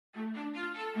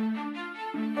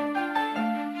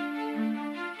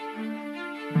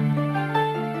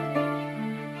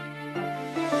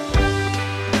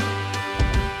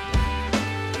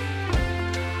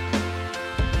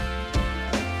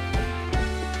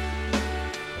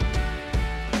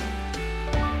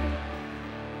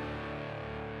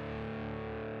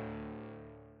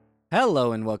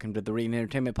Hello and welcome to the Reading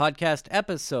Entertainment Podcast,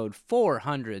 episode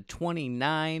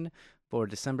 429 for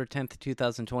December 10th,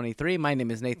 2023. My name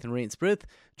is Nathan Reitz-Bruth.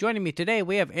 Joining me today,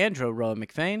 we have Andrew Roa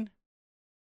McFain.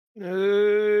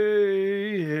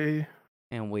 Hey.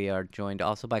 And we are joined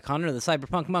also by Connor, the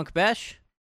Cyberpunk Monk Besh.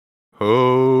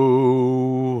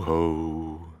 Ho,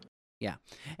 ho. Yeah.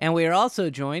 And we are also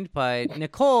joined by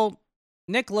Nicole,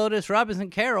 Nick Lotus, Robinson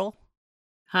Carroll.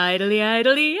 Idly,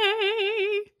 idly,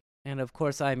 yay! And of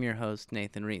course, I'm your host,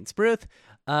 Nathan Reitz-Bruth.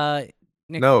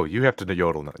 No, you have to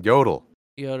yodel now. Yodel.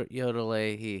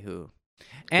 Yodel-a-hee-hoo.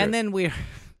 And then we're...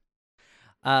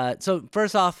 so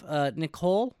first off,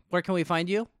 Nicole, where can we find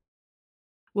you?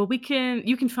 Well,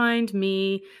 you can find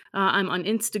me. I'm on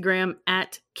Instagram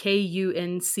at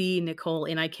KUNC Nicole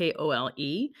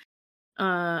NIKOLE.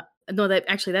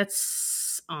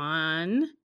 That's on.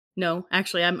 No,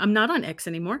 actually, I'm not on X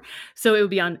anymore. So it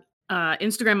would be on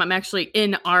Instagram. I'm actually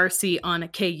in RC on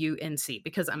KUNC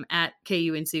because I'm at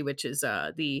KUNC, which is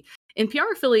the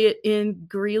NPR affiliate in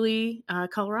Greeley,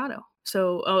 Colorado.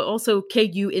 So also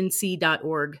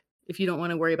KUNC.org. If you don't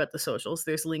want to worry about the socials,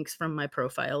 there's links from my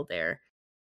profile there.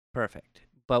 Perfect.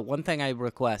 But one thing I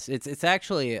request, it's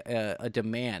actually a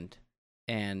demand,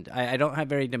 and I don't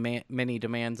have many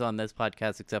demands on this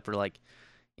podcast except for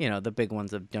the big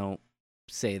ones of don't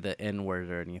say the N-word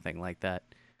or anything like that.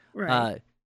 Right.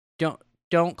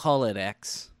 Don't call it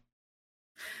X.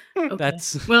 Okay.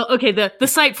 That's okay. The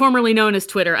site formerly known as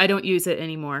Twitter, I don't use it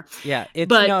anymore. Yeah,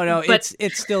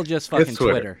 it's still just fucking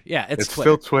Twitter. Yeah, it's Twitter.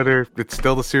 Still Twitter. It's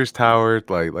still the Sears Tower.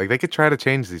 Like they could try to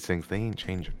change these things. They ain't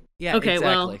changing. Yeah. Okay.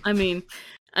 Exactly. Well, I mean,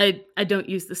 I don't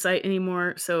use the site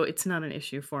anymore, so it's not an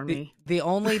issue for me. The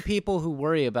only people who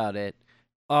worry about it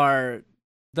are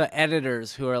the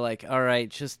editors who are like, all right,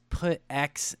 just put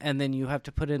X and then you have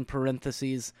to put in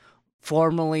parentheses,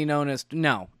 formerly known as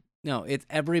No, it's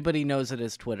everybody knows it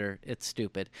as Twitter. It's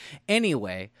stupid.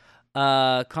 Anyway,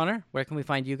 Connor, where can we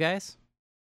find you guys?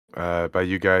 By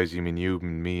you guys, you mean you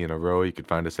and me and Aroa. You can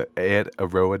find us at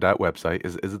aroa.website.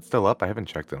 Is it still up? I haven't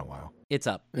checked in a while. It's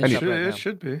up. It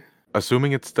should be.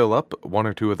 Assuming it's still up, one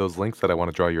or two of those links that I want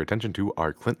to draw your attention to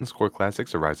are Clinton Score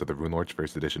Classics, A Rise of the Rune Lords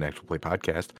First Edition Actual Play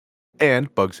Podcast,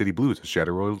 and Bug City Blues, a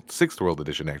Shadow World 6th World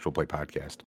Edition Actual Play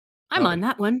Podcast. I'm on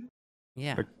that one.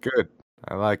 Yeah. They're good.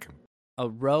 I like them.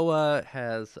 Aroa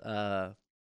has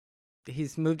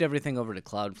he's moved everything over to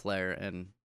Cloudflare, and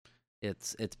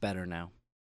it's better now.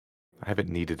 I haven't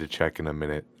needed to check in a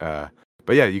minute.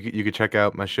 But yeah, you could check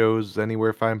out my shows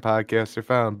anywhere fine podcasts are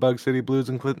found. Bug City Blues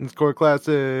and Clinton Score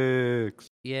Classics.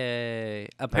 Yay!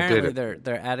 Apparently,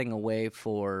 they're adding a way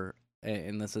for,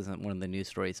 and this isn't one of the news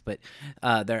stories, but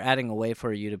they're adding a way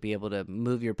for you to be able to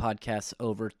move your podcasts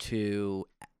over to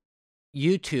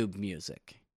YouTube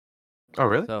Music. Oh,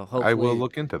 really? So hopefully, I will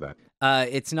look into that.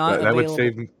 It's not that available. would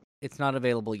save me. It's not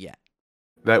available yet.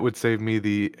 That would save me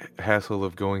the hassle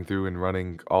of going through and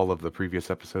running all of the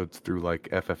previous episodes through like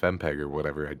FFmpeg or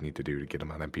whatever I'd need to do to get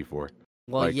them on MP4.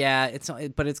 Well, yeah,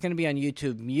 but it's going to be on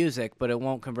YouTube Music, but it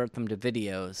won't convert them to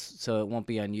videos, so it won't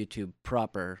be on YouTube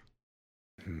proper.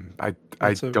 I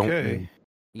don't. Okay.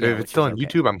 If it's still on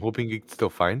YouTube, I'm hoping you can still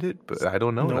find it, but I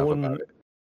don't know enough about it.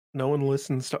 No one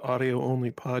listens to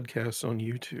audio-only podcasts on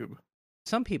YouTube.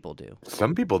 Some people do.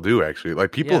 Some people do, actually.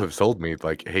 Like, people have told me,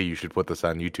 like, hey, you should put this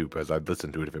on YouTube, because I'd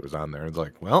listen to it if it was on there. And it's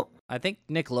like, well. I think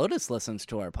Nick Lotus listens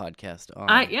to our podcast.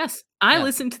 I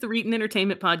listen to the Reading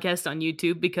Entertainment podcast on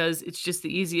YouTube because it's just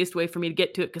the easiest way for me to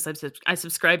get to it because I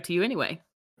subscribe to you anyway.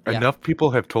 Enough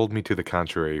people have told me to the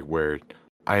contrary, where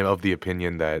I am of the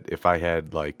opinion that if I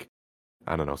had, like,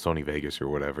 I don't know, Sony Vegas or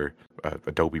whatever,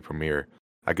 Adobe Premiere,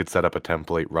 I could set up a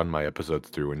template, run my episodes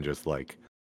through, and just, like,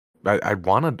 I'd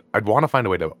want to find a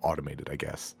way to automate it, I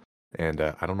guess. And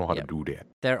I don't know how to do that.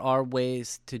 There are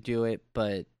ways to do it,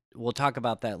 but we'll talk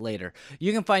about that later.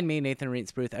 You can find me, Nathan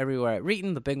Reitz-Bruth, everywhere at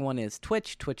Reeton. The big one is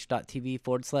Twitch,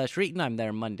 twitch.tv/Reeton. I'm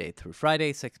there Monday through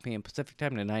Friday, 6 p.m. Pacific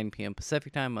time to 9 p.m.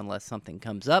 Pacific time, unless something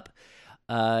comes up.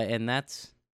 And that's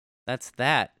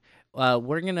that.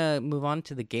 We're going to move on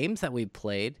to the games that we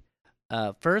played.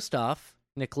 First off,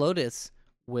 Nick Lotus,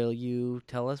 will you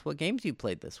tell us what games you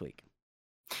played this week?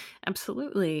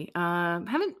 Absolutely.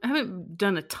 Haven't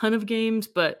done a ton of games,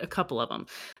 but a couple of them.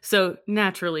 So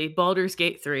naturally, Baldur's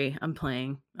Gate 3 I'm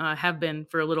playing. Have been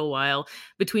for a little while.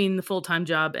 Between the full-time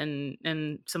job and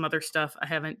some other stuff, I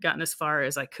haven't gotten as far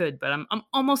as I could, but I'm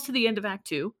almost to the end of Act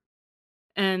 2.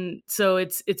 And so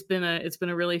it's been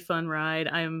a really fun ride.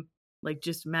 I'm like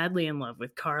just madly in love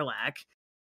with Karlach.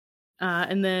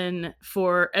 And then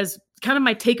for as kind of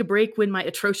my take a break when my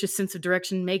atrocious sense of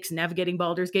direction makes navigating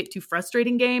Baldur's Gate too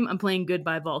frustrating game, I'm playing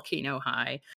Goodbye Volcano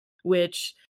High,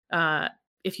 which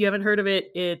if you haven't heard of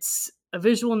it, it's a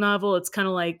visual novel. It's kind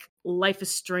of like Life is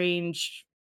Strange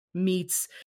meets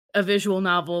a visual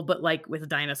novel, but like with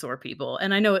dinosaur people.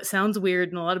 And I know it sounds weird,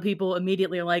 and a lot of people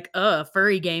immediately are like,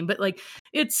 furry game," but like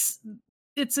it's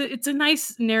a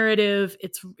nice narrative.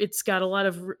 It's got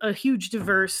a huge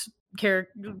diverse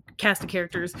cast of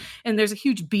characters, and there's a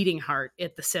huge beating heart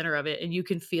at the center of it, and you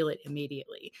can feel it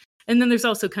immediately. And then there's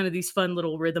also kind of these fun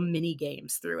little rhythm mini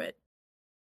games through it.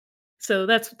 So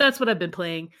that's what I've been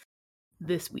playing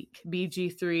this week.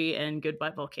 BG3 and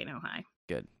Goodbye Volcano High.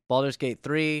 Good. Baldur's Gate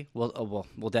 3. We'll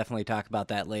definitely talk about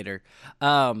that later.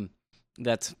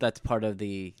 That's part of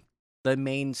the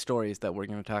main stories that we're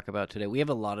going to talk about today. We have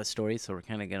a lot of stories, so we're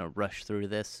kind of going to rush through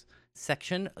this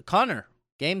section. Connor,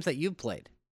 games that you've played.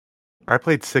 I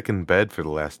played Sick in Bed for the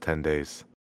last 10 days.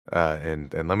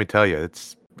 And let me tell you,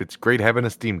 it's great having a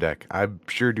Steam Deck. I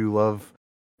sure do love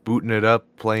booting it up,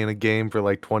 playing a game for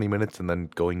like 20 minutes, and then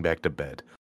going back to bed.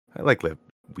 I like that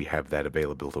we have that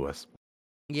available to us.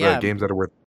 Yeah. The games that are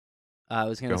worth... I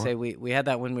was going to say, we had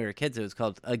that when we were kids. It was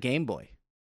called a Game Boy.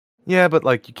 Yeah, but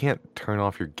like you can't turn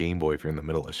off your Game Boy if you're in the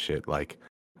middle of shit. Like,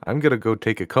 I'm going to go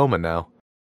take a coma now.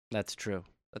 That's true.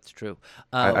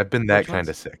 I've been that kind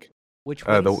of sick. Which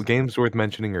ones? The games worth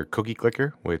mentioning are Cookie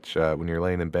Clicker, which when you're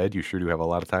laying in bed, you sure do have a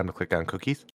lot of time to click on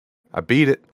cookies. I beat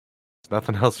it. There's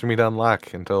nothing else for me to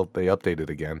unlock until they update it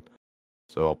again.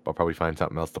 So I'll probably find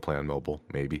something else to play on mobile,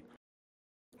 maybe.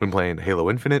 Been playing Halo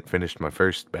Infinite, finished my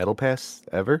first Battle Pass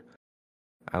ever.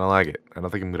 I don't like it. I don't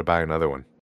think I'm going to buy another one.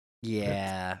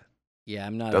 Yeah,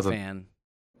 I'm not a fan.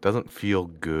 Doesn't feel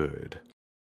good.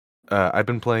 I've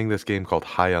been playing this game called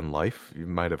High on Life. You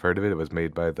might have heard of it. It was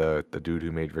made by the dude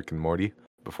who made Rick and Morty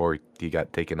before he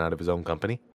got taken out of his own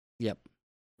company. Yep.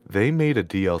 They made a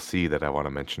DLC that I want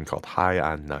to mention called High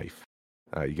on Knife.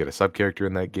 You get a sub-character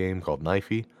in that game called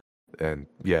Knifey. And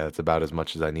yeah, that's about as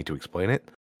much as I need to explain it.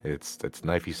 It's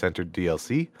Knifey-centered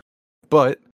DLC.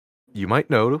 But you might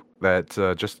know that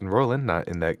Justin Roiland not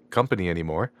in that company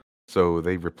anymore. So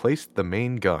they replaced the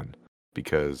main gun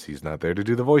because he's not there to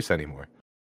do the voice anymore.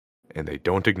 And they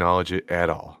don't acknowledge it at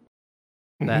all.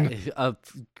 That is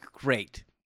great.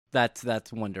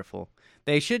 That's wonderful.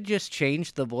 They should just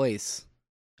change the voice.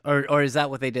 Or is that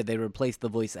what they did? They replaced the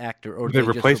voice actor, or they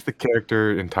replaced the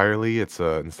character entirely. It's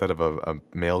instead of a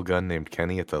male gun named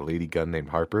Kenny, it's a lady gun named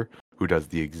Harper who does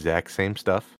the exact same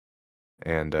stuff.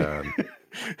 And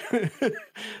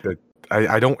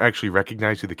I don't actually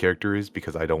recognize who the character is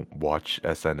because I don't watch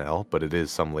SNL, but it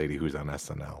is some lady who's on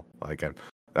SNL. Like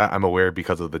I'm aware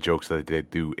because of the jokes that they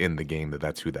do in the game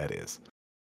that's who that is.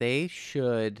 They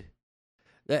should.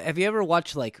 Have you ever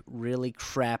watched like really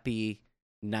crappy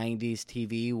 90s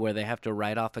TV where they have to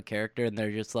write off a character and they're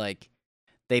just like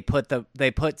they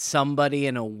put somebody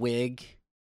in a wig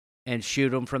and shoot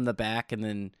them from the back, and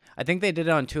then I think they did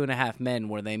it on 2.5 Men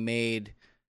where they made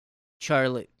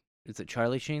Charlie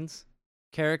Sheen's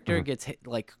character gets hit,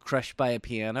 like crushed by a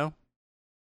piano.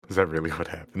 Is that really what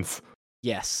happens?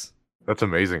 Yes. That's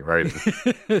amazing writing.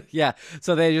 Yeah.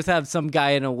 So they just have some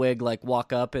guy in a wig like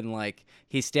walk up and like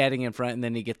he's standing in front and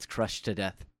then he gets crushed to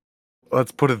death.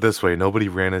 Let's put it this way. Nobody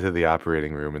ran into the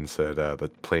operating room and said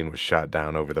the plane was shot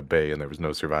down over the bay and there was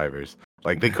no survivors.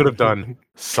 Like, they could have done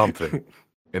something,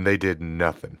 and they did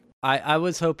nothing. I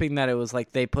was hoping that it was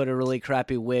like they put a really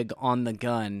crappy wig on the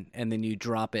gun and then you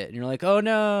drop it and you're like, oh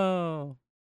no.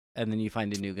 And then you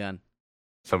find a new gun.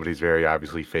 Somebody's very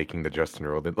obviously faking the Justin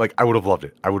Roiland. Like, I would have loved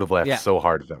it. I would have laughed so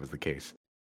hard if that was the case.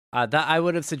 That I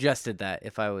would have suggested that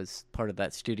if I was part of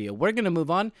that studio. We're going to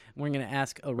move on. We're going to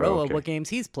ask Aroa what games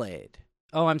he's played.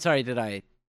 Oh, I'm sorry. Did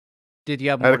you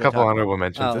have more? I had a couple honorable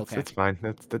mentions. Oh, okay. It's fine.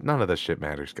 None of this shit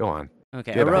matters. Go on.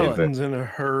 Okay, Aroa. Nathan's in a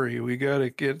hurry. We gotta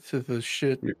get to the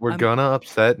shit. We're gonna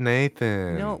upset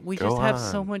Nathan. No, we just have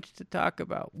so much to talk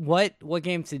about. What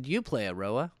games did you play,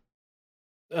 Aroa?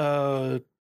 I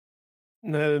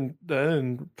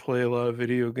didn't play a lot of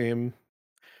video game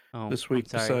this week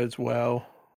besides WoW.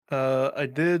 I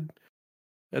did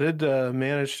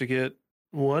manage to get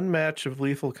one match of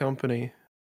Lethal Company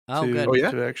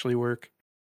to actually work.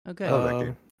 Okay. That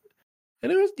game.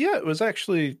 And it was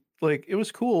actually like it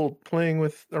was cool playing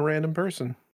with a random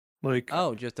person. Like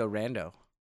just a rando.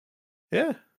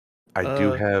 Yeah. I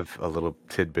do have a little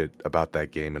tidbit about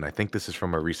that game, and I think this is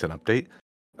from a recent update.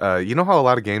 You know how a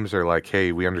lot of games are like,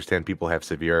 hey, we understand people have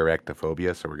severe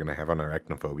arachnophobia, so we're going to have an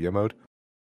arachnophobia mode?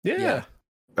 Yeah.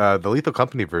 The Lethal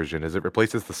Company version is it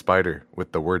replaces the spider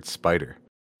with the word spider.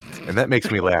 And that makes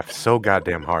me laugh so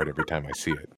goddamn hard every time I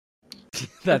see it.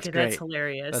 That's great. That's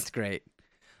hilarious. That's great.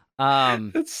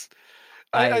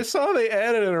 I saw they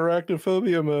added an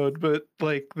arachnophobia mode, but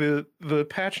like the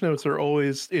patch notes are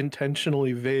always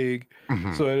intentionally vague,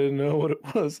 so I didn't know what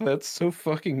it was. That's so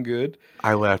fucking good.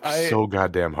 I laughed so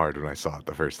goddamn hard when I saw it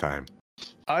the first time.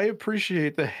 I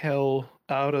appreciate the hell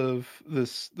out of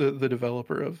the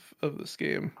developer of this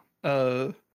game.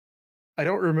 I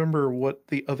don't remember what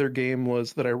the other game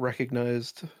was that I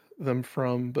recognized them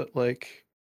from, but like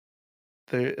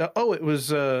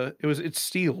it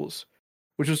Steals,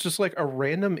 which was just like a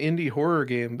random indie horror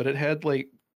game, but it had like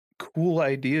cool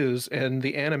ideas and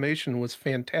the animation was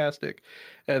fantastic.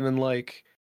 And then like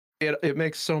it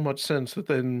makes so much sense that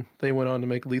then they went on to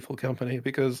make Lethal Company,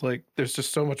 because like there's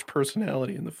just so much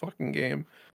personality in the fucking game.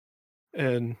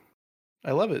 And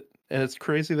I love it. And it's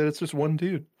crazy that it's just one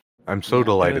dude. I'm so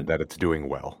delighted that it's doing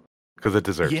well, because it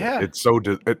deserves it. It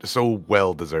so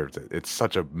well deserves it. It's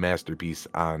such a masterpiece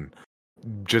on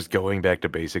just going back to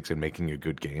basics and making a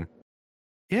good game.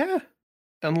 Yeah.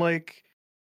 And like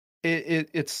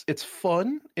it's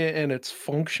fun and it's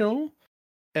functional,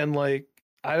 and like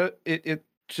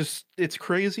it's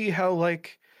crazy how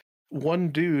like one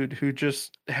dude who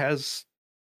just has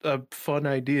a fun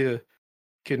idea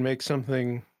can make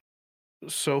something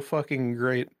so fucking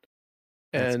great.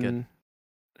 That's good.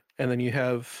 And then you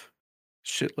have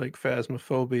shit like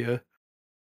Phasmophobia,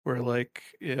 where like,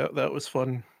 yeah, that was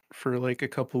fun for like a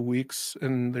couple weeks,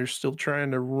 and they're still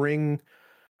trying to wring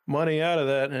money out of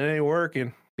that, and it ain't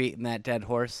working. Beating that dead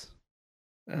horse.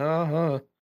 Uh-huh.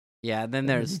 Yeah, then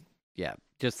there's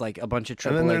just like a bunch of AAA games.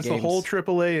 And then there's the whole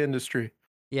AAA industry.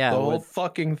 Yeah, the whole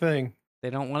fucking thing. They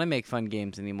don't want to make fun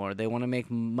games anymore. They want to make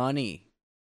money.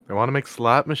 They want to make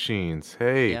slot machines.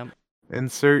 Hey,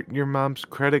 insert your mom's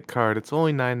credit card. It's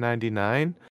only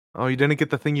 $9.99. Oh, you didn't get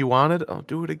the thing you wanted? Oh,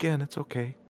 do it again. It's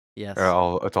okay. Yes.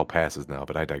 It's all passes now,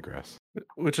 but I digress.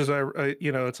 Which is,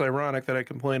 it's ironic that I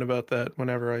complain about that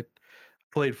whenever I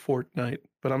played Fortnite,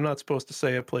 but I'm not supposed to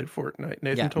say I played Fortnite.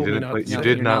 Nathan told me not to. You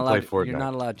did not play Fortnite. You're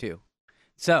not allowed to.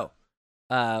 So,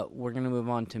 we're going to move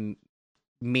on to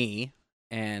me,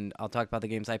 and I'll talk about the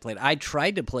games I played. I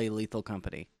tried to play Lethal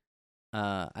Company.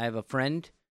 I have a friend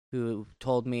who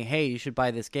told me, hey, you should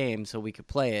buy this game so we could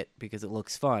play it because it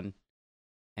looks fun.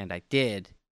 And I did.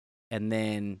 And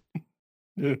then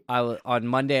on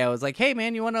Monday, I was like, hey,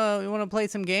 man, you wanna play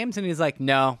some games? And he's like,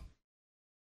 no.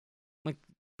 I'm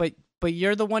like, but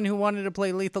you're the one who wanted to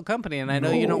play Lethal Company, and I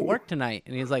know you don't work tonight.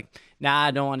 And he's like, nah,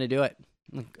 I don't want to do it.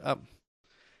 I'm like,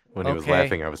 when he was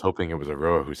laughing, I was hoping it was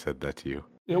Aroa who said that to you.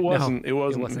 It wasn't. No, it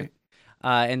wasn't me.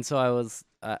 And so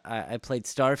I played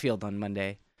Starfield on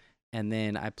Monday, and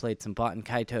then I played some Baten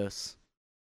Kaitos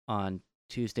on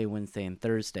Tuesday, Wednesday, and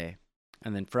Thursday.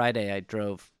 And then Friday I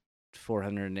drove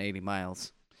 480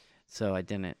 miles. So I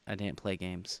didn't play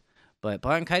games. But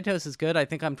Baten Kaitos is good. I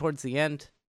think I'm towards the end,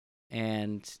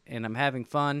 and I'm having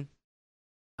fun.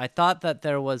 I thought that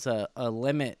there was a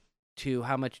limit to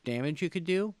how much damage you could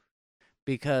do,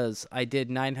 because I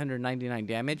did 999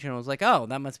 damage, and I was like, oh,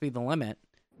 that must be the limit.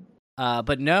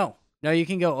 But no, you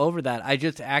can go over that. I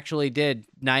just actually did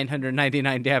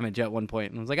 999 damage at one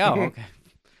point, and I was like, oh, okay.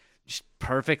 Just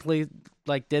perfectly,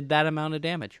 like, did that amount of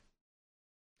damage.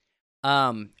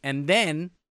 And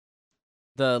then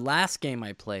the last game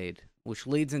I played, which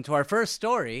leads into our first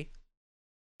story,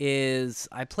 is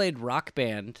I played Rock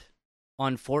Band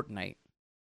on Fortnite.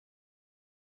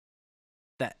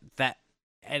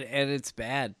 And it's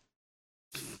bad.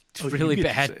 It's really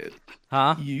bad.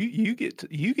 Huh? You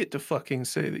get to fucking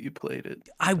say that you played it.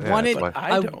 I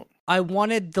don't. I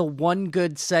wanted the one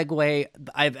good segue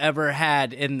I've ever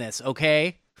had in this,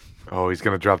 okay? Oh, he's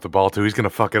going to drop the ball too. He's going to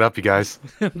fuck it up, you guys.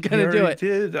 I'm going to do it.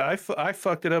 Did. I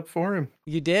fucked it up for him.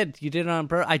 You did. You did it on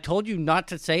purpose. I told you not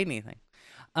to say anything.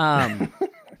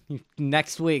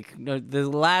 Next week, the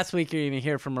last week you're going to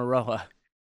hear from Aroha.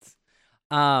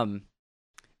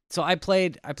 So I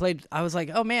played, I was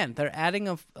like, oh man, they're adding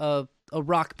a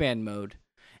Rock Band mode,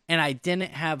 and I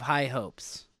didn't have high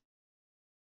hopes.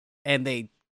 And they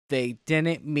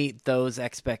didn't meet those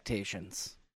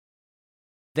expectations.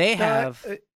 They have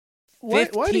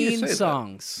 15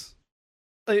 songs.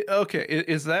 Okay,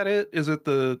 is that it? Is it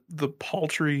the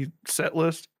paltry set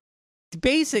list?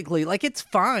 Basically, like, it's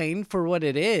fine for what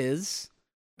it is.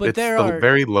 But it's the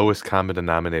very lowest common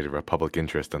denominator of public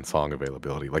interest and song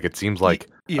availability. Like, it seems like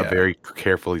a very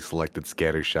carefully selected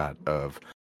scattershot of,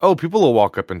 oh, people will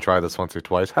walk up and try this once or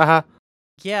twice. Haha.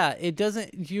 Yeah, it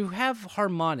doesn't. You have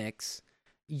harmonics.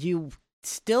 You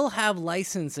still have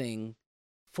licensing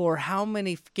for how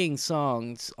many fucking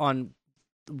songs on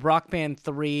Rock Band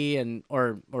 3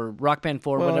 or Rock Band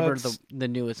 4, whatever the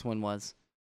newest one was.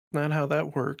 Not how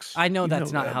that works. I know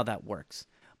that's not how that works.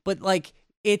 But, like,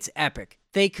 it's epic.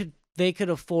 They they could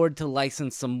afford to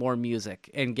license some more music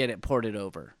and get it ported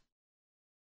over.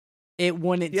 It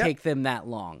wouldn't take them that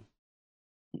long.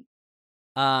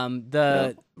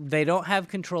 They don't have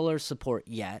controller support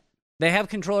yet. They have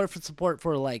controller support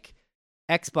for like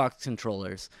Xbox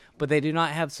controllers, but they do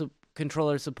not have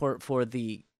controller support for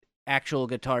the actual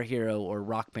Guitar Hero or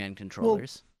Rock Band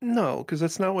controllers. Well, no, because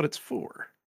that's not what it's for.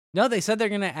 No, they said they're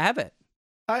going to have it.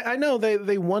 I know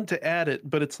they want to add it,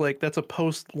 but it's like that's a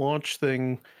post-launch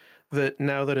thing that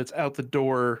now that it's out the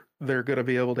door, they're going to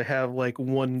be able to have like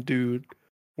one dude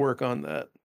work on that.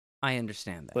 I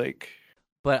understand that. Like,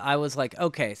 but I was like,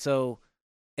 okay, so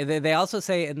they also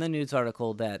say in the news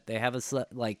article that they have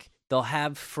they'll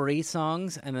have free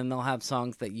songs and then they'll have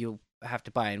songs that you have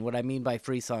to buy. And what I mean by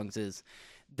free songs is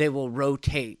they will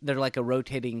rotate. They're like a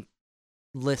rotating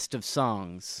list of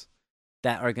songs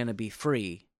that are going to be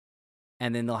free.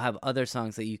 And then they'll have other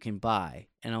songs that you can buy.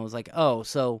 And I was like, oh,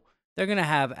 so they're going to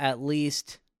have at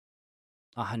least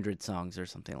 100 songs or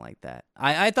something like that.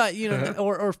 I thought,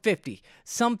 or 50.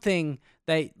 Something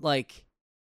that, like,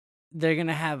 they're going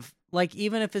to have, like,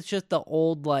 even if it's just the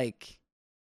old, like,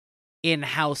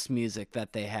 in-house music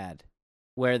that they had.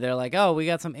 Where they're like, oh, we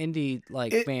got some indie,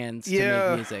 like, bands to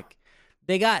make music.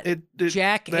 They got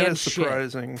Jack and shit. That is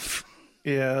surprising.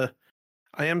 Yeah.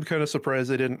 I am kind of surprised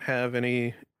they didn't have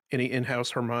any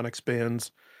in-house harmonics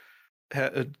bands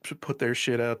put their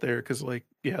shit out there, because like,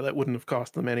 yeah, that wouldn't have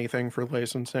cost them anything for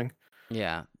licensing.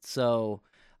 Yeah, so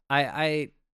I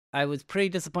was pretty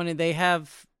disappointed. They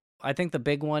have, I think the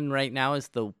big one right now is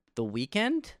the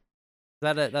Weeknd.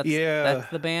 That's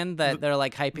the band that they're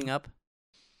like hyping up.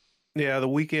 Yeah, the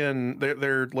Weeknd,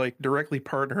 they're like directly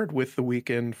partnered with the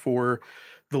Weeknd for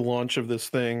the launch of this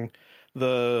thing.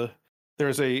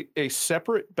 There's a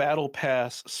separate battle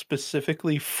pass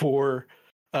specifically for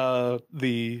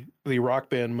the Rock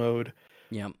Band mode.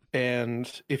 Yep.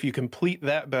 And if you complete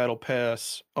that battle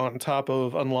pass on top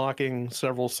of unlocking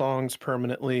several songs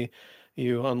permanently,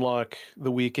 you unlock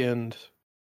the Weeknd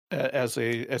as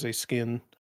a skin.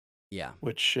 Yeah.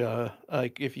 Which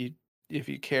like if you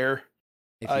care.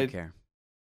 I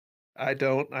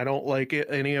don't like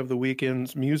any of the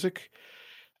Weeknd's music.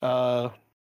 I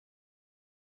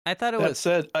thought that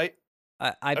said, I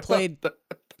played.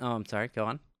 Oh, I'm sorry. Go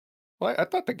on. Well, I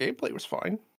thought the gameplay was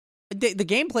fine. The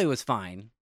gameplay was fine.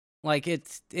 Like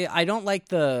I don't like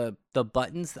the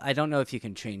buttons. I don't know if you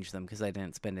can change them because I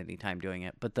didn't spend any time doing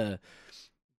it. But the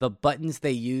buttons they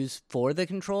use for the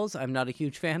controls, I'm not a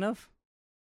huge fan of.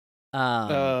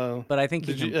 But I think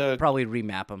you can probably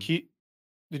remap them.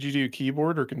 Did you do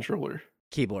keyboard or controller?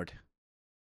 Keyboard.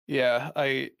 Yeah,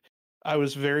 I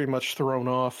was very much thrown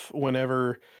off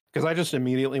whenever, because I just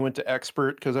immediately went to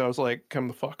expert because I was like, come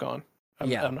the fuck on. I'm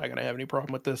not going to have any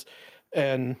problem with this.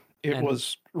 And it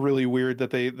was really weird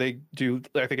that they do,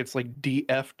 I think it's like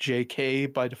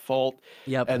DFJK by default.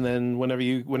 Yep. And then whenever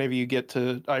you get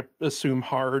to, I assume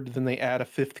hard, then they add a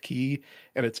fifth key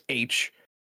and it's H.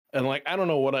 And like, I don't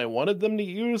know what I wanted them to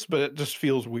use, but it just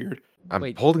feels weird.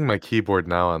 I'm holding my keyboard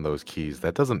now on those keys.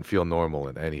 That doesn't feel normal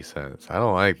in any sense. I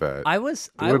don't like that. I was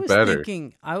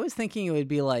thinking it would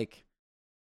be like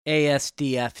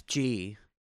ASDFG.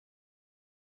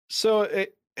 So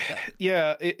it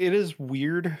is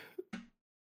weird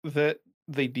that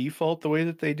they default the way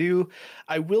that they do.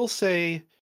 I will say,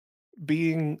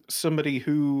 being somebody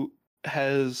who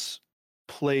has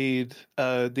played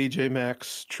DJ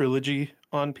Max Trilogy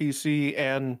on PC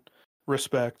and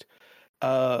Respect,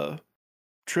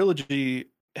 Trilogy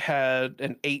had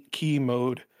an 8-key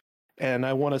mode, and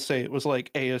I want to say it was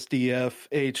like ASDF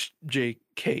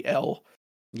HJKL.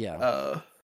 Yeah.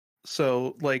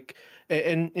 So like,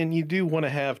 and you do want to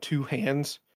have two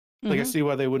hands. Like, I see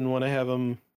why they wouldn't want to have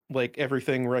them like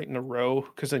everything right in a row,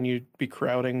 because then you'd be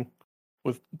crowding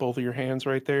with both of your hands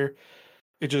right there.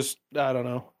 It just, I don't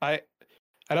know. I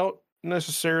don't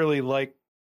necessarily like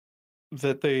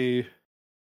that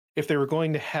if they were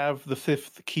going to have the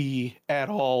fifth key at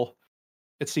all,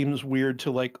 it seems weird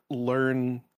to like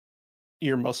learn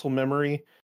your muscle memory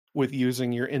with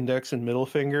using your index and middle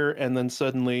finger, and then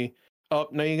suddenly, oh,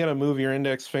 now you got to move your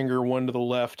index finger one to the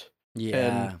left.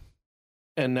 Yeah.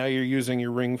 And now you're using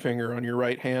your ring finger on your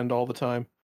right hand all the time.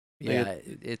 Yeah,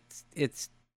 it's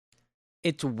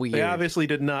weird. They obviously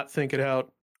did not think it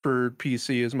out for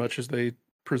PC as much as they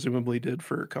presumably did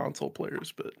for console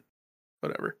players, but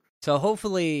whatever. So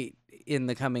hopefully in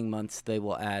the coming months they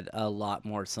will add a lot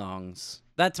more songs.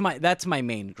 That's my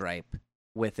main gripe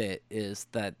with it, is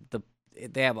that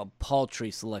they have a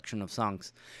paltry selection of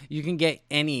songs. You can get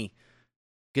any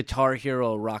Guitar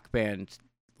Hero Rock Band,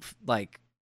 like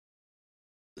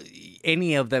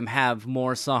any of them have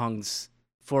more songs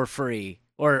for free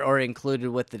or included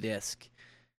with the disc.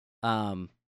 And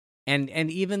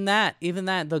even that,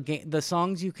 the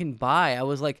songs you can buy, I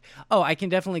was like, oh, I can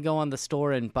definitely go on the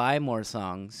store and buy more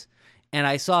songs. And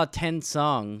I saw 10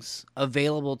 songs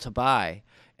available to buy,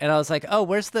 and I was like, oh,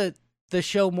 where's the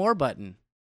show more button?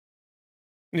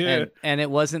 Yeah, and it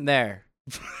wasn't there.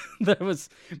 There was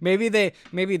maybe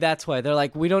that's why they're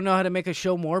like, we don't know how to make a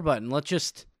show more button. Let's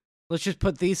just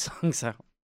put these songs out.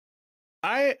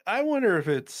 I wonder if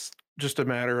it's just a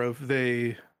matter of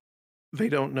they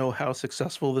don't know how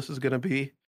successful this is going to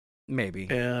be. Maybe.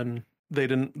 And they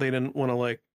didn't want to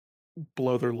like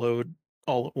blow their load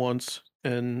all at once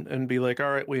and be like,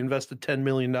 all right, we invested $10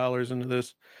 million into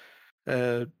this.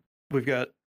 We've got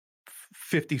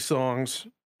 50 songs.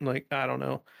 Like, I don't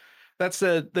know. That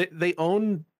said, they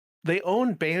own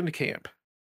Bandcamp,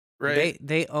 right?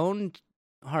 They owned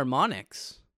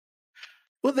Harmonix.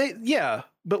 Well,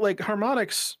 but like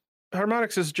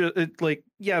Harmonix is just like,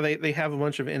 yeah, they have a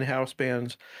bunch of in-house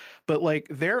bands, but like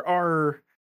there are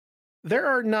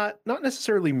not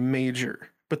necessarily major,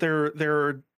 but there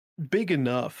are big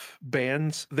enough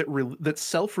bands that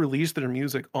self-release their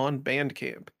music on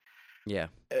Bandcamp. Yeah.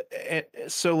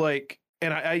 So like,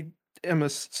 and I am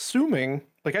assuming,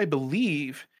 like, I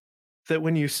believe that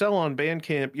when you sell on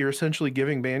Bandcamp, you're essentially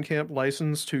giving Bandcamp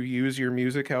license to use your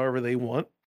music however they want.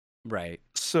 Right.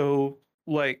 So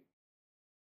like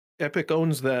Epic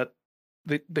owns that.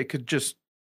 They could just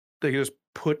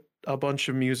put a bunch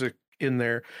of music in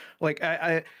there. Like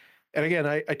and again,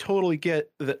 I totally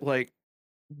get that, like,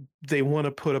 they want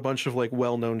to put a bunch of like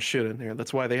well-known shit in there.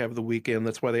 That's why they have The Weeknd.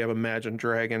 That's why they have Imagine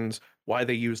Dragons. Why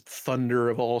they used Thunder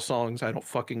of all songs, I don't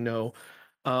fucking know.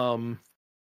 I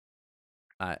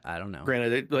don't know.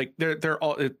 Granted, they're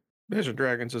all Imagine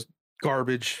Dragons is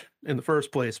garbage in the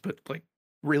first place, but like,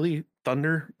 really,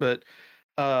 Thunder? But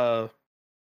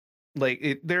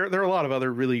like there are a lot of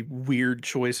other really weird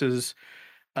choices.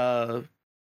 Yeah,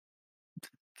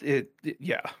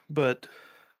 but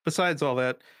besides all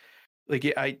that, like,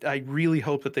 yeah, I really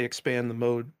hope that they expand the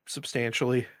mode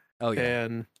substantially. Oh yeah,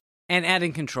 and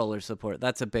adding controller support,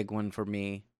 that's a big one for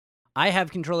me. I have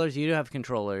controllers, you do have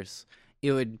controllers.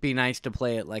 It would be nice to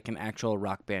play it like an actual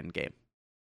Rock Band game.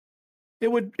 It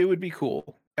would be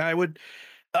cool. I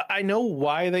know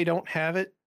why they don't have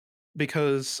it,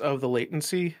 because of the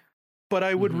latency, but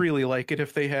I would really like it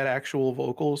if they had actual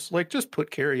vocals. Like, just put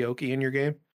karaoke in your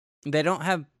game. They don't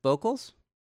have vocals?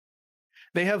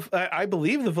 They have, I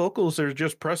believe the vocals are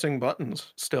just pressing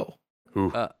buttons still.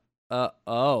 Ooh.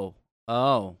 Oh.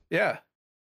 Yeah.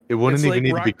 It wouldn't even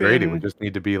need to be great. It would just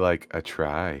need to be like a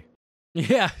try.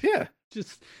 Yeah.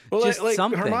 Just like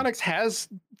something. Harmonix has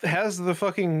the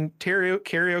fucking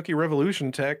karaoke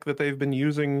revolution tech that they've been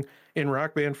using in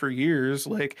Rock Band for years.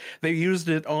 Like, they used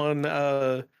it on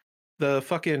the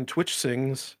fucking Twitch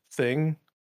Sings thing.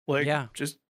 Like, yeah.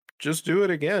 Just do it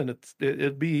again.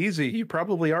 It'd be easy. You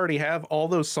probably already have all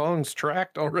those songs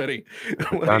tracked already.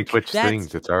 Like, on Twitch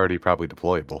Sings, it's already probably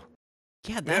deployable.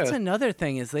 Yeah, that's another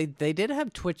thing, is they did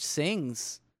have Twitch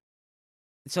Sings.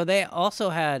 So they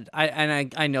also had,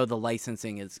 I know the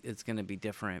licensing is going to be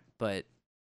different, but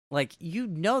like,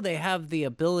 they have the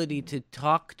ability to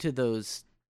talk to those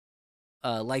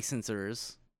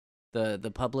licensors,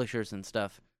 the publishers and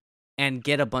stuff, and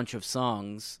get a bunch of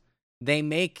songs. They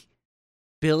make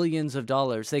billions of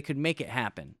dollars. They could make it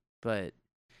happen. But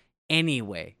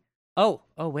anyway, oh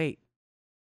wait,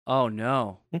 oh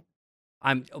no,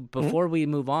 before we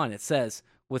move on, it says,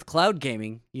 with cloud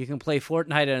gaming, you can play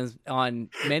Fortnite on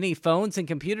many phones and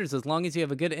computers as long as you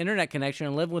have a good internet connection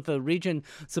and live with a region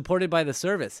supported by the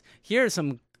service. Here are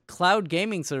some cloud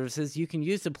gaming services you can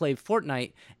use to play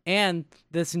Fortnite and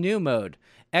this new mode: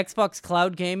 Xbox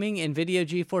Cloud Gaming, NVIDIA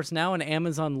GeForce Now, and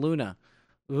Amazon Luna.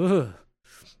 Ugh.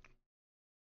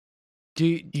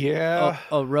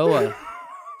 Roa,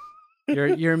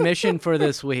 your mission for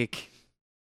this week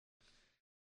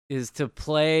is to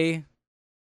play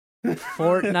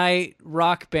Fortnite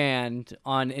Rock Band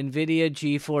on NVIDIA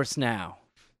GeForce Now.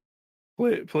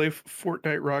 Play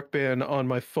Fortnite Rock Band on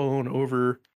my phone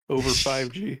over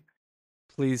 5G.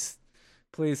 Please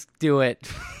do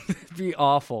it. It'd be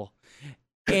awful.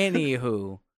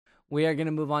 Anywho, we are going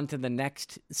to move on to the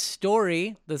next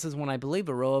story. This is one I believe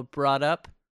Aroa brought up.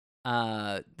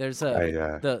 There's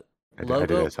the logo. I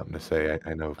did have something to say.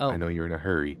 I know you're in a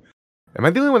hurry. Am I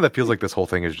the only one that feels like this whole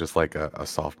thing is just like a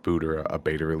soft boot or a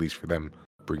beta release for them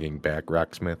bringing back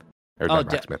Rocksmith? Or not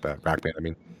Rocksmith, Rock Band, I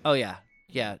mean. Oh, yeah.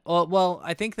 Well,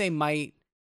 I think they might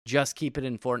just keep it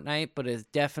in Fortnite, but it's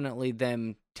definitely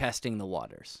them testing the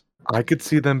waters. I could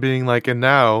see them being like, and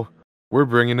now we're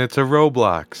bringing it to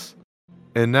Roblox.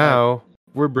 And now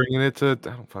we're bringing it to, I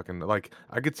don't fucking like.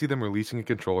 I could see them releasing a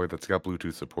controller that's got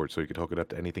Bluetooth support, so you could hook it up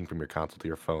to anything from your console to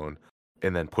your phone,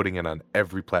 and then putting it on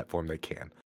every platform they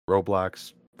can.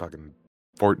 Roblox, fucking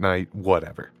Fortnite,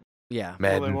 whatever. Yeah.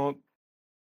 Madden. Well,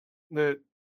 they won't.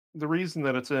 The reason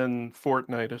that it's in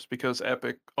Fortnite is because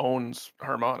Epic owns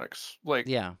Harmonix. Like,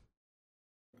 yeah,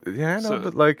 I know,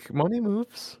 but like money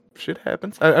moves, shit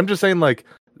happens. I'm just saying, like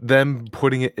them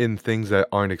putting it in things that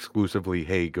aren't exclusively,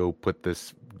 hey, go put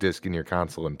this disc in your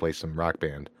console and play some Rock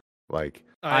Band. Like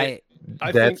I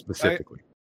that think specifically.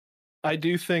 I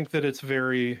do think that it's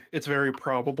very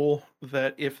probable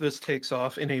that if this takes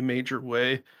off in a major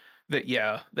way, that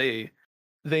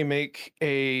they make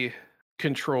a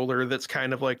controller that's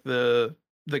kind of like the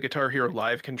Guitar Hero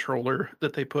Live controller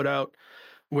that they put out,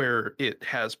 where it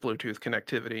has Bluetooth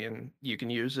connectivity and you can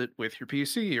use it with your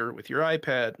PC or with your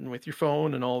iPad and with your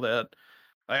phone and all that.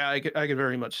 I could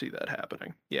very much see that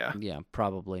happening. Yeah. Yeah,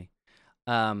 probably.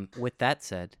 With that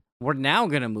said, we're now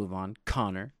gonna move on,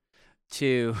 Connor,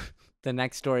 to the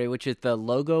next story, which is the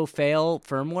logo fail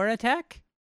firmware attack.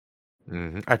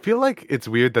 I feel like it's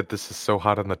weird that this is so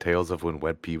hot on the tails of when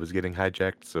WebP was getting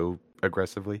hijacked so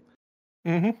aggressively.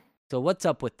 So what's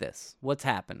up with this? What's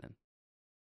happening?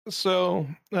 So,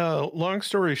 long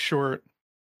story short,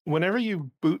 whenever you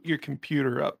boot your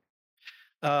computer up,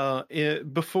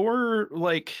 before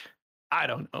like I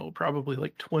don't know, probably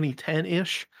like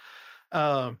 2010-ish,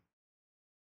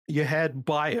 you had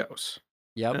BIOS.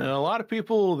 Yep. And a lot of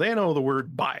people, they know the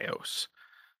word BIOS.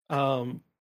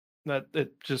 That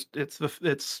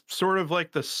it's sort of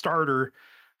like the starter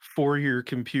for your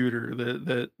computer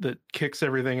that kicks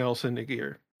everything else into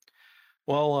gear.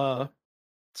 Well,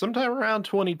 sometime around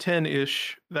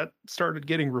 2010-ish, that started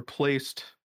getting replaced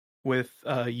with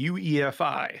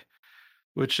UEFI,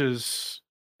 which is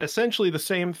essentially the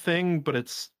same thing, but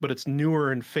it's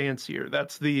newer and fancier.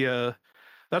 That's the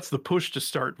push to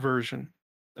start version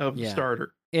of the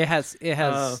starter. It has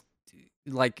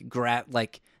like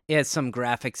it has some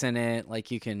graphics in it,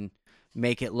 like you can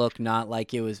make it look not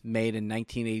like it was made in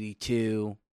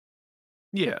 1982.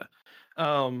 Yeah.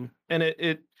 And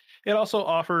it also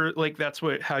offer like that's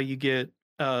how you get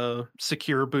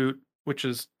secure boot, which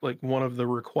is like one of the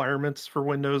requirements for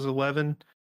Windows 11,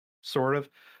 sort of.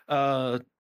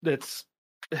 That's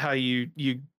how you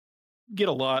get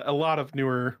a lot of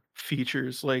newer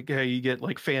features, like how you get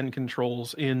like fan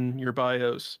controls in your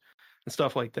BIOS and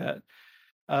stuff like that.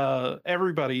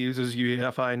 Everybody uses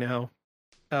UEFI now.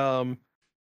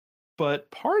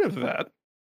 But part of that,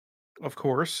 of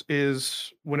course,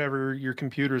 is whenever your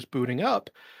computer's booting up,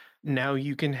 now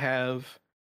you can have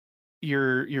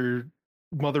your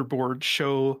motherboard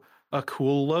show a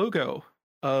cool logo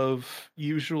of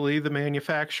usually the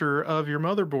manufacturer of your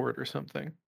motherboard or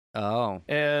something. Oh.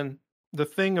 And the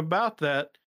thing about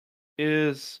that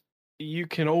is you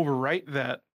can overwrite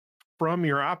that from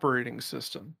your operating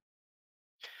system.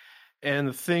 And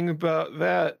the thing about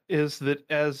that is that,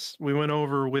 as we went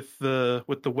over with the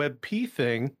WebP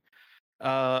thing,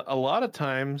 a lot of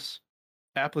times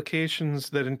applications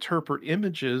that interpret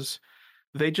images,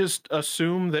 they just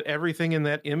assume that everything in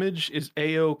that image is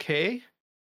A-OK.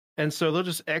 And so they'll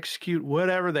just execute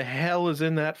whatever the hell is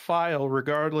in that file,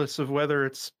 regardless of whether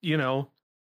it's,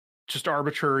 just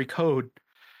arbitrary code.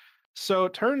 So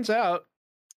it turns out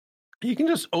you can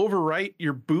just overwrite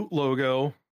your boot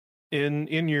logo in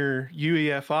your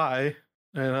UEFI,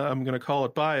 and I'm going to call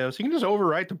it BIOS. You can just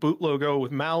overwrite the boot logo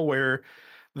with malware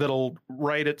that'll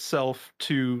write itself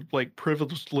to like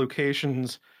privileged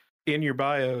locations in your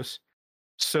BIOS,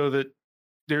 so that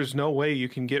there's no way you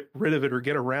can get rid of it or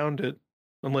get around it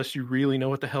unless you really know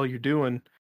what the hell you're doing.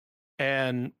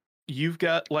 And you've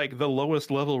got like the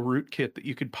lowest level rootkit that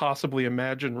you could possibly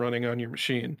imagine running on your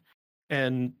machine.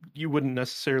 And you wouldn't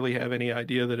necessarily have any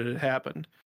idea that it had happened,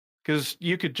 because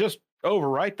you could just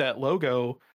overwrite that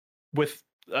logo with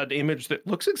an image that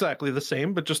looks exactly the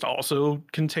same, but just also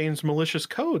contains malicious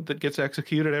code that gets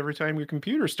executed every time your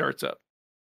computer starts up.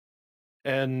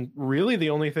 And really, the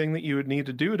only thing that you would need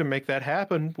to do to make that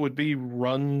happen would be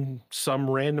run some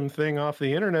random thing off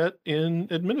the internet in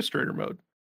administrator mode.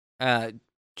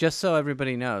 Just so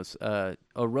everybody knows,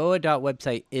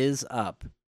 Aroa.website is up,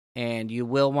 and you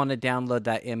will want to download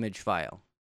that image file.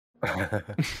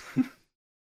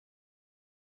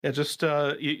 Yeah, just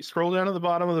you scroll down to the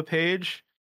bottom of the page.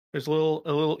 There's a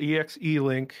little exe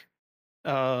link.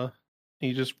 You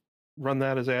just run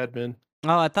that as admin.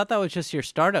 Oh, I thought that was just your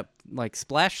startup like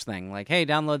splash thing. Like, hey,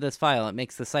 download this file; it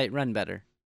makes the site run better.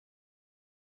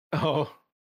 Oh,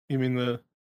 you mean the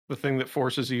thing that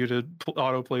forces you to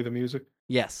autoplay the music?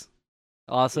 Yes.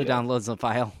 Also downloads the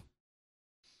file.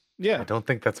 Yeah. I don't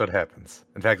think that's what happens.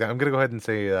 In fact, I'm gonna go ahead and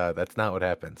say that's not what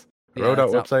happens. Yeah,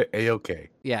 website, A-OK.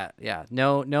 Yeah.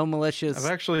 No malicious. I've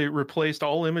actually replaced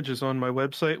all images on my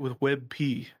website with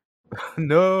WebP.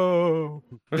 No.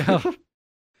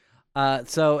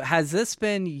 So has this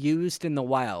been used in the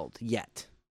wild yet?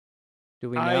 Do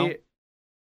we know?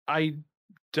 I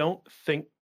don't think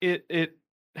it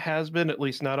has been, at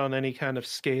least not on any kind of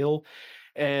scale.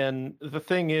 And the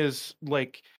thing is,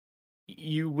 like,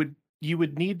 you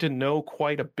would need to know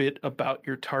quite a bit about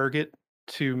your target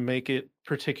to make it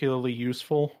particularly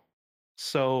useful.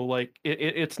 So like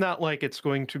it's not like it's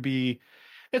going to be,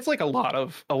 it's like a lot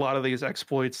of these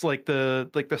exploits, like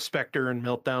the Spectre and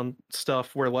Meltdown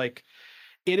stuff, where like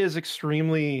it is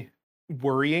extremely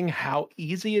worrying how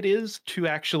easy it is to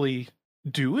actually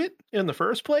do it in the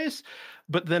first place,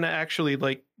 but then actually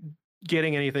like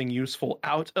getting anything useful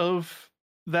out of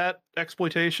that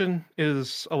exploitation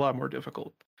is a lot more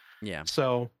difficult. Yeah.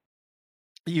 So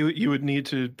you would need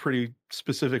to pretty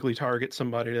specifically target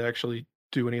somebody to actually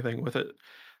do anything with it.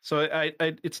 So I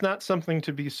it's not something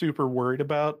to be super worried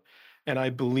about, and I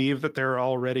believe that there are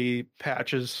already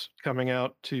patches coming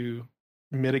out to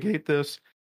mitigate this.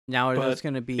 Now, are those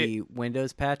going to be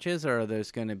Windows patches, or are those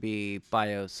going to be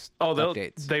BIOS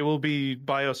updates? They will be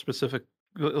BIOS specific.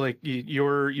 Like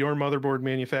your motherboard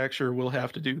manufacturer will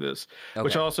have to do this,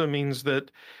 which also means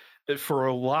that for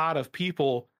a lot of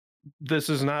people, this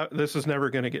is never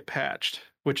going to get patched,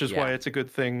 which is why it's a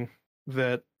good thing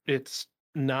that it's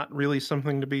not really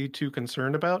something to be too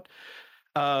concerned about.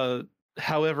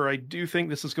 However, I do think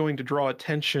this is going to draw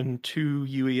attention to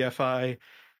UEFI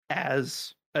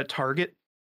as a target,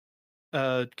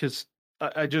 because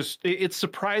it's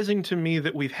surprising to me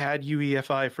that we've had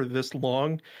UEFI for this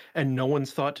long and no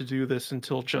one's thought to do this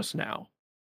until just now.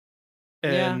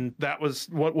 And that was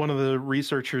what one of the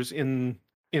researchers in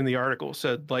the article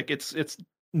said. Like it's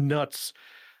nuts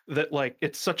that like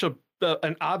it's such an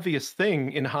obvious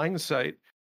thing in hindsight,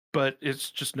 but it's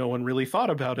just no one really thought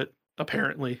about it,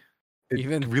 apparently.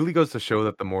 It really goes to show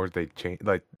that the more they change,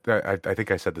 like I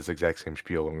think I said this exact same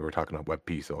spiel when we were talking about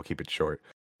WebP, so I'll keep it short.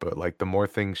 But like the more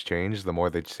things change, the more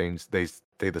they change, they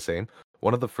stay the same.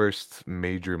 One of the first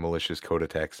major malicious code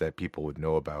attacks that people would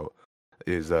know about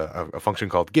is a function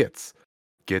called gets.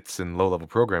 Gets in low-level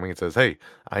programming. It says, "Hey,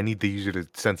 I need the user to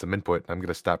send some input. I'm going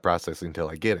to stop processing until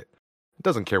I get it." It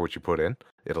doesn't care what you put in.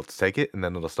 It'll take it and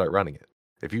then it'll start running it.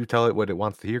 If you tell it what it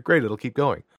wants to hear, great, it'll keep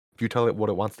going. If you tell it what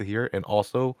it wants to hear and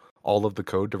also all of the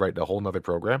code to write a whole nother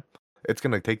program, it's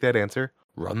going to take that answer,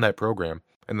 run that program,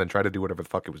 and then try to do whatever the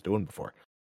fuck it was doing before.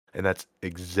 And that's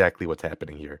exactly what's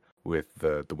happening here with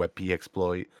the WebP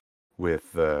exploit,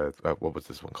 with the what was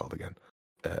this one called again?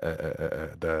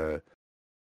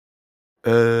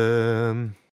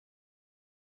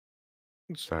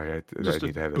 Sorry, I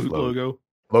need to have this logo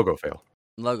fail.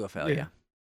 Logo fail, yeah.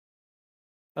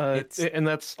 And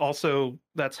that's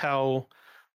how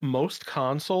most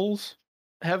consoles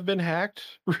have been hacked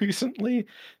recently,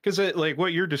 because like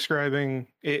what you're describing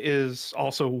is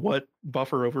also what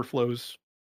buffer overflows.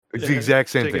 It's the exact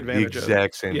same thing. The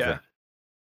exact same thing.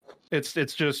 It's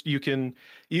just the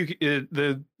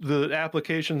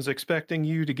application's expecting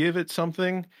you to give it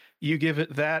something, you give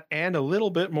it that and a little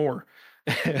bit more,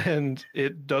 and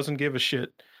it doesn't give a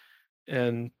shit,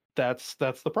 and that's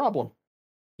the problem.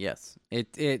 Yes,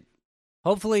 it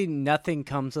hopefully nothing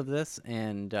comes of this,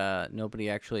 and nobody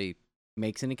actually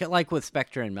makes any like with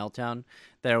Spectre and Meltdown.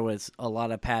 There was a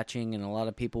lot of patching and a lot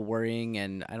of people worrying,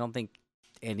 and I don't think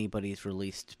anybody's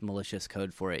released malicious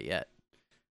code for it yet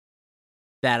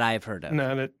that I've heard of.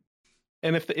 No,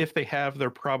 and if they have, they're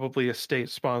probably a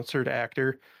state-sponsored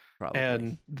actor,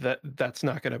 and that's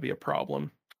not going to be a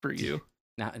problem for you.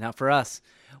 Not for us.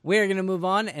 We're going to move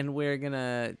on, and we're going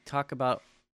to talk about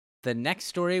the next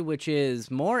story, which is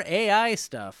more AI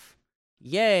stuff.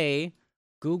 Yay,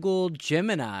 Google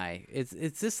Gemini. Is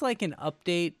this like an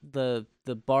update, the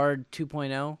Bard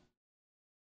 2.0?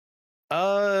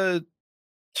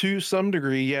 To some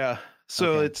degree, yeah.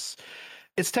 So it's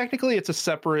technically a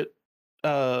separate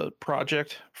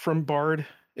project from Bard.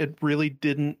 It really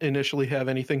didn't initially have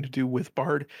anything to do with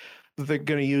Bard. They're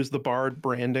going to use the Bard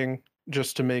branding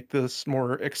just to make this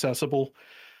more accessible.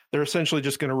 They're essentially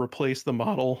just going to replace the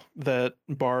model that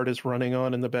Bard is running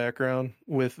on in the background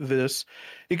with this.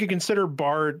 You could consider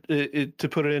Bard, to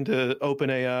put it into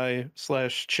OpenAI /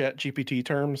 ChatGPT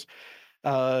terms,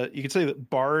 you could say that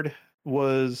Bard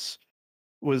was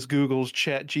Google's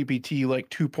ChatGPT like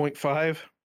 2.5,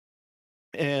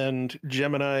 and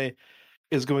Gemini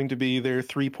is going to be their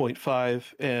 3.5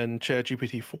 and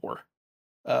ChatGPT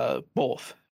 4,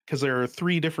 both, because there are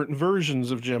 3 different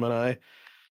versions of Gemini.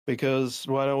 because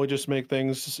why don't we just make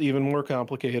things even more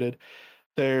complicated?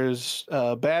 There's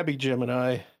Babby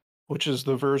Gemini, which is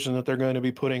the version that they're going to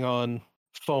be putting on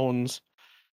phones,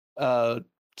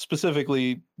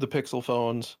 specifically the Pixel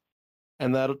phones,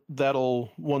 and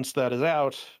that'll once that is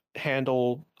out,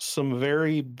 handle some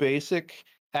very basic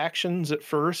actions at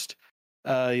first.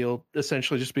 You'll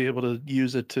essentially just be able to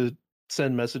use it to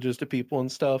send messages to people and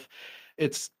stuff.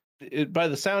 By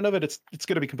the sound of it, it's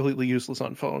going to be completely useless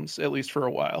on phones, at least for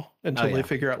a while, until they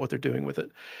figure out what they're doing with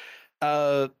it.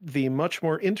 The much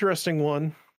more interesting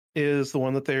one is the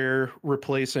one that they're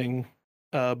replacing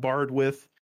Bard with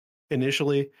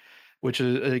initially, which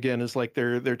is like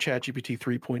their ChatGPT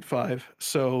 3.5.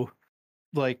 So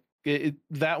like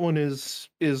that one is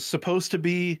supposed to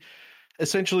be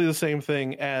essentially the same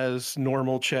thing as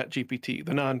normal ChatGPT,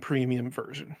 the non-premium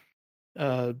version.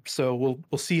 So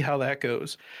we'll see how that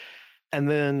goes. And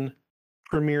then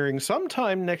premiering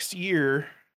sometime next year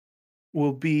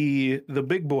will be the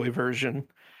big boy version,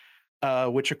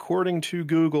 which according to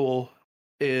Google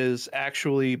is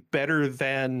actually better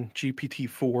than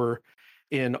GPT-4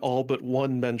 in all but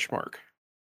one benchmark.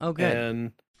 Oh, good.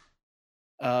 And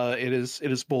it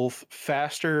is both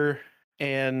faster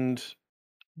and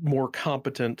more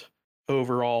competent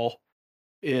overall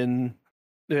in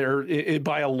there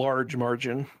by a large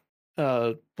margin,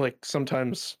 like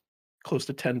sometimes close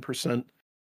to 10%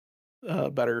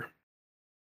 better,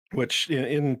 which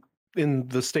in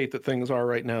the state that things are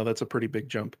right now, that's a pretty big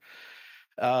jump.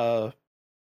 We'll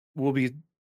be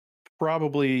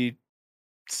probably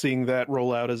seeing that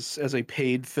roll out as a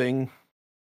paid thing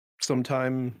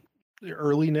sometime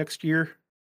early next year,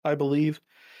 I believe.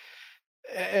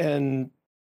 And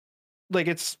like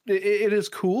it is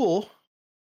cool,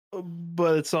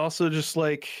 but it's also just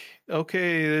like,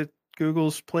 okay,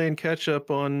 Google's playing catch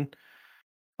up on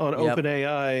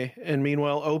OpenAI, and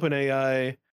meanwhile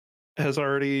OpenAI has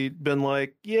already been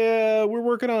like, yeah, we're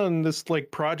working on this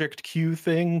like Project Q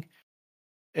thing,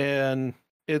 and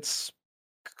it's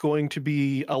going to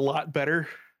be a lot better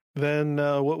than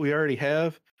what we already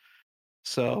have.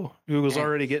 So Google's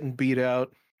already getting beat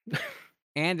out.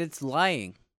 And it's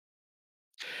lying.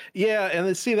 Yeah,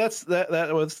 and see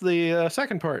that was the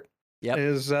second part. Yep.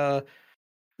 Is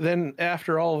then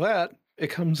after all that, it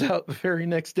comes out the very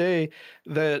next day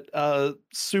that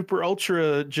Super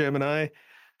Ultra Gemini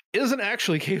isn't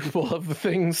actually capable of the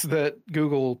things that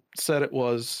Google said it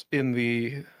was in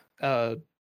the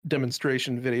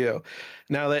demonstration video.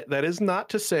 Now that is not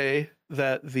to say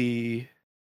that the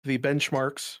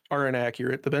benchmarks are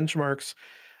inaccurate. The benchmarks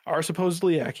are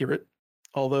supposedly accurate,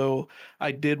 although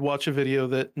I did watch a video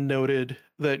that noted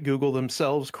that Google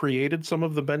themselves created some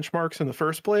of the benchmarks in the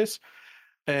first place,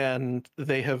 and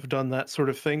they have done that sort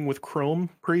of thing with Chrome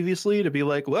previously to be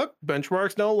like, look,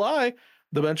 benchmarks don't lie.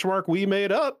 The benchmark we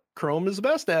made up, Chrome is the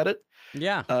best at it.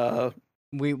 Yeah.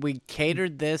 We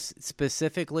catered this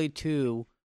specifically to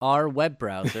our web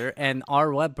browser, and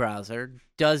our web browser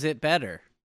does it better.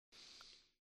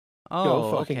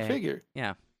 Oh, go fucking figure.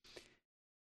 Yeah.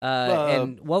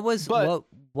 And what was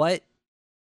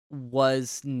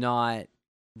not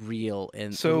real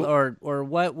or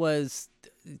what was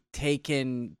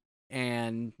taken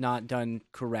and not done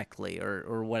correctly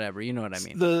or whatever, you know what I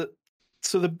mean? The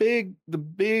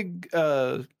big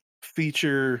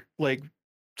feature, like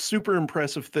super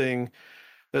impressive thing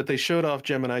that they showed off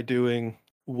Gemini doing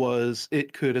was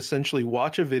it could essentially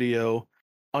watch a video,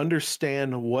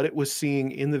 understand what it was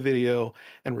seeing in the video,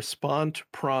 and respond to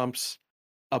prompts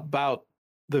about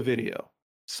the video.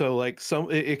 So like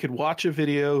it could watch a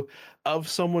video of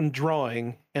someone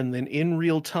drawing and then in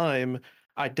real time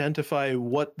identify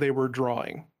what they were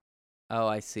drawing. Oh,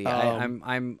 I see. I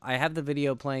have the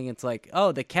video playing. It's like,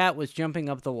 oh, the cat was jumping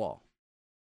up the wall.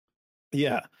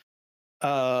 Yeah.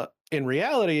 In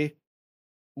reality,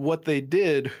 what they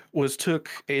did was took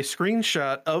a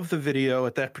screenshot of the video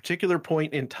at that particular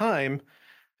point in time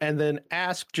and then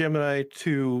asked Gemini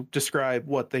to describe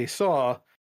what they saw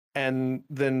and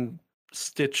then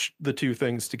stitch the two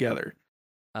things together.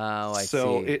 Oh, I see.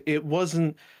 So it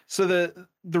wasn't... So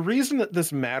the reason that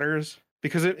this matters,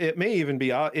 because it may even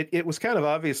be... It was kind of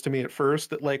obvious to me at first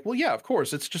that like, well, yeah, of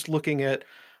course, it's just looking at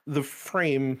the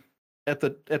frame at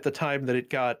the time that it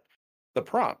got the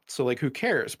prompt. So like, who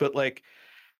cares? But like,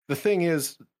 the thing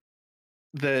is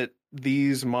that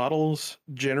these models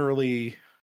generally,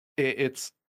 it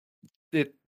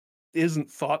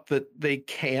isn't thought that they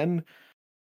can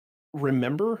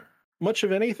remember much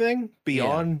of anything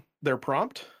beyond their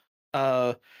prompt.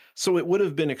 So it would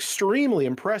have been extremely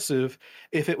impressive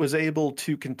if it was able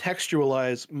to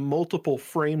contextualize multiple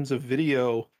frames of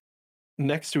video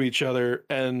next to each other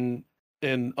and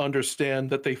and understand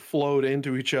that they flowed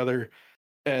into each other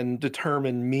and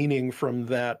determine meaning from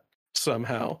that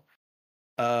somehow.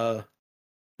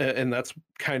 And that's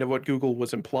kind of what Google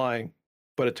was implying,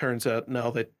 but it turns out now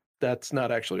that that's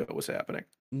not actually what was happening.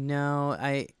 No,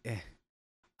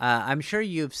 I'm sure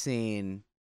you've seen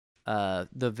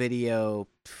the video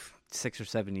 6 or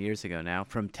 7 years ago now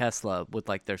from Tesla with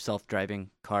like their self-driving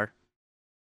car.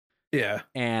 Yeah.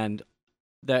 And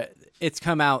it's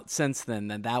come out since then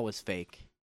that was fake.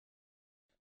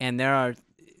 And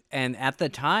at the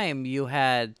time you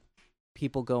had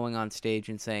people going on stage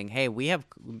and saying, "Hey, we have,"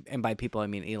 and by people I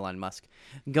mean Elon Musk,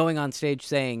 going on stage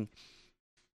saying,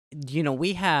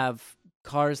 "We have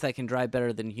cars that can drive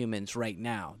better than humans right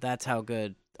now. That's how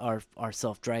good our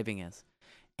self-driving is."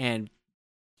 And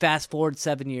fast forward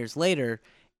 7 years later,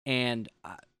 and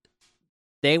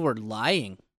they were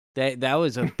lying. That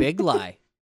was a big lie.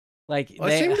 Like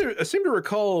I seem to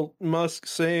recall Musk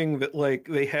saying that like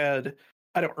they had,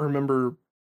 I don't remember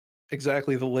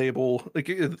exactly the label, like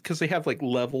because they have like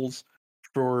levels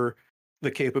for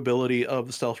the capability of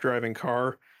the self-driving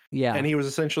car. Yeah. And he was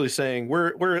essentially saying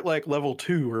we're at like level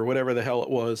 2 or whatever the hell it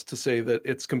was, to say that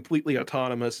it's completely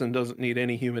autonomous and doesn't need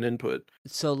any human input.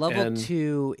 So level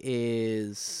 2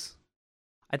 is,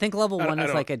 I think level 1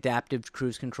 is like adaptive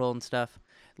cruise control and stuff.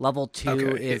 Level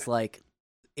 2 is like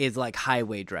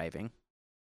highway driving.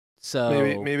 So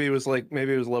maybe it was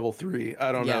level 3.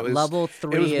 I don't know. Level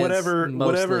 3 it was is whatever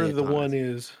autonomous. the one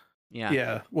is.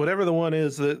 Yeah, whatever the one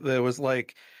is that was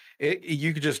like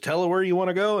you could just tell it where you want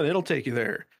to go and it'll take you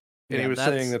there. And he was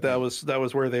saying that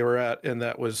was where they were at, and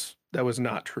that was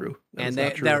not true. That's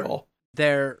not true at all.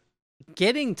 They're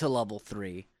getting to level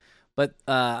 3, but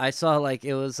I saw like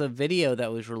it was a video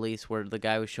that was released where the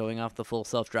guy was showing off the full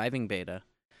self-driving beta,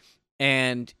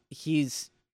 and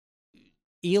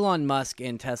Elon Musk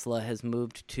and Tesla has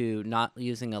moved to not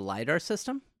using a LiDAR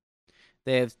system.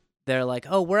 They're like,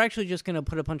 oh, we're actually just going to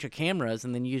put a bunch of cameras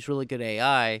and then use really good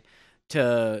AI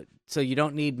so you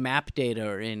don't need map data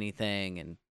or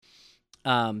anything.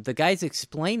 And the guy's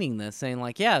explaining this, saying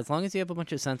like, yeah, as long as you have a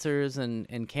bunch of sensors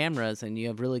and cameras and you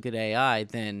have really good AI,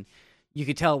 then you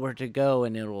could tell where to go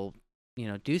and it'll,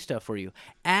 do stuff for you.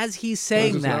 As he's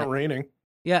saying it's not raining.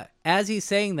 Yeah, as he's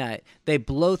saying that, they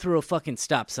blow through a fucking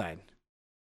stop sign.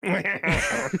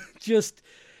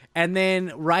 And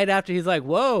then right after he's like,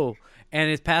 whoa, and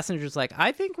his passenger's like,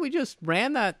 I think we just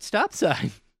ran that stop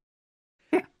sign.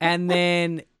 And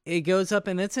then it goes up,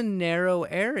 and it's a narrow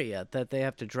area that they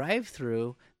have to drive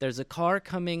through. There's a car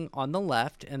coming on the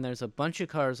left, and there's a bunch of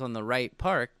cars on the right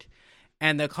parked,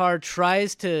 and the car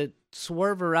tries to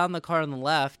swerve around the car on the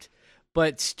left,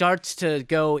 but starts to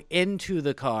go into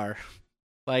the car,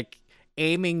 like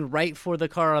aiming right for the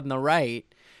car on the right.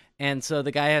 And so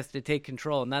the guy has to take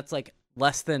control, and that's like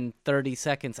less than 30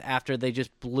 seconds after they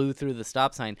just blew through the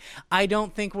stop sign. I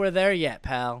don't think we're there yet,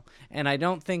 pal. And I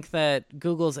don't think that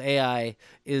Google's AI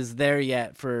is there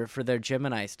yet for their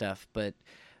Gemini stuff. But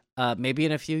maybe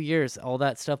in a few years, all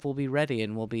that stuff will be ready,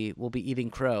 and we'll be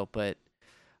eating crow. But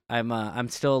I'm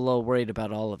still a little worried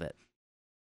about all of it.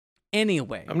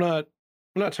 Anyway, I'm not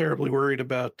terribly worried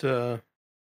about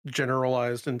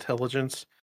generalized intelligence.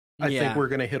 I think we're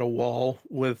going to hit a wall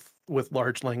with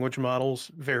large language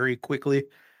models very quickly,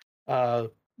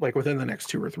 like within the next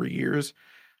 2 or 3 years.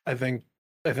 I think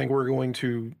we're going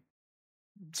to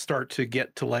start to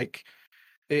get to like,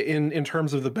 in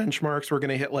terms of the benchmarks, we're going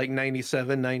to hit like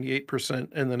 97, 98%,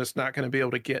 and then it's not going to be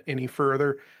able to get any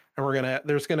further. And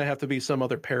there's going to have to be some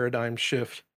other paradigm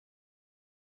shift.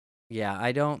 Yeah,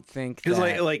 I don't think because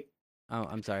that... like oh,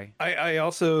 I'm sorry. I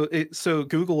also so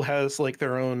Google has like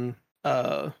their own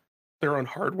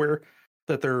hardware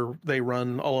that they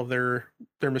run all of their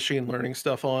machine learning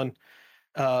stuff on,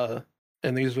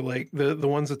 and these are like the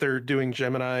ones that they're doing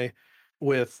Gemini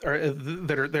with, or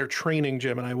they're training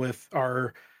Gemini with,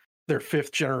 are their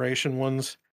 5th generation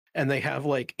ones, and they have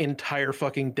like entire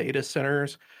fucking data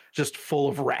centers just full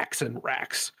of racks and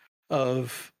racks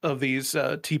of these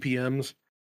TPMs.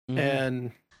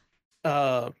 And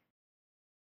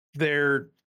they're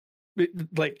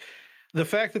like, the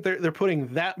fact that they're putting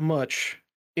that much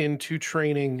into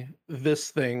training this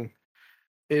thing,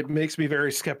 it makes me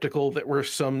very skeptical that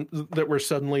we're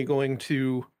suddenly going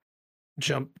to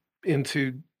jump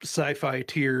into sci-fi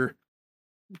tier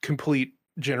complete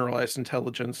generalized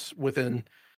intelligence within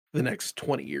the next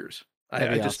 20 years.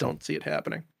 I just don't see it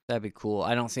happening. That'd be cool.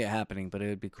 I don't see it happening, but it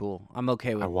would be cool. I'm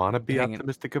okay with. I want to be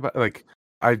optimistic about, like,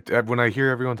 when I hear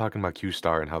everyone talking about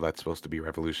Q-Star and how that's supposed to be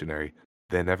revolutionary,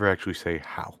 they never actually say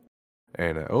how.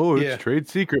 And it's trade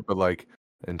secret, but like,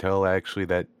 until actually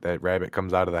that rabbit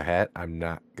comes out of the hat, I'm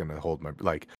not gonna hold my,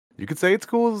 like, You could say it's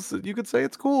cool. You could say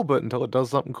it's cool, but until it does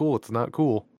something cool, it's not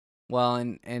cool. Well,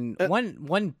 and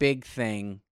one big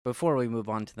thing before we move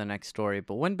on to the next story,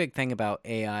 but one big thing about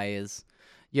AI is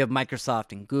you have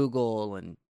Microsoft and Google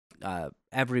and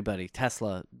everybody,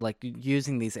 Tesla, like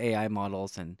using these AI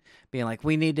models and being like,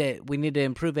 we need to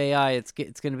improve AI. It's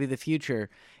going to be the future,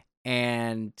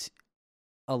 and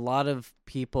a lot of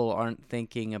people aren't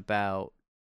thinking about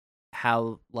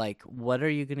how, like, what are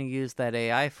you going to use that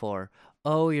AI for?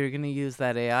 Oh, you're going to use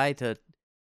that AI to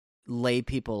lay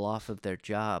people off of their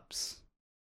jobs.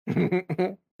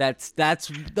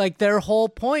 That's like their whole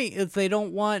point is they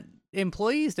don't want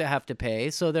employees to have to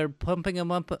pay, so they're pumping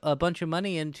them up a bunch of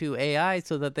money into AI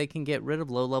so that they can get rid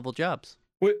of low-level jobs.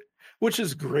 Which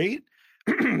is great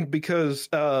because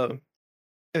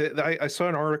I saw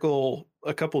an article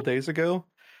a couple days ago.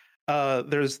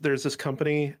 There's this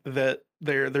company that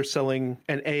they're selling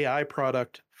an AI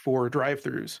product for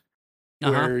drive-throughs,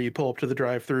 where you pull up to the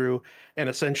drive-through and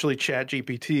essentially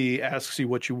ChatGPT asks you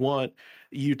what you want,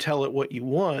 you tell it what you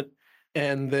want,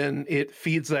 and then it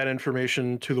feeds that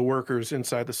information to the workers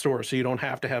inside the store, so you don't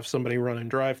have to have somebody running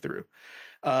drive-through.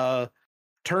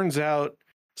 Turns out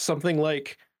something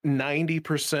like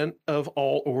 90% of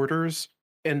all orders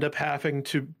end up having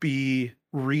to be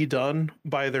redone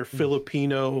by their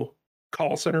Filipino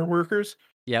call center workers.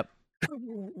 Yep.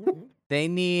 They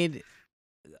need...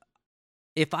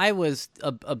 If I was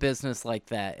a business like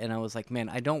that and I was like, man,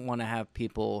 I don't want to have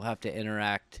people have to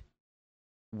interact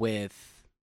with,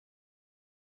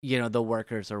 the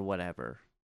workers or whatever,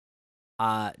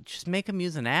 just make them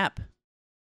use an app.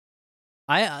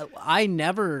 I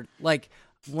never, like,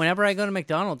 whenever I go to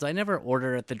McDonald's, I never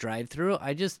order at the drive-thru.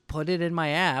 I just put it in my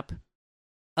app.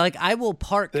 Like, I will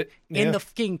park in the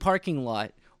fucking parking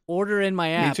lot, order in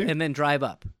my app, and then drive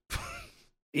up.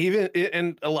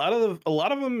 And a lot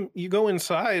of them, you go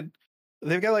inside,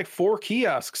 they've got like 4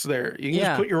 kiosks there. You can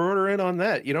just put your order in on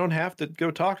that. You don't have to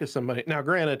go talk to somebody. Now,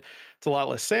 granted, it's a lot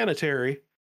less sanitary,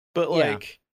 but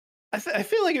like, I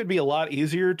feel like it'd be a lot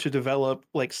easier to develop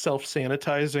like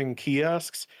self-sanitizing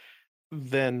kiosks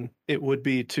than it would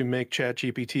be to make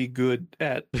ChatGPT good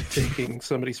at taking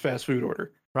somebody's fast food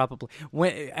order. Probably.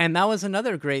 And that was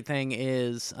another great thing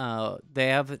is they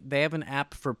have an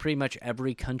app for pretty much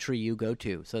every country you go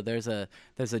to. So there's a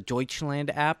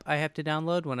Deutschland app I have to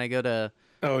download when I go to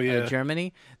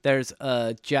Germany. There's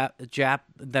a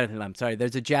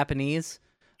there's a Japanese.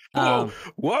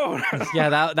 Whoa.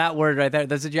 Yeah, that word right there.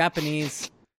 There's a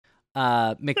Japanese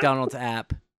McDonald's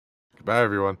app. Goodbye,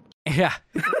 everyone. Yeah,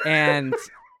 and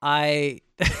I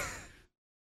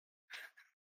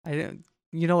don't.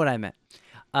 You know what I meant.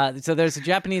 So there's a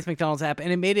Japanese McDonald's app, and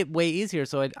it made it way easier.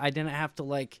 So I didn't have to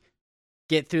like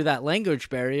get through that language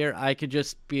barrier. I could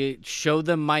just show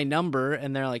them my number,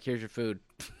 and they're like, "Here's your food."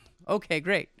 Okay,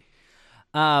 great.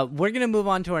 We're gonna move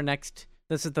on to our next.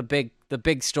 This is the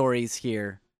big stories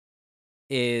here.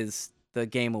 Is the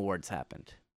Game Awards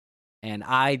happened, and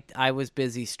I was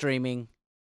busy streaming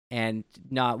and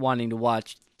not wanting to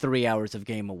watch 3 hours of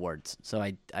Game Awards, so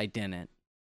I didn't.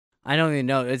 I don't even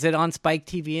know. Is it on Spike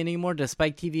TV anymore? Does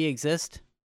Spike TV exist?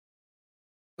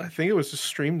 I think it was just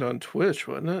streamed on Twitch,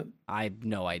 wasn't it? I have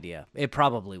no idea. It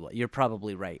probably was. You're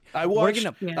probably right. I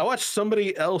watched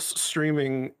somebody else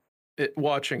streaming it,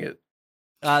 watching it.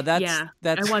 That's I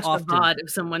watched often. a VOD of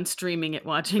someone streaming it,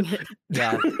 watching it.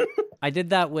 Yeah, I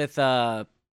did that with the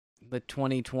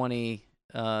 2020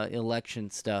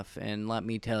 election stuff, and let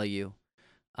me tell you,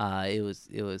 it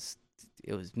was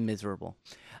miserable.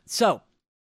 So.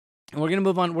 We're going to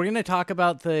move on. We're going to talk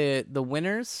about the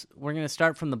winners. We're going to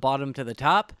start from the bottom to the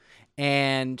top,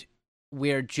 and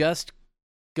we're just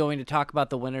going to talk about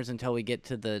the winners until we get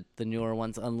to the newer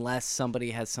ones, unless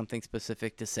somebody has something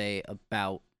specific to say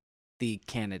about the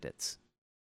candidates.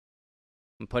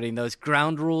 I'm putting those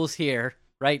ground rules here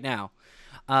right now.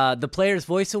 The Player's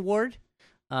Voice Award,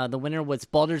 the winner was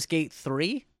Baldur's Gate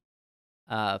 3.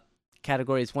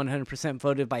 Category is 100%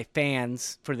 voted by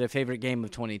fans for their favorite game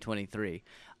of 2023.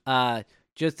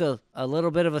 Just a little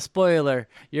bit of a spoiler.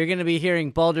 You're going to be hearing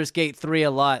Baldur's Gate 3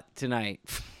 a lot tonight.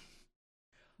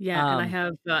 Yeah,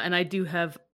 and I do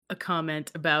have a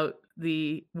comment about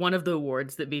one of the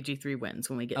awards that BG3 wins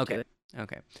when we get to it.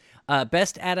 Okay.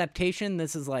 Best adaptation.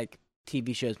 This is like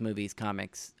TV shows, movies,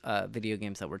 comics, video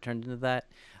games that were turned into that.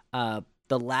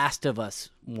 The Last of Us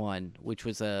won, which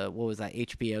was what was that,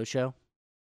 HBO show?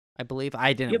 I believe.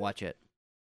 I didn't watch it.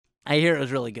 I hear it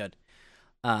was really good.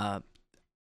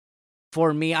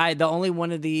 For me, the only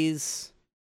one of these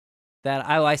that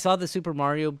I saw the Super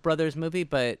Mario Brothers movie,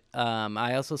 but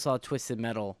I also saw Twisted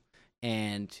Metal,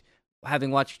 and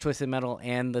having watched Twisted Metal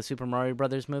and the Super Mario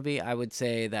Brothers movie, I would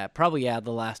say that probably,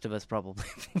 The Last of Us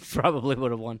probably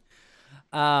would have won.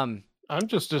 I'm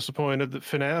just disappointed that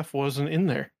FNAF wasn't in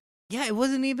there. Yeah, it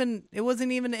wasn't even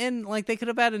in. Like, they could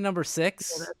have added number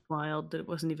 6. Yeah, that's wild that it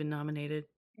wasn't even nominated.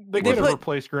 They could have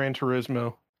replaced Gran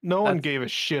Turismo. No one gave a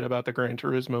shit about the Gran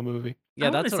Turismo movie. Yeah,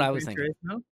 that's what I was thinking.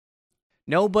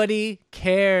 Nobody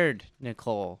cared,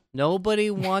 Nicole. Nobody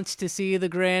wants to see the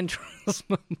Gran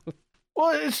Turismo movie.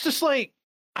 Well, it's just like,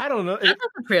 I don't know. I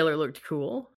thought the trailer looked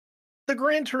cool. The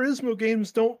Gran Turismo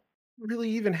games don't really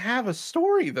even have a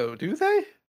story, though, do they?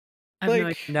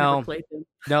 No,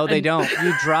 they don't.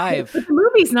 You drive. The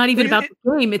movie's not even about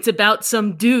the game. It's about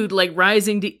some dude like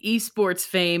rising to esports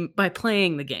fame by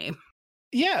playing the game.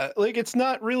 Yeah, like it's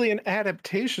not really an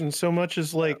adaptation so much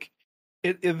as like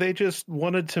they just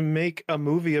wanted to make a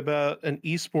movie about an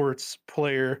esports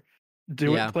player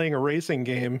playing a racing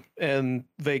game, and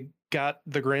they got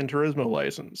the Gran Turismo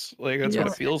license. Like that's what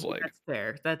it feels like.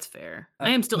 That's fair. I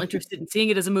am still interested in seeing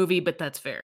it as a movie, but that's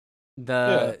fair.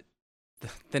 The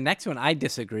next one I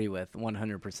disagree with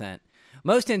 100%.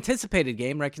 Most anticipated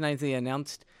game, recognized an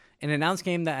announced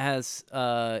game that has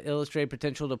illustrated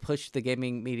potential to push the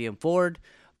gaming medium forward.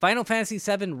 Final Fantasy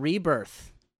VII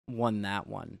Rebirth won that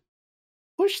one.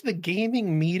 Push the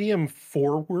gaming medium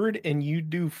forward, and you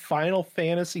do Final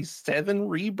Fantasy VII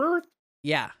Rebirth?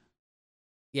 Yeah.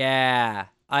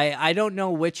 I don't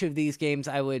know which of these games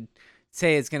I would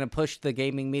say is going to push the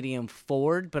gaming medium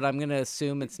forward, but I'm going to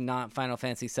assume it's not Final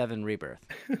Fantasy VII Rebirth.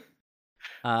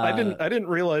 I didn't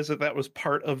realize that was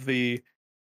part of the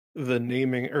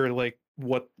naming, or like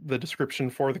what the description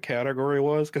for the category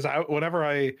was, because whenever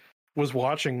I was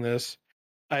watching this,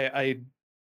 I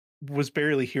was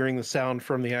barely hearing the sound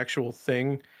from the actual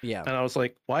thing. Yeah. And I was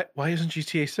like, why isn't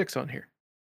GTA 6 on here?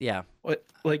 Yeah. What,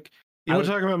 like, you want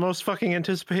to talk about most fucking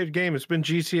anticipated game? It's been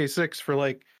GTA 6 for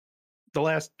like the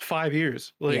last 5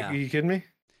 years. Like, are you kidding me?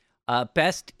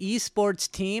 Best esports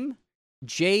team,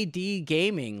 JD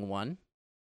Gaming won.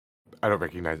 I don't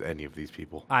recognize any of these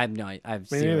people. I have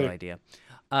zero idea.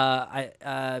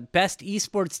 Best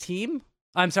esports team.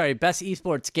 I'm sorry, best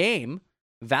esports game,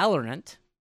 Valorant.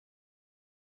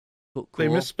 Cool. They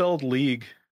misspelled League.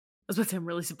 I was about to say, I'm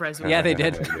really surprised. Yeah, they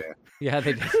did. Yeah,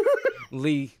 they did.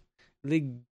 League.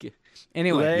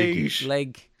 Anyway,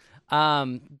 leg.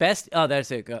 Best. Oh,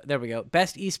 there's it. There we go.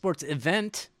 Best esports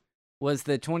event was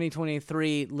the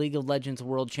 2023 League of Legends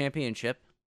World Championship.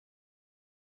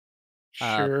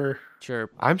 Sure.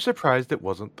 I'm surprised it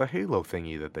wasn't the Halo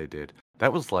thingy that they did.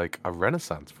 That was like a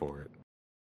renaissance for it.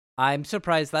 I'm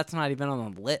surprised that's not even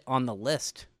on the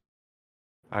list.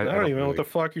 I don't even know what the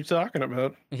fuck you're talking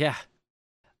about. Yeah.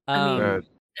 I mean,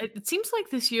 it seems like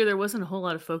this year there wasn't a whole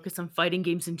lot of focus on fighting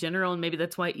games in general, and maybe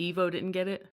that's why Evo didn't get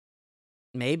it.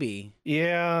 Maybe.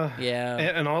 Yeah.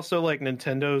 And also, like,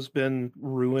 Nintendo's been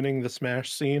ruining the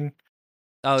Smash scene.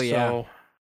 Oh, yeah.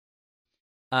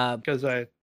 Because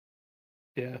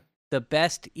the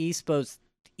best esports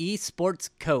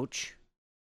coach,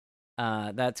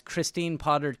 that's Christine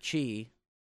Potter Chi.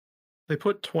 They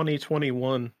put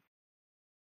 2021.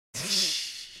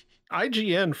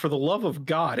 IGN, for the love of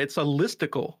God, it's a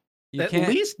listicle. At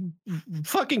least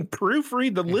fucking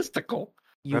proofread the listicle.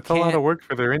 That's a lot of work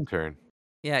for their intern.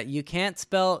 Yeah, you can't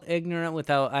spell ignorant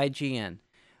without IGN.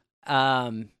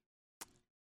 I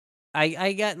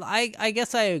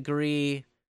guess I agree,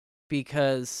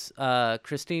 because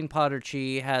Christine Potter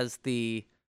Chi has the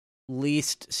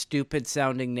least stupid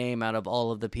sounding name out of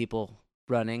all of the people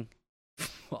running.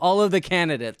 All of the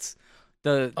candidates.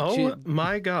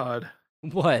 My God.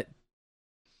 What?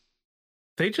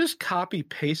 They just copy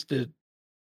pasted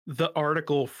the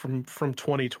article from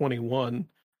 2021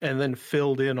 and then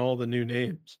filled in all the new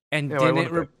names. And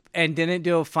didn't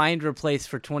do a find replace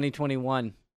for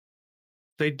 2021.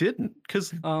 They didn't,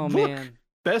 because man.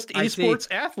 Best esports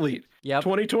athlete,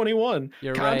 2021.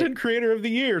 You're Content right. Creator of the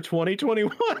Year,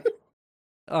 2021.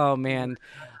 Oh man.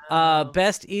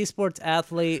 Best esports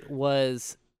athlete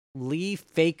was Lee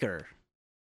Faker.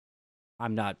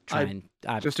 I'm not trying.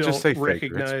 Just say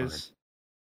recognize.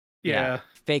 Yeah.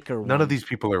 Faker. None of these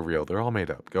people are real. They're all made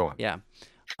up. Go on. Yeah.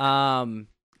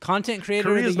 Content creator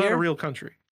Korea of the year. Not a real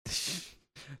country.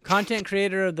 Content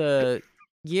creator of the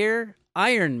year,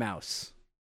 Iron Mouse.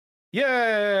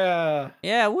 Yeah.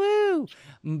 Yeah. Woo.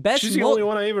 She's the only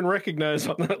one I even recognize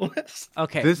on that list.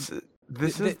 Okay. This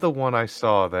is the one I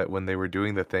saw that when they were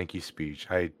doing the thank you speech,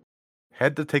 I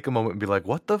had to take a moment and be like,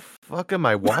 what the fuck am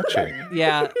I watching?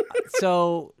 Yeah.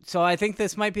 So I think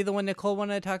this might be the one Nicole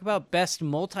wanted to talk about. Best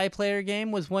multiplayer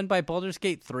game was won by Baldur's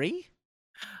Gate 3.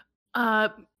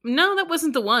 No, that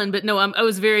wasn't the one, but no, I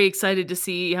was very excited to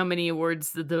see how many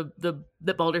awards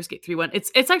that Baldur's Gate 3 won.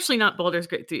 It's actually not Baldur's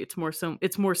Gate 3. It's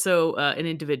more so an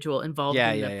individual involved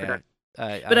in the production.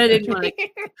 But I didn't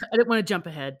want to jump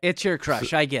ahead. It's your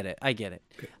crush. I get it.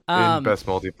 In best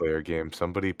multiplayer game,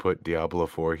 somebody put Diablo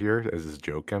 4 here as his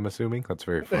joke, I'm assuming. That's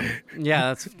very funny.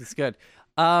 Yeah, that's good.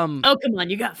 Oh, come on,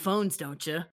 you got phones, don't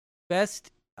you?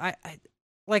 Best I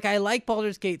like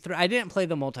Baldur's Gate 3. I didn't play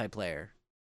the multiplayer.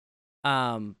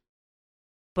 But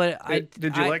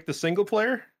did you like the single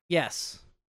player? Yes.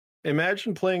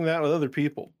 Imagine playing that with other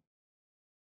people.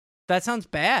 That sounds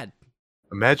bad.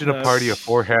 Imagine a party of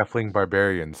 4 halfling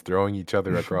barbarians throwing each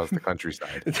other across the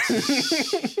countryside.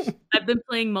 I've been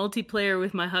playing multiplayer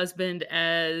with my husband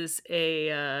as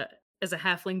a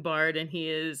halfling bard, and he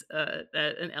is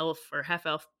an elf or half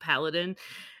elf paladin,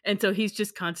 and so he's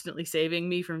just constantly saving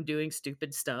me from doing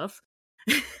stupid stuff.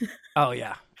 Oh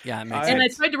yeah, it makes sense. And I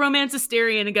tried to romance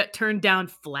Astarion and got turned down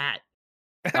flat.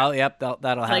 Oh yep,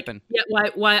 that'll happen. Yeah,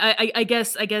 why? I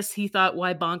guess he thought,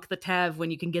 why bonk the tav when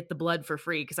you can get the blood for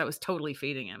free? Because I was totally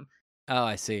feeding him. Oh,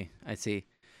 I see. I played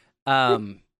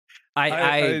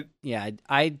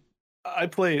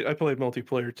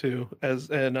multiplayer too,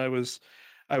 and I was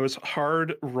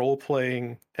hard role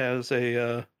playing as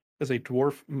a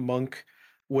dwarf monk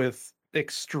with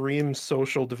extreme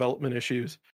social development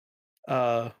issues,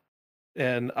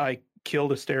 and I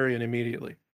killed Astarion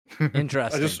immediately.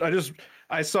 Interesting.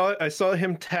 I saw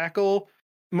him tackle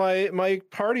my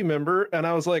party member, and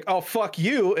I was like, "Oh fuck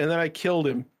you!" And then I killed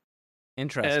him.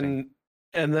 Interesting.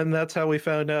 And then that's how we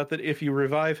found out that if you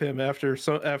revive him after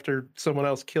someone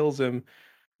else kills him,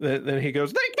 then he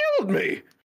goes, "They killed me."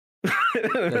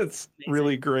 That's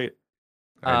really great.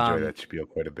 I enjoy that spiel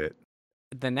quite a bit.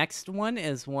 The next one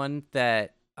is one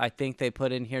that I think they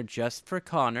put in here just for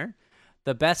Connor.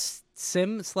 The best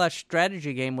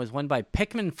sim/strategy game was won by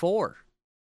Pikmin 4.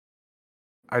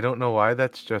 I don't know why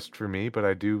that's just for me, but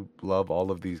I do love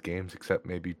all of these games except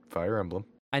maybe Fire Emblem.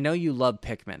 I know you love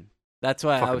Pikmin. That's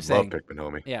why I was saying. Love Pikmin,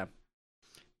 homie. Yeah,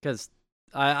 because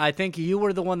I think you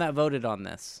were the one that voted on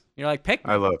this. You're like, Pikmin.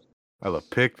 I love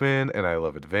Pikmin, and I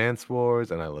love Advance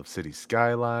Wars, and I love City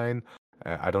Skyline.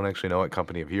 I don't actually know what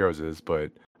Company of Heroes is,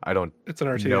 but I don't. It's an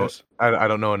RTS. I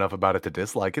don't know enough about it to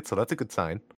dislike it, so that's a good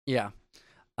sign. Yeah,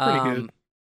 pretty good.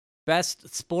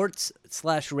 Best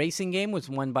sports/racing game was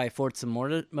won by Forza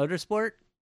Motorsport.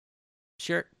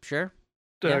 Sure.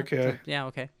 Okay. Yeah,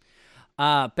 okay.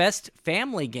 Best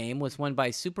family game was won by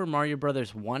Super Mario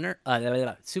Brothers Wonder.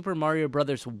 Super Mario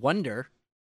Brothers Wonder.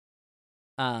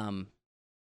 And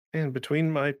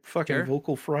between my fucking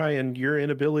vocal fry and your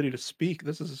inability to speak,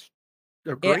 this is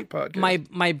a great podcast.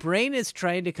 My brain is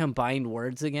trying to combine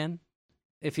words again.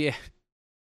 If you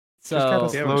just gotta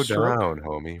slow down,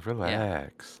 homie.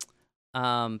 Relax.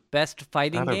 Yeah. Best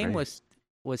fighting game was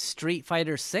Street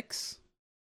Fighter 6.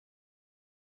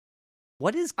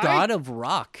 What is God of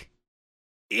Rock?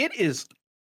 It is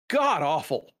god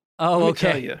awful. Oh, okay.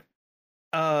 Let me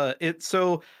tell you.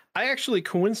 So I actually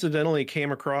coincidentally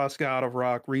came across God of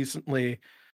Rock recently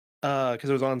because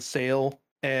it was on sale,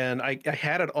 and I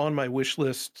had it on my wish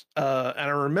list. And I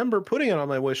remember putting it on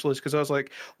my wish list because I was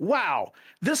like, "Wow,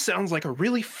 this sounds like a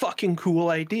really fucking cool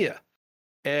idea."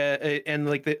 And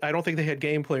like, I don't think they had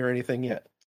gameplay or anything yet.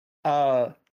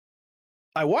 I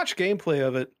watched gameplay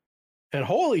of it, and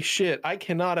holy shit, I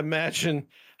cannot imagine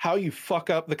how you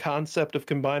fuck up the concept of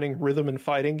combining rhythm and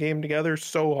fighting game together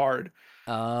so hard.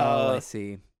 Oh, I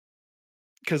see.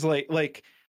 Because like,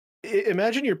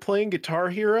 imagine you're playing Guitar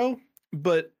Hero,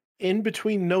 but in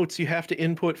between notes you have to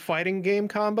input fighting game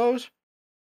combos.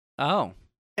 Oh,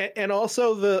 and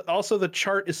also the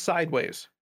chart is sideways.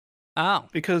 Oh,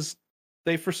 because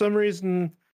they for some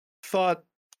reason thought,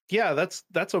 yeah,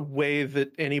 that's a way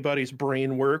that anybody's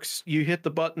brain works. You hit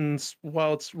the buttons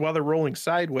while they're rolling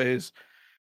sideways.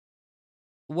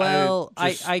 Well,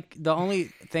 I the only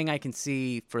thing I can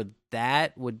see for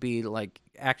that would be like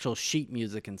actual sheet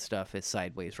music and stuff is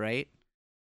sideways, right?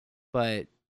 But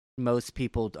most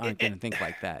people aren't going to think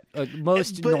like that.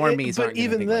 Most normies aren't going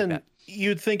to think then, like that.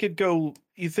 You'd think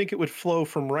it would flow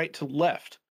from right to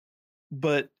left,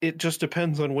 but it just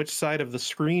depends on which side of the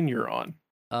screen you're on.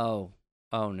 Oh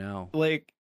no!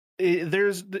 Like,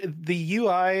 there's the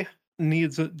UI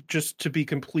needs just to be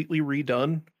completely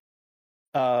redone.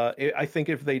 I think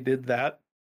if they did that,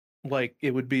 like,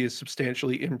 it would be a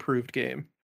substantially improved game.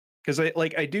 Because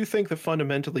I do think that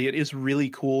fundamentally it is really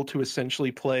cool to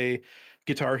essentially play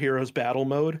Guitar Hero's battle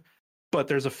mode, but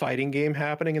there's a fighting game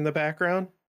happening in the background.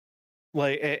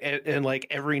 Like, and like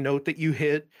every note that you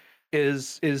hit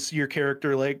is your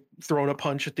character like throwing a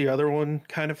punch at the other one,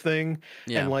 kind of thing.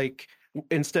 Yeah. And like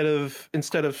instead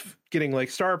of getting like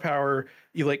star power,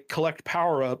 you like collect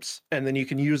power-ups, and then you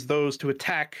can use those to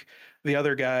attack the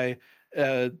other guy.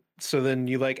 So then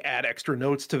you like add extra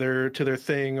notes to their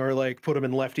thing, or like put them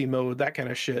in lefty mode, that kind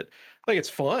of shit. Like, it's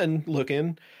fun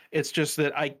looking. It's just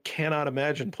that I cannot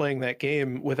imagine playing that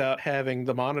game without having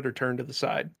the monitor turned to the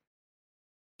side.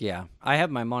 Yeah, I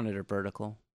have my monitor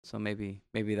vertical, so maybe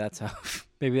that's how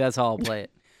I'll play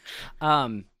it.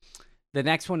 The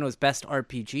next one was Best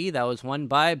RPG. That was won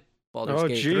by Baldur's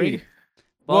Gate 3.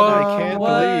 I can't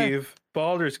believe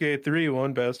Baldur's Gate 3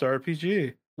 won Best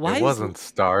RPG. Why it wasn't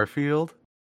Starfield?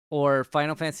 Or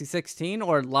Final Fantasy 16?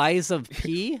 Or Lies of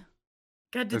P?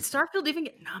 God, did Starfield even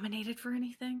get nominated for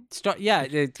anything?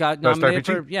 It got nominated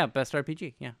for Best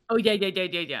RPG. Yeah. Oh,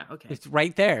 yeah. Okay. It's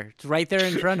right there. It's right there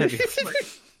in front of you.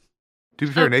 To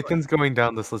be fair, Nathan's going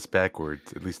down this list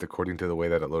backwards, at least according to the way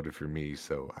that it loaded for me.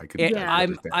 So I could.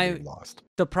 I'm lost.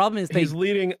 The problem is he's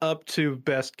leading up to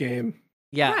best game.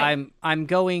 Yeah, right. I'm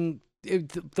going.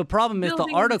 The problem is the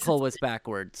article was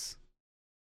backwards.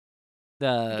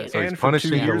 So he's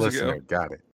punishing the listener.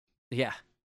 Got it. Yeah.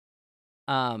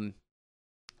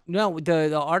 No,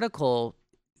 the article.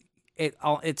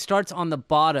 It starts on the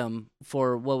bottom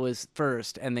for what was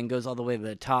first, and then goes all the way to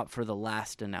the top for the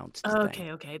last announced.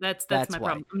 Okay, that's my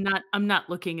problem. I'm not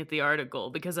looking at the article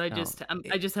because I just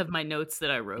have my notes that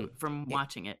I wrote from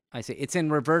watching it. I see. It's in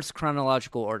reverse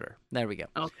chronological order. There we go.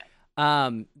 Okay.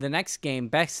 The next game,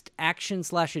 Best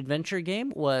Action/Adventure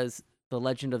Game, was The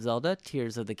Legend of Zelda: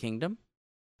 Tears of the Kingdom.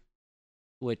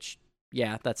 Which,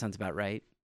 yeah, that sounds about right.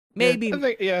 Maybe,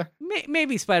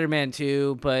 maybe Spider-Man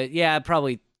 2, but yeah,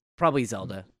 probably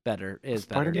Zelda better.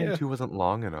 Spider-Man 2 wasn't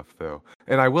long enough, though.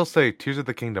 And I will say, Tears of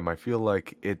the Kingdom, I feel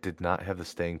like it did not have the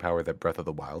staying power that Breath of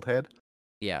the Wild had.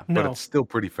 Yeah. But it's still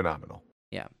pretty phenomenal.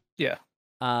 Yeah. Yeah.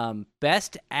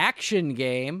 Best Action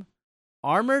Game,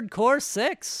 Armored Core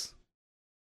 6.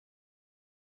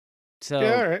 So,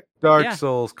 all right. Dark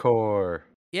Souls Core.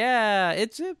 Yeah,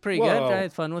 it's pretty good. I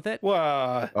had fun with it. Oh,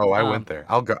 I went there.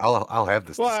 I'll go. I'll have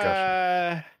this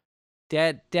discussion.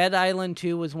 Dead Island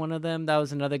 2 was one of them. That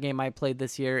was another game I played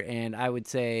this year, and I would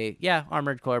say, yeah,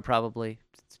 Armored Core probably.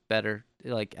 It's better,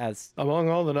 like, as among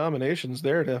all the nominations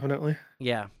there, definitely.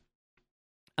 Yeah.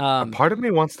 A part of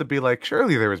me wants to be like,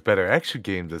 surely there was better action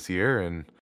games this year, and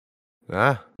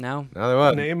no, there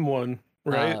wasn't. Name one,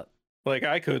 right? Like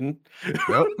I couldn't.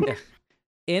 Nope.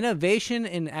 Innovation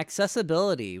in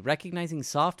accessibility, recognizing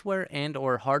software and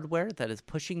or hardware that is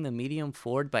pushing the medium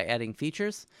forward by adding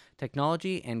features,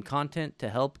 technology, and content to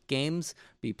help games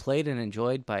be played and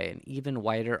enjoyed by an even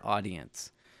wider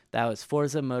audience. That was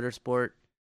Forza Motorsport.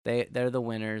 They're the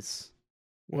winners.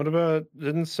 What about,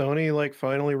 didn't Sony like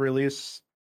finally release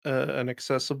an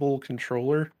accessible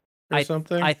controller or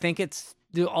something? I think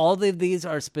all of these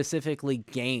are specifically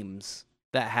games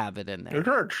that have it in there. Is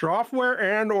there software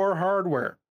and or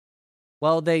hardware?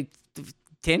 Well, they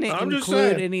didn't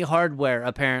include any hardware,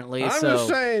 apparently. I'm just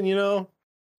saying,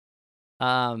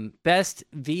 Best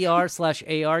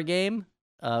VR/AR game,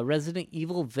 Resident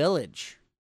Evil Village.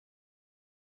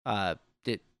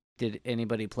 Did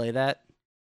anybody play that?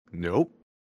 Nope.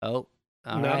 Oh,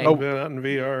 not in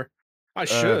VR. I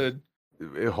should.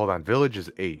 Hold on. Village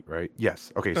is 8, right?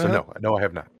 Yes. Okay, so no, I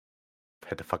have not.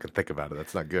 Had to fucking think about it.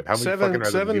 That's not good. How many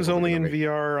Seven's only in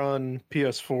VR on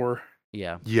PS4.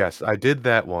 Yeah. Yes, I did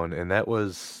that one, and that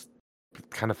was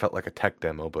kind of felt like a tech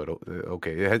demo, but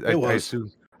okay.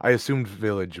 I assumed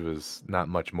Village was not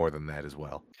much more than that as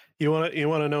well. You want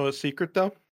to know a secret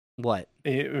though? What?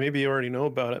 Maybe you already know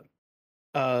about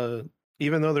it.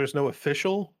 Even though there's no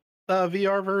official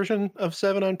VR version of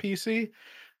 7 on PC,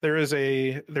 there is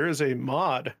a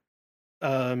mod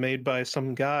made by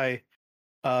some guy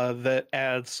that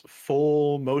adds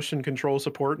full motion control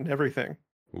support and everything.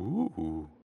 Ooh.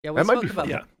 Yeah,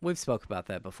 we've spoke about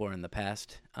that before in the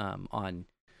past on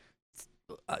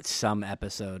some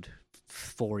episode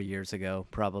 4 years ago,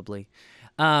 probably.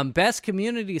 Best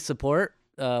community support,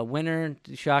 winner,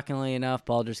 shockingly enough,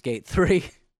 Baldur's Gate 3.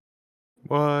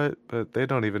 What? But they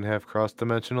don't even have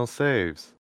cross-dimensional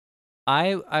saves.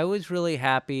 I was really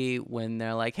happy when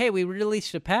they're like, hey, we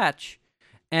released a patch,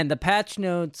 and the patch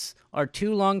notes are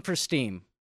too long for Steam.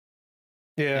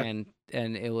 Yeah.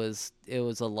 And it was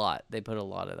a lot. They put a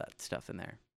lot of that stuff in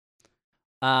there.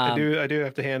 I do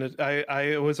have to hand it.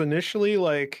 I was initially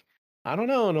like, I don't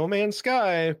know, No Man's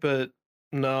Sky, but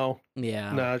no.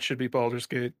 Yeah. No, it should be Baldur's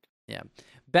Gate. Yeah.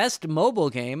 Best mobile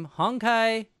game,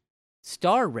 Honkai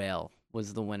Star Rail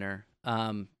was the winner.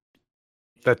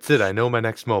 That's it. I know my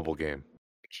next mobile game.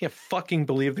 can't fucking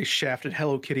believe they shafted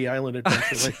Hello Kitty Island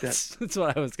Adventure like that. That's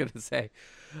what I was gonna say.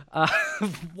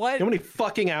 What? You know how many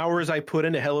fucking hours I put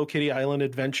into Hello Kitty Island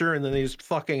Adventure, and then they just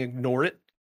fucking ignore it?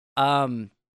 The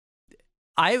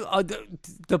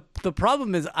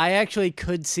problem is I actually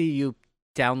could see you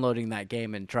downloading that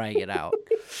game and trying it out.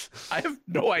 I have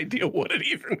no idea what it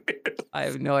even is. I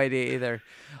have no idea either.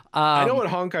 I know what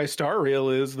Honkai Star Rail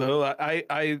is, though.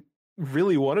 I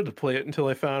really wanted to play it until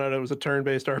I found out it was a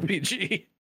turn-based RPG.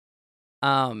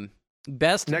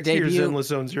 Best next debut... year's Endless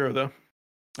Zone Zero, though.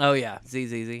 Oh yeah,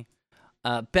 ZZZ.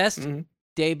 Best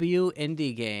debut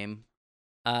indie game.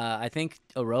 I think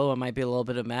Aroa might be a little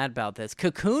bit mad about this.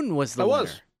 Cocoon was the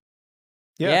winner.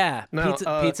 Yeah. No,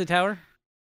 Pizza Tower.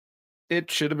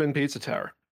 It should have been Pizza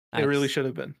Tower. Nice. It really should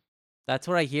have been. That's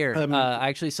what I hear. I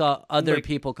actually saw other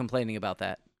people complaining about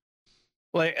that.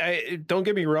 Like, don't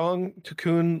get me wrong,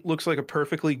 Cocoon looks like a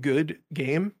perfectly good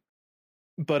game,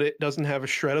 but it doesn't have a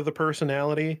shred of the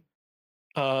personality.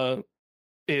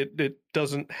 It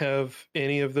doesn't have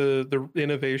any of the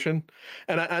innovation.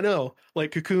 And I know,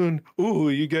 like Cocoon,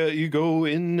 you go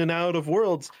in and out of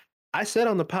worlds. I said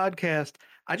on the podcast,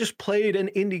 I just played an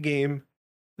indie game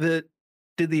that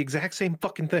did the exact same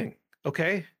fucking thing.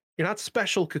 Okay? You're not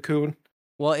special, Cocoon.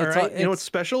 Well, it's all right? You know what's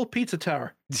special? Pizza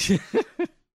Tower.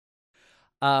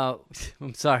 I'm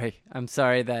sorry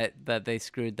that they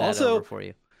screwed that over for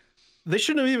you. They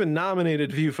shouldn't have even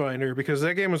nominated Viewfinder because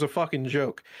that game was a fucking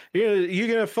joke. You're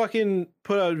gonna fucking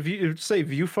put out say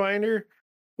Viewfinder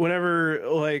whenever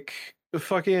like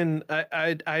fucking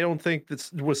I don't think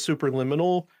this was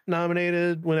Superliminal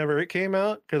nominated whenever it came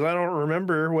out because I don't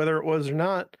remember whether it was or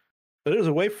not. But it was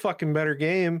a way fucking better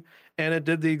game and it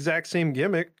did the exact same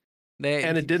gimmick.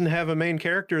 And it didn't have a main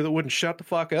character that wouldn't shut the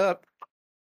fuck up.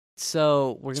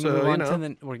 So we're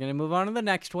gonna move on to the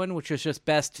next one, which was just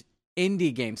best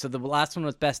indie game. So the last one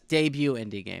was best debut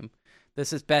indie game.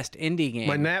 This is best indie game.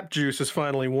 My nap juice is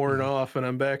finally worn off, and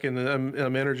I'm back in.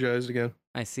 I'm energized again.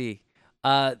 I see.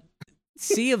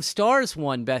 Sea of Stars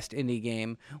won best indie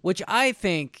game, which I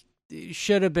think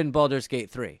should have been Baldur's Gate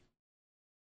 3.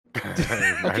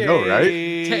 I know,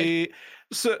 right?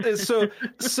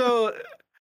 So,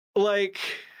 like,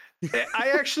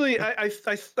 I actually I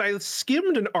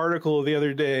skimmed an article the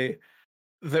other day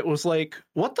that was like,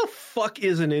 what the fuck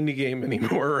is an indie game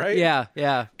anymore, right? Yeah.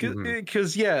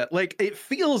 Because like it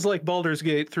feels like Baldur's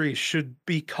Gate 3 should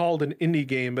be called an indie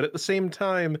game, but at the same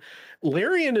time,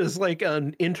 Larian is like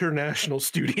an international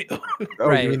studio.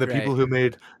 You mean the people who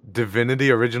made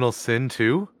Divinity Original Sin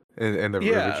 2 and the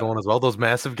original one as well? Those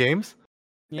massive games?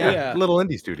 Yeah. Little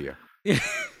indie studio.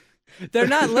 They're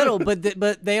not little, but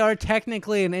they are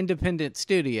technically an independent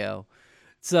studio.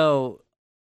 So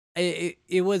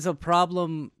it was a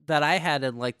problem that I had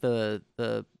in like the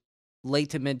late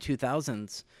to mid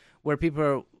 2000s where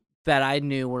people that I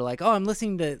knew were like, "Oh, I'm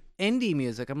listening to indie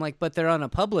music." I'm like, "But they're on a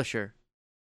publisher."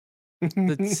 So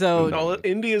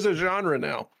indie is a genre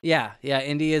now. Yeah,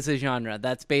 indie is a genre.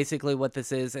 That's basically what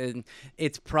this is, and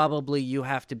it's probably you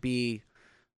have to be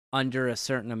under a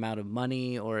certain amount of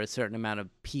money or a certain amount of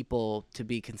people to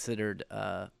be considered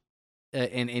an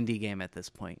indie game at this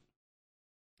point.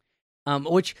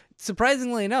 Which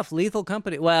surprisingly enough, Lethal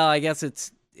Company. Well, I guess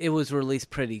it was released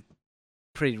pretty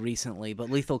recently, but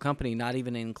Lethal Company not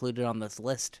even included on this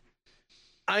list.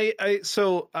 I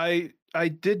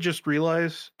did just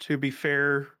realize, to be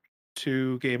fair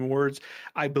to Game Awards,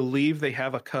 I believe they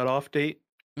have a cutoff date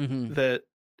that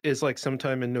is like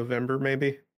sometime in November,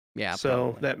 maybe. Yeah,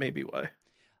 so probably. That may be why.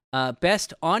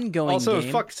 Best ongoing also,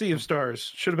 game. Fuck Sea of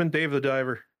Stars. Should have been Dave the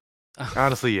Diver.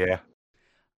 Honestly, yeah.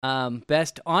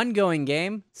 Best ongoing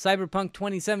game, Cyberpunk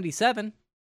 2077.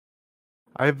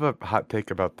 I have a hot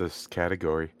take about this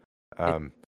category.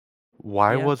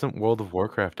 Why wasn't World of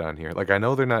Warcraft on here? Like, I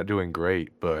know they're not doing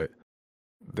great, but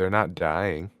they're not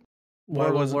dying. Why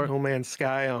wasn't No Man's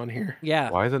Sky on here?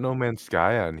 Yeah. Why isn't No Man's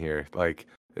Sky on here? Like,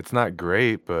 it's not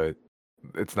great, but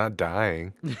it's not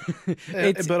dying.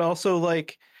 But also,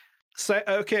 like, so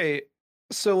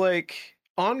like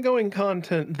ongoing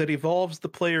content that evolves the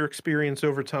player experience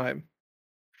over time.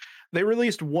 They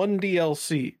released one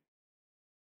DLC.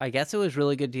 I guess it was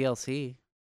really good DLC.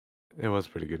 It was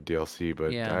pretty good DLC,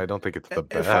 but I don't think it's the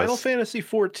best. Final Fantasy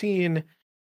XIV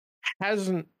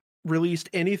hasn't released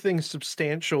anything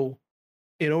substantial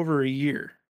in over a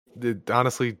year.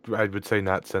 Honestly, I would say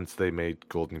not since they made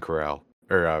Golden Corral.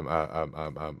 Or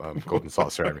Golden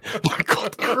Saucer. I mean,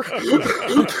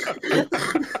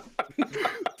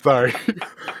 sorry.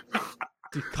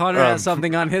 Connor has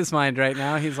something on his mind right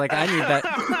now. He's like, I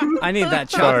need that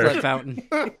chocolate fountain.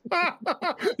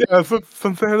 Yeah,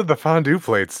 since they added the fondue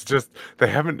plates, just they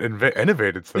haven't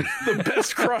innovated since. The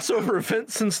best crossover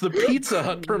event since the Pizza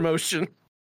Hut promotion.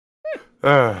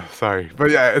 Sorry,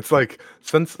 but yeah, it's like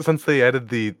since they added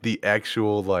the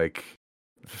actual like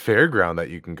fairground that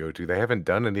you can go to, they haven't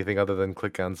done anything other than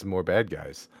click on some more bad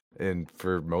guys. And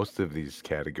for most of these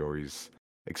categories,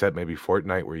 except maybe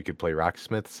Fortnite, where you could play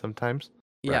Rocksmith sometimes.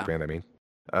 Yeah. Rock Band, I mean.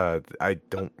 I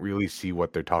don't really see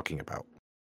what they're talking about.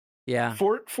 Yeah.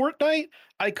 Fortnite,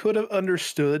 I could have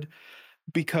understood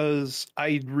because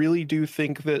I really do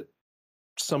think that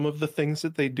some of the things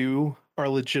that they do are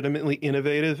legitimately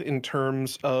innovative in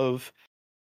terms of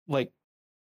like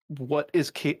what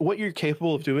you're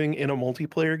capable of doing in a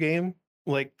multiplayer game.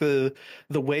 Like the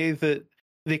way that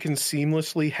they can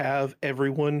seamlessly have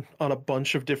everyone on a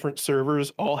bunch of different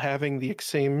servers all having the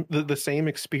same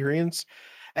experience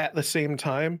at the same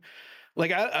time.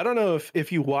 Like I don't know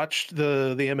if you watched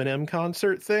the Eminem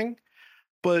concert thing,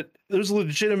 but it was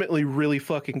legitimately really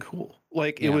fucking cool.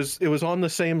 Like it was on the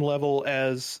same level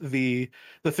as the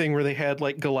thing where they had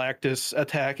like Galactus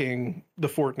attacking the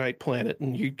Fortnite planet,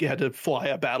 and you had to fly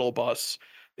a battle bus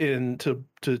in to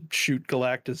shoot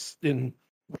Galactus in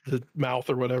the mouth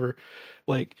or whatever.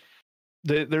 Like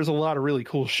there's a lot of really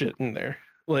cool shit in there.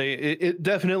 Like it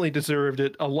definitely deserved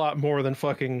it a lot more than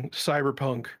fucking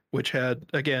Cyberpunk, which had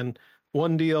again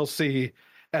one DLC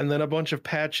and then a bunch of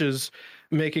patches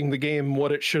making the game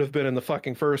what it should have been in the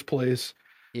fucking first place.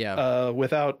 Yeah.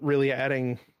 Without really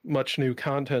adding much new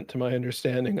content, to my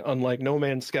understanding, unlike No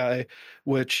Man's Sky,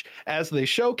 which, as they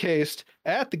showcased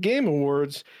at the Game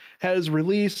Awards, has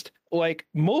released like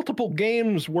multiple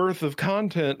games worth of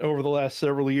content over the last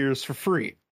several years for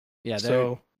free. Yeah.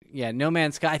 So No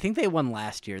Man's Sky. I think they won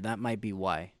last year. That might be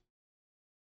why.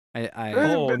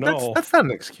 No, that's not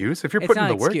an excuse if you're putting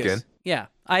the work in. Yeah,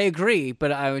 I agree,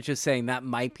 but I was just saying that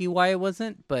might be why it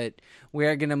wasn't. But we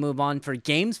are going to move on for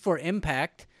Games for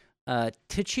Impact.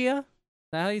 Tichia, is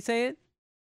that how you say it?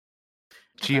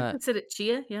 I said it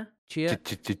Chia, yeah. Chia.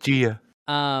 Chia.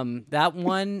 That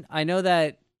one, I know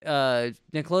that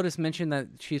Nick Lotus mentioned that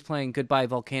she's playing Goodbye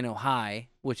Volcano High,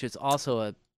 which is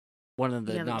also one of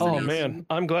the nominees. Oh man,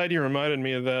 I'm glad you reminded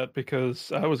me of that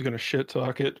because I was gonna shit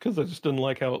talk it because I just didn't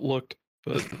like how it looked.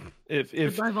 But if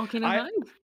Goodbye Volcano High?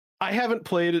 I haven't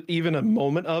played it even a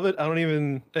moment of it. I don't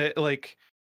even like.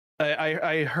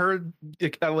 I heard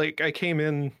it, I came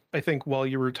in I think while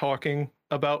you were talking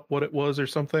about what it was or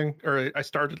something, or I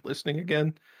started listening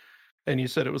again, and you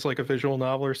said it was like a visual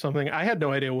novel or something. I had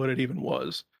no idea what it even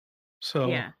was. So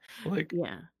yeah.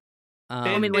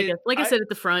 I mean, I said at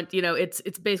the front, it's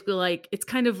basically like it's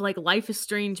kind of like Life is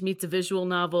Strange meets a visual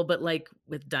novel, but like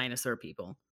with dinosaur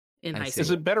people in high school. Is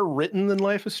it better written than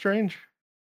Life is Strange?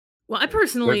 Well, I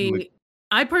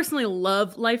personally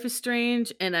love Life is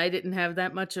Strange, and I didn't have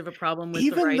that much of a problem with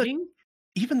the writing.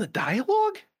 Even the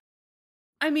dialogue?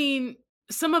 I mean,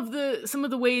 some of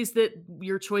the ways that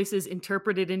your choices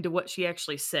interpreted into what she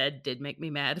actually said did make me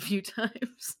mad a few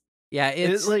times. Yeah,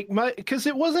 it's like because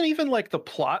it wasn't even like the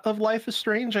plot of Life is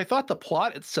Strange. I thought the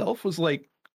plot itself was like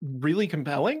really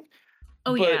compelling.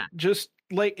 Oh, but yeah. Just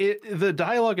like the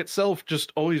dialogue itself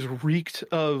just always reeked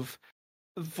of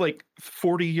like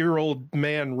 40-year-old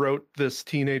man wrote this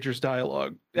teenager's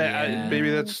dialogue. Yeah. Maybe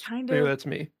that's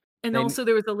me. And also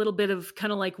there was a little bit of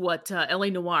kind of like what LA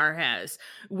Noire has,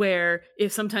 where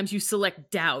if sometimes you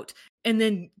select doubt, and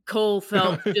then Cole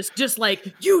felt just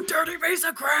like, you dirty piece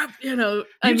of crap, You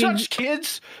touch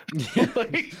kids?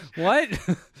 What?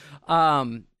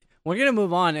 We're going to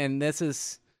move on, and this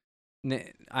is,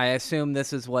 I assume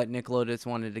this is what Nick Lotus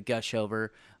wanted to gush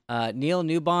over. Neil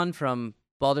Newbon from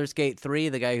Baldur's Gate 3,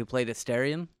 the guy who played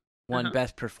Asterion, won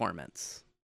Best Performance.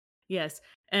 Yes.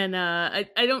 And I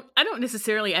don't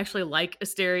necessarily actually like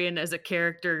Asterion as a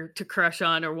character to crush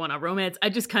on or want a romance. I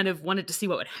just kind of wanted to see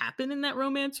what would happen in that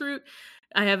romance route.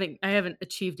 I haven't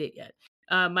achieved it yet.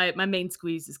 My main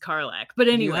squeeze is Karlach. But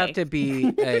anyway, you have to be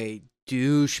a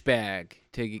douchebag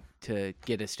to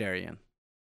get Asterion.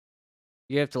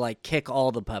 You have to like kick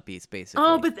all the puppies,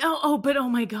 basically. But oh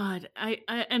my god!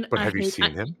 Have you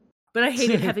seen him? But I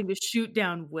hated having to shoot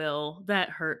down Will. That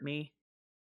hurt me.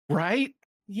 Right?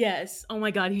 Yes. Oh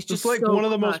my god, he's just like so one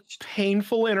of the crushed. most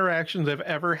painful interactions I've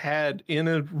ever had in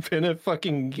a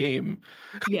fucking game.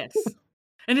 Yes.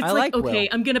 And it's like okay, Will.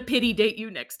 I'm gonna pity date you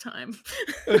next time.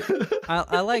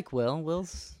 I like Will.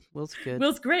 Will's good.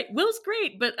 Will's great,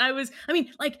 but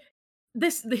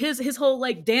his whole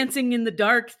like dancing in the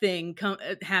dark thing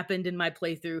happened in my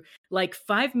playthrough like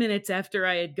 5 minutes after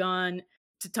I had gone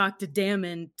to talk to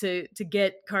Damon to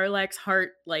get Karlach's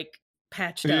heart like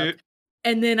patched up.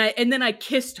 And then I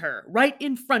kissed her right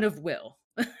in front of Will.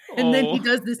 and then he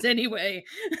does this anyway.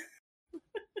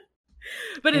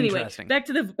 But anyway, back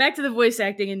to the voice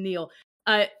acting and Neil.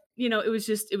 It was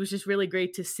just really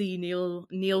great to see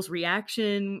Neil's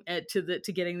reaction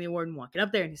to getting the award and walking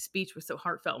up there, and his speech was so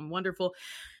heartfelt and wonderful.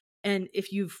 And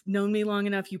if you've known me long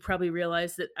enough, you probably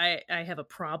realize that I have a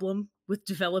problem with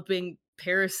developing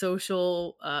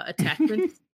parasocial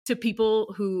attachments to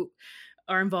people who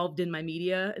are involved in my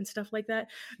media and stuff like that.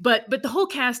 But the whole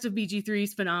cast of BG3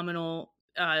 is phenomenal.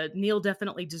 Neil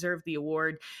definitely deserved the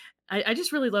award. I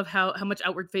just really love how much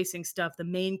outward facing stuff the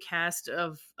main cast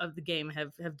of the game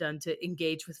have done to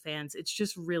engage with fans. It's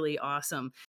just really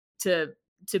awesome to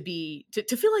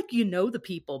feel like you know the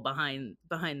people behind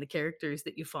the characters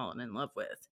that you've fallen in love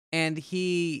with. And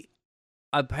he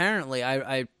apparently,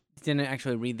 I didn't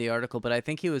actually read the article, but I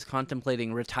think he was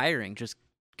contemplating retiring, just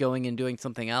going and doing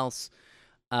something else,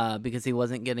 because he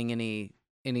wasn't getting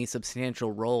any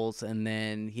substantial roles, and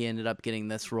then he ended up getting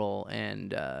this role,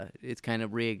 and it's kind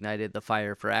of reignited the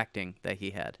fire for acting that he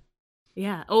had.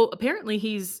 Yeah. Oh, apparently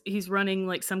he's running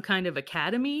like some kind of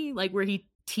academy, like where he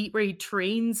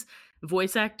trains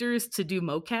voice actors to do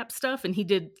mocap stuff, and he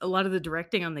did a lot of the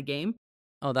directing on the game.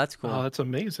 Oh, that's cool. Oh, that's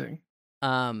amazing.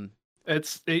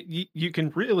 You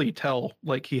can really tell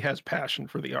like he has passion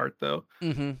for the art, though.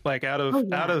 Mm-hmm. Like out of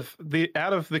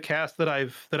the cast that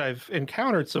I've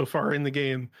encountered so far in the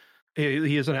game,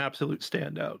 he is an absolute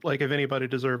standout. Like if anybody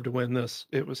deserved to win this,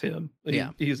 it was him.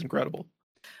 He's incredible.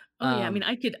 Oh yeah,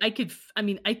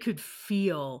 I could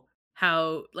feel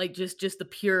how like just the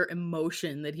pure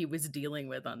emotion that he was dealing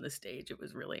with on the stage. It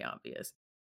was really obvious.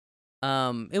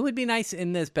 It would be nice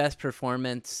in this best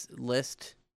performance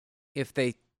list if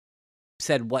they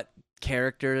said what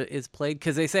character is played,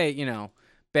 because they say,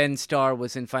 Ben Starr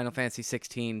was in Final Fantasy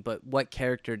 16, but what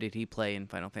character did he play in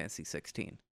Final Fantasy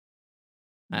 16?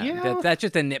 That's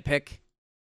just a nitpick.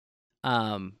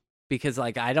 Because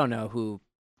like I don't know who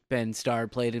Ben Starr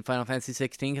played in Final Fantasy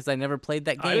 16 because I never played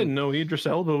that game. I didn't know Idris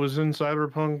Elba was in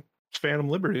Cyberpunk Phantom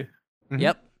Liberty. Mm-hmm.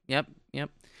 Yep. Yeah,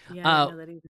 I didn't know that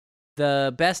either.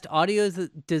 The best audio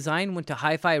design went to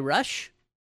Hi-Fi Rush.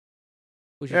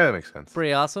 That makes sense.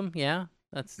 Pretty awesome. Yeah,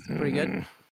 that's pretty good.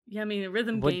 Yeah, I mean, a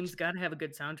rhythm game's got to have a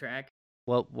good soundtrack.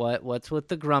 What's with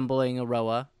the grumbling,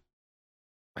 Aroa?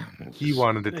 He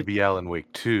wanted it to be Alan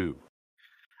Wake 2.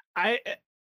 I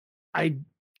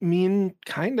mean,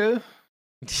 kind of.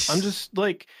 I'm just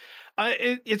like,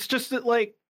 it's just that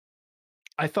like,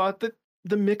 I thought that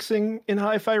the mixing in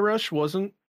Hi-Fi Rush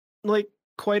wasn't like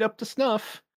quite up to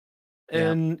snuff,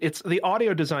 and it's the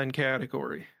audio design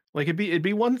category. Like it'd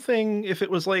be one thing if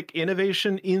it was like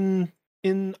innovation in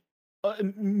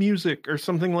music or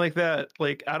something like that.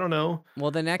 Like I don't know.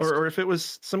 Well, the next or if it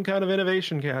was some kind of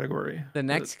innovation category. The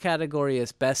next category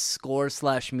is best score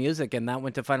 / music, and that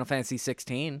went to Final Fantasy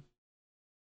 16.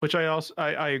 Which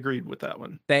I agreed with that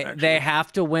one. They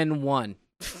have to win one.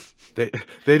 They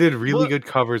did really good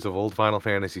covers of old Final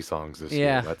Fantasy songs this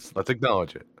year. Let's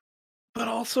acknowledge it. But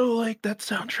also, like, that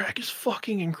soundtrack is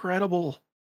fucking incredible.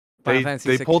 They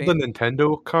pulled the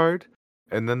Nintendo card,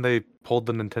 and then they pulled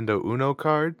the Nintendo Uno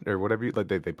card, or whatever. Like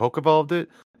they poke evolved it,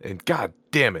 and god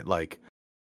damn it, like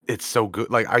it's so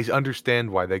good. Like I understand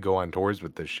why they go on tours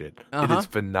with this shit. It is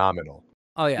phenomenal.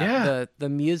 Oh yeah. The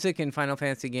music in Final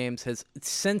Fantasy games has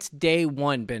since day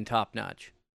one been top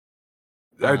notch.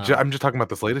 I'm just talking about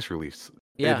this latest release.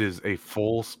 Yeah. It is a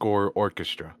full score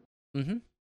orchestra. Mm-hmm.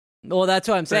 Well, that's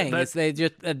what I'm saying. That's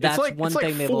one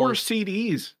thing they've 4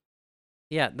 CDs.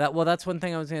 Yeah, that's one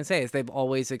thing I was gonna say is they've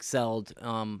always excelled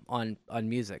on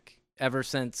music ever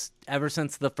since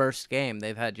the first game.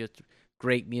 They've had just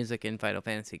great music in Final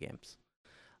Fantasy games,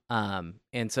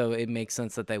 and so it makes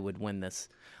sense that they would win this.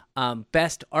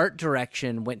 Best art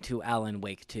direction went to Alan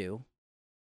Wake 2.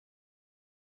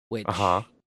 Which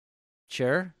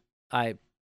sure, I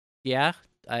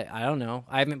don't know.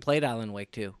 I haven't played Alan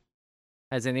Wake 2.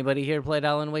 Has anybody here played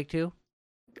Alan Wake 2?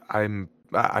 I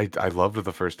loved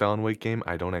the first Alan Wake game.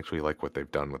 I don't actually like what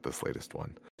they've done with this latest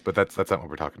one. But that's not what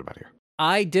we're talking about here.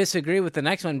 I disagree with the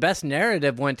next one. Best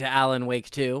narrative went to Alan Wake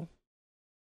 2.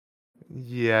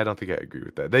 Yeah, I don't think I agree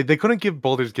with that. They couldn't give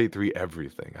Baldur's Gate 3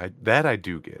 everything. I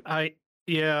do get. I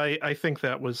think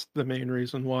that was the main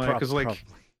reason why. Because like,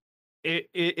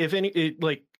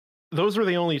 like those were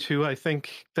the only two I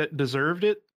think that deserved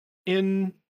it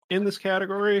in this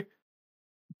category.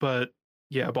 But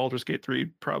yeah, Baldur's Gate 3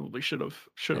 probably should have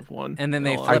won. And then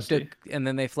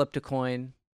they flipped a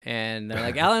coin, and they're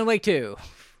like, Alan Wake 2.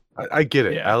 I get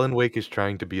it. Yeah. Alan Wake is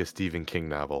trying to be a Stephen King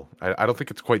novel. I don't think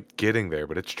it's quite getting there,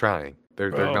 but it's trying. They're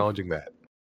acknowledging that.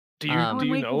 Do you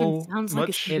know sounds like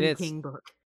a Stephen King book?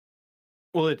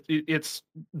 Well, it's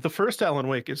the first Alan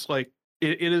Wake is like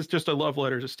it is just a love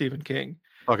letter to Stephen King.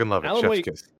 Fucking love it. Chef's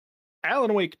kiss.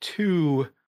 Alan Wake 2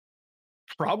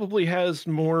 probably has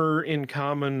more in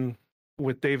common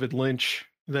with David Lynch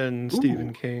than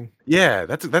Stephen King. Yeah,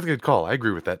 that's a good call. I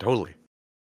agree with that totally.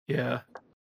 Yeah.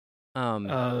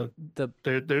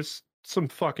 There's some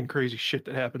fucking crazy shit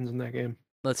that happens in that game.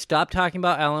 Let's stop talking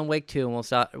about Alan Wake 2 and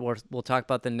we'll talk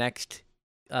about the next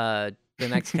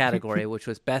category, which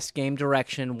was Best Game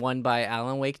Direction, won by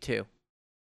Alan Wake 2.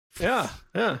 Yeah.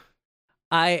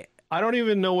 I don't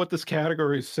even know what this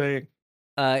category is saying.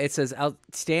 It says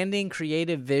outstanding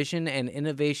creative vision and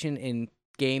innovation in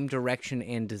game direction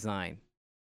and design.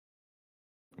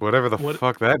 Whatever the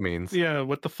fuck that means. Yeah,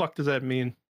 what the fuck does that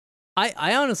mean?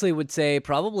 I honestly would say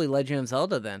probably Legend of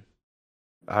Zelda then.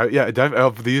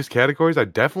 Of these categories,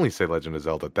 I'd definitely say Legend of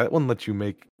Zelda. That one lets you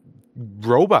make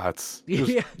robots.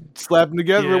 Just slap them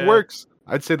together, it works.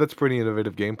 I'd say that's pretty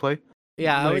innovative gameplay.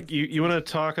 Yeah, you want to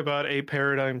talk about a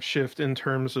paradigm shift in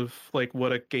terms of like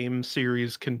what a game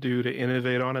series can do to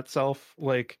innovate on itself.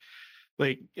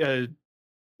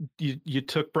 You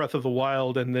took Breath of the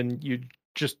Wild and then you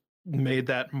just made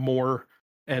that more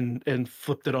and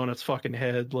flipped it on its fucking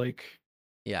head. Like,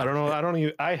 yeah, I don't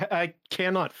know. I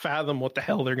cannot fathom what the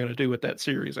hell they're gonna do with that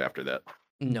series after that.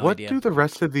 No what idea. Do the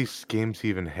rest of these games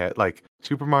even have? Like,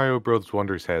 Super Mario Bros.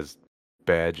 Wonders has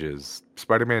badges.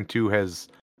 Spider-Man 2 has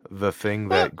the thing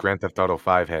that Grand Theft Auto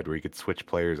 5 had where you could switch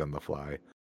players on the fly.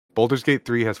 Baldur's Gate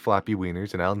 3 has floppy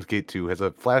wieners, and Alan's Gate 2 has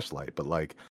a flashlight. But,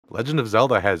 like, Legend of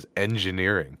Zelda has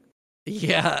engineering.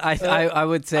 Yeah, I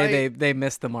would say they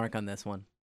missed the mark on this one.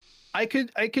 I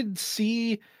could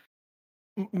see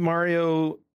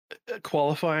Mario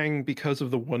qualifying because of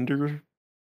the Wonder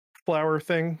Flower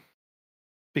thing.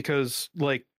 Because,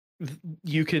 like,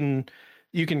 you can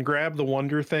grab the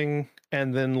Wonder thing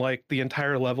and then, like, the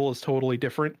entire level is totally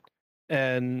different.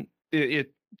 And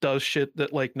it does shit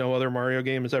that, like, no other Mario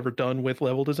game has ever done with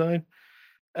level design.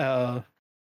 But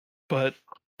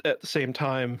at the same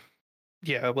time,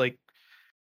 yeah, like,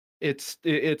 it's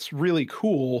really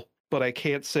cool, but I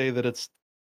can't say that it's,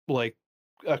 like,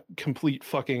 a complete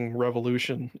fucking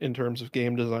revolution in terms of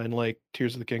game design like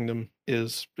Tears of the Kingdom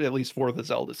is, at least for the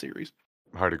Zelda series.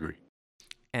 Hard agree.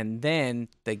 And then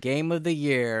the game of the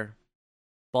year,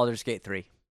 Baldur's Gate 3.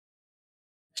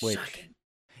 Which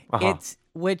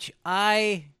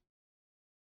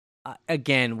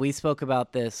again, we spoke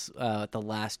about this at the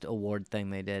last award thing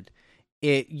they did.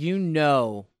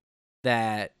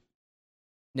 That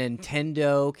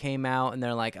Nintendo came out and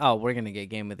they're like, oh, we're going to get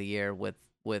game of the year with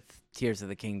Tears of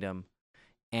the Kingdom.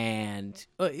 And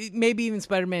maybe even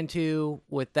Spider-Man 2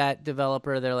 with that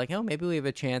developer. They're like, oh, maybe we have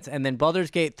a chance. And then Baldur's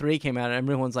Gate 3 came out and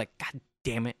everyone's like, God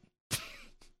damn it.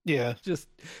 Yeah. Just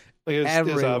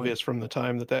it's obvious from the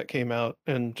time that came out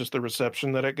and just the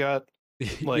reception that it got.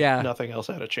 Like, nothing else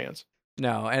had a chance.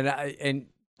 No, and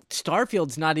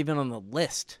Starfield's not even on the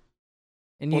list.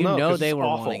 And they were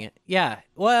wanting it. Yeah.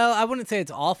 Well, I wouldn't say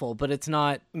it's awful, but it's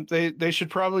not. They should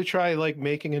probably try, like,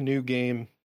 making a new game.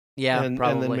 Yeah,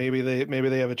 probably. And then maybe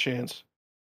they have a chance.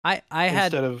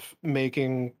 Instead of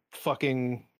making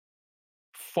fucking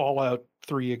Fallout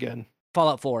 3 again.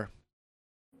 Fallout 4.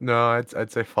 No,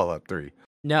 I'd say Fallout 3.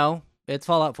 No, it's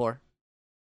Fallout 4.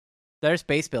 There's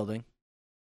base building.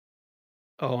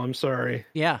 Oh, I'm sorry.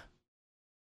 Yeah,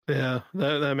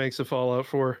 that makes a Fallout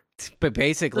 4. But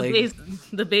basically,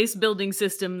 the base building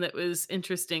system that was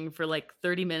interesting for like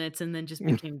 30 minutes and then just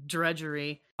became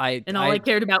drudgery. All I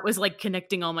cared about was, like,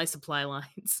 connecting all my supply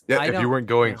lines. Yeah, if you weren't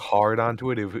going hard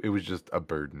onto it, it was just a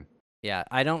burden. Yeah,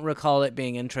 I don't recall it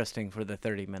being interesting for the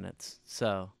 30 minutes.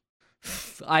 So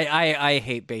I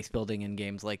hate base building in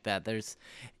games like that.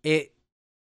 It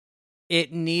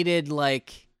needed,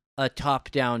 like, a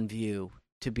top-down view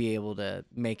to be able to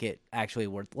make it actually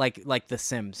worth, like The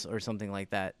Sims or something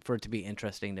like that, for it to be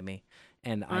interesting to me.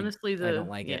 And honestly, I don't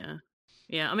like it.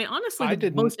 Yeah, I mean, honestly, the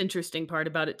most interesting part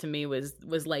about it to me was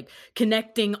like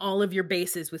connecting all of your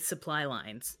bases with supply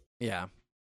lines. Yeah.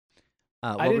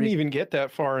 I didn't even get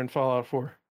that far in Fallout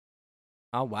 4.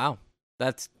 Oh, wow.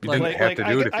 That's you didn't have to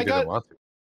do it if you didn't want to.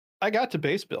 I got to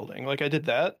base building, like, I did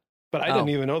that, but I didn't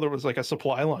even know there was, like, a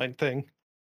supply line thing.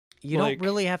 You don't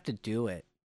really have to do it.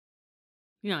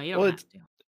 No, you don't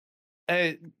have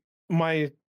to.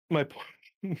 My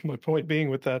point being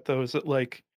with that, though, is that,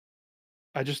 like,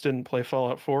 I just didn't play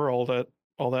Fallout 4 all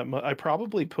that much. I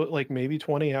probably put, like, maybe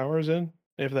 20 hours in,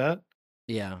 if that.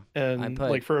 Yeah. And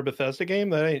like, for a Bethesda game,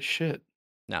 that ain't shit.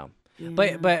 No.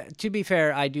 Yeah. But to be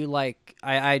fair, I do like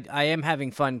I am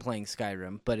having fun playing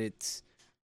Skyrim, but it's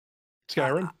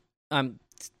Skyrim?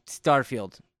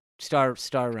 Starfield.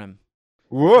 Starrim.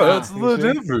 What's the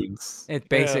difference? It's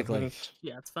basically.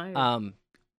 Yeah, it's fine.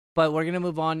 But we're gonna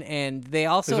move on, and they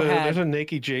also there's a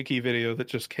Nakey Jakey video that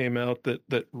just came out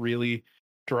that really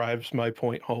drives my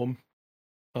point home.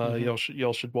 Y'all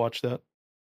should watch that.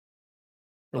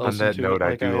 On that note,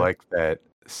 I do like that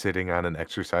sitting on an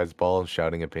exercise ball and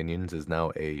shouting opinions is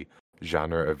now a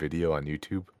genre of video on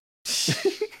YouTube.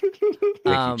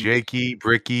 Jakey,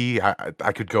 Bricky,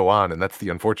 I could go on, and that's the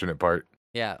unfortunate part.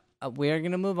 Yeah, we are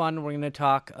gonna move on. We're gonna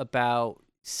talk about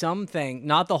something,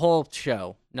 not the whole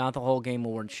show, not the whole Game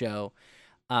Awards show.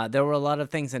 There were a lot of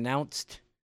things announced,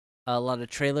 a lot of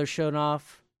trailers shown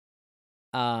off.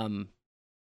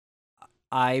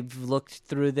 I've looked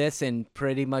through this and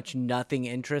pretty much nothing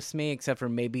interests me except for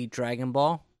maybe Dragon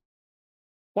Ball.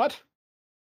 What?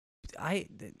 I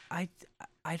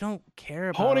don't care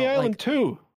about Pony Island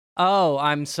 2. Oh,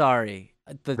 I'm sorry.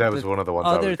 That was one of the ones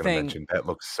I was going to mention. That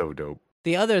looks so dope.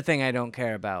 The other thing I don't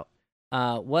care about.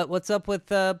 What's up with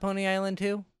Pony Island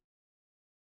 2?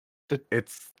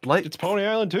 It's Pony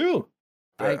Island 2.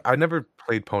 I never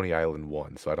played Pony Island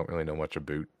 1, so I don't really know much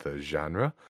about the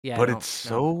genre. Yeah, but it's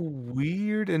so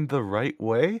weird in the right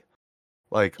way.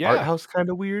 Like, art house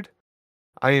kind of weird.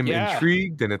 I am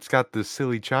intrigued, and it's got this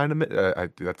silly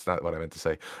Chinaman. That's not what I meant to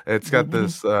say. It's got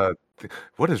this...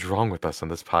 what is wrong with us on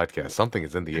this podcast? Something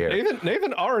is in the air.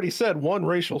 Nathan already said one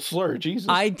racial slur. Jesus.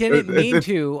 I didn't mean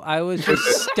to. I was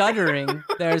just stuttering.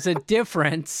 There's a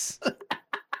difference.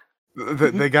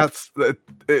 They got...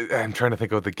 I'm trying to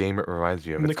think of what the game it reminds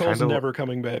me of. Nicole's never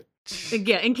coming back.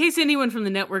 Yeah, in case anyone from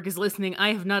the network is listening,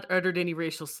 I have not uttered any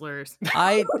racial slurs.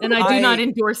 I do not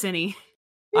endorse any.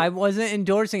 I wasn't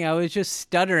endorsing. I was just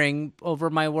stuttering over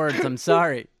my words. I'm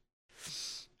sorry.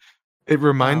 It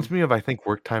reminds me of, I think,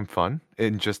 Work Time Fun,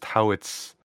 and just how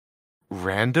it's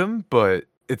random, but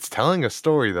it's telling a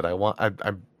story that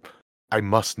I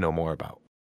must know more about.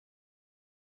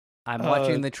 I'm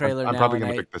watching the trailer now. I'm probably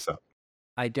going to pick this up.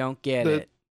 I don't get it.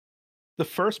 The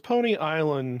first Pony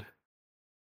Island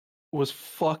was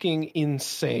fucking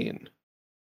insane.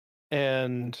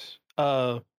 And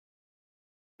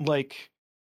like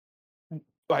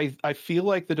I feel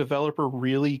like the developer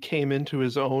really came into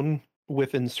his own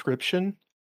with Inscription,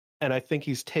 and I think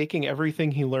he's taking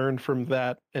everything he learned from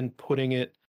that and putting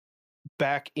it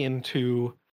back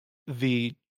into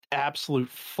the absolute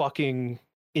fucking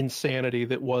insanity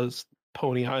that was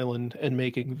Pony Island and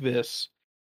making this.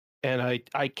 And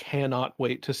I cannot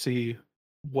wait to see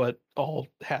what all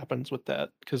happens with that,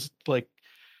 because like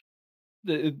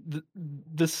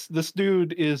this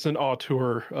dude is an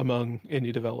auteur among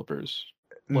indie developers.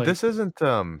 Like, this isn't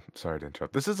sorry to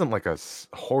interrupt. This isn't like a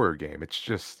horror game. It's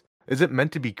just, is it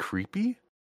meant to be creepy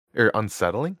or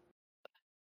unsettling?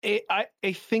 I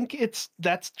think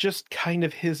that's just kind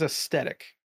of his aesthetic.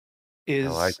 Is I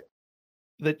like it.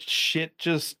 That shit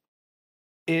just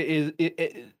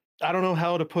it I don't know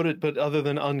how to put it, but other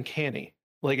than uncanny.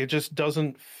 Like, it just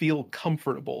doesn't feel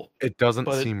comfortable. It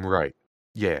doesn't seem right.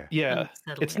 Yeah. Yeah.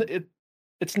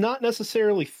 It's not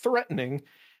necessarily threatening.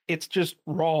 It's just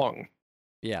wrong.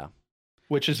 Yeah.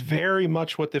 Which is very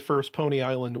much what the first Pony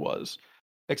Island was.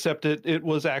 Except it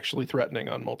was actually threatening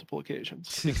on multiple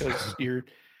occasions, because you're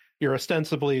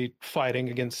ostensibly fighting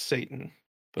against Satan.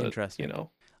 But, interesting. You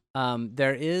know.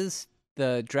 There is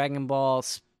the Dragon Ball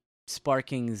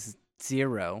Sparking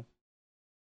Zero.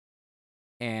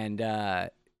 And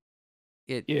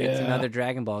it's another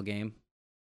Dragon Ball game.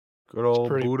 Good old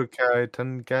Budokai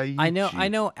Tenkaichi. I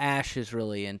know Ash is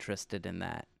really interested in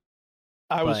that.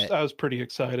 I was pretty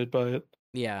excited by it.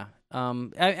 Yeah.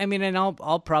 I mean, and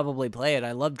I'll probably play it.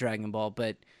 I love Dragon Ball,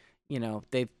 but you know,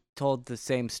 they've told the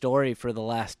same story for the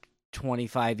last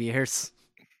 25 years.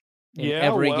 In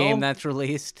every game that's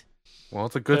released. Well,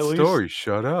 it's a good story.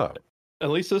 Shut up. At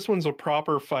least this one's a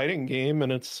proper fighting game,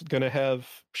 and it's gonna have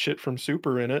shit from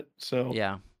Super in it. So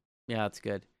yeah, it's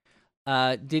good.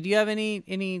 Did you have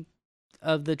any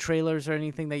of the trailers or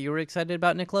anything that you were excited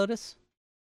about, Nick Lotus?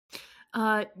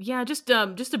 Yeah, just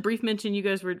a brief mention. You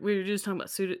guys we were just talking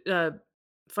about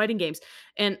fighting games,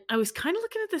 and I was kind of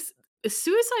looking at this. Is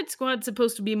Suicide Squad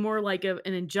supposed to be more like an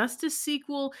Injustice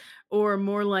sequel, or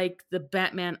more like the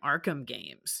Batman Arkham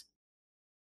games?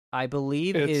 I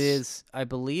believe it is. I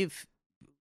believe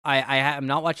I'm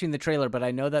not watching the trailer, but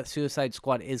I know that Suicide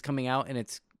Squad is coming out, and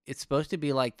it's supposed to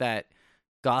be like that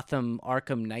Gotham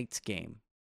Arkham Knights game.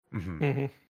 Mm-hmm. Mm-hmm.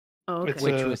 Oh, okay.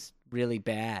 Which was really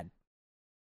bad.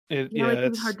 It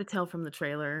was hard to tell from the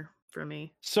trailer for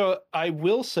me. So I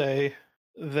will say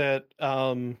that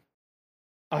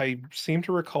I seem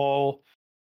to recall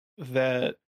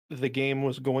that the game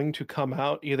was going to come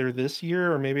out either this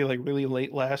year or maybe like really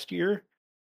late last year,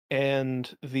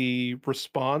 and the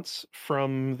response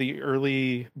from the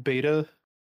early beta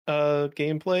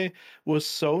gameplay was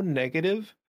so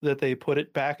negative that they put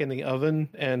it back in the oven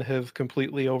and have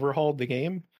completely overhauled the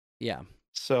game. Yeah.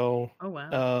 So, oh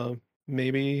wow,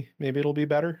 maybe it'll be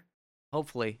better.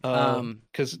 Hopefully.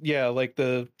 Because yeah, like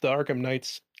the Arkham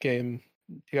Knights game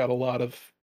got a lot of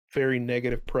very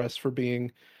negative press for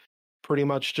being pretty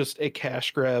much just a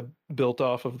cash grab built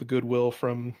off of the goodwill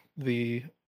from the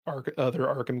other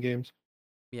Arkham games.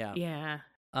 Yeah. yeah.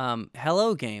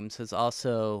 Hello Games has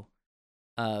also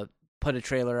put a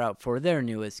trailer out for their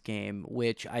newest game,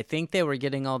 which I think they were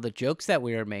getting all the jokes that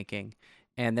we were making,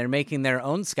 and they're making their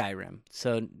own Skyrim.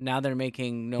 So now they're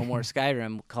making no more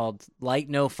Skyrim, called Light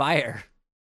No Fire.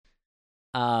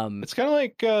 It's kind of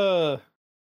like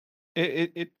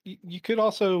you could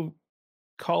also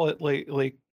call it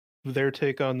like their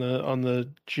take on the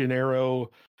Gennaro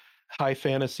high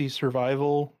fantasy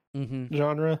survival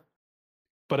genre,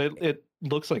 but it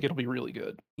looks like it'll be really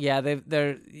good. Yeah,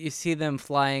 they're you see them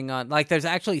flying on, like, there's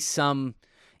actually some,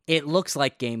 it looks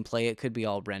like gameplay, it could be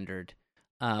all rendered,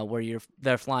 where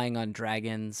they're flying on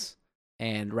dragons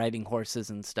and riding horses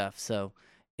and stuff. So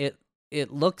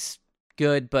it looks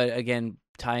good, but again,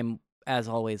 time as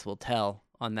always will tell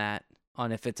on that,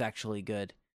 on if it's actually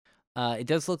good. It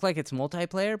does look like it's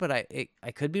multiplayer, but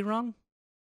I could be wrong.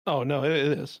 Oh no, it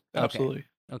is absolutely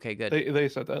okay. Good. They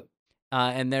said that.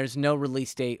 And there's no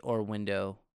release date or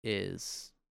window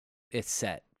it's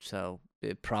set, so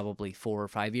probably 4 or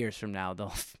 5 years from now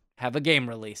they'll have a game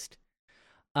released.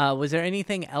 Was there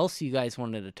anything else you guys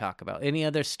wanted to talk about? Any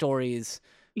other stories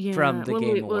from the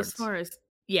Game Awards? Well, as far as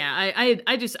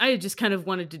I just kind of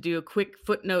wanted to do a quick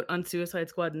footnote on Suicide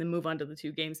Squad and then move on to the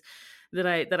two games that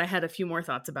I had a few more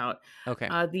thoughts about. Okay.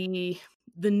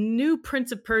 The new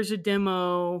Prince of Persia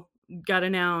demo got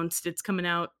announced. It's coming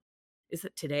out. Is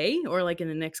it today or like in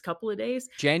the next couple of days?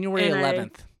 January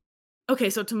 11th. Okay,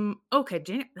 so that's my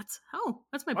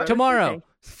brother. Tomorrow. Okay.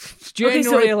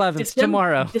 January 11th,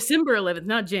 tomorrow. December 11th,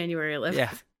 not January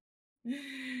 11th. Yeah.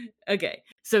 Okay,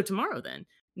 so tomorrow then.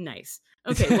 Nice.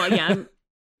 Okay, well, yeah,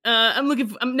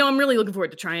 I'm really looking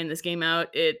forward to trying this game out.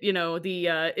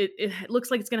 It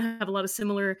looks like it's going to have a lot of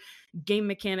similar game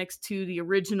mechanics to the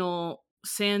original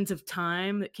Sands of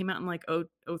Time that came out in like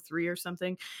 03 or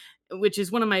something, which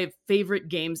is one of my favorite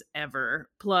games ever.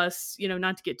 Plus,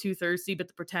 not to get too thirsty, but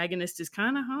the protagonist is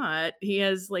kind of hot. He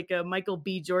has like a Michael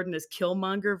B. Jordan as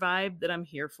Killmonger vibe that I'm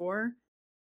here for.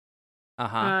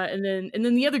 And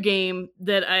then the other game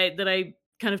that I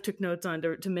kind of took notes on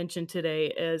to mention today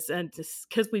is, and just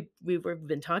because we've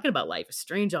been talking about Life is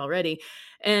Strange already,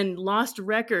 and Lost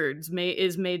Records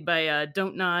is made by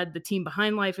Don't Nod, the team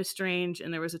behind Life is Strange,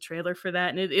 and there was a trailer for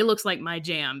that, and it looks like my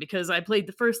jam because I played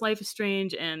the first Life is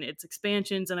Strange and its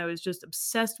expansions, and I was just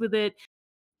obsessed with it,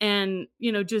 and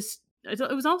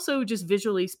it was also just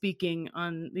visually speaking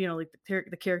on like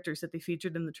the characters that they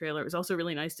featured in the trailer. It was also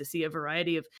really nice to see a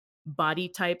variety of body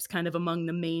types kind of among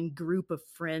the main group of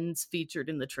friends featured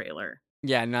in the trailer.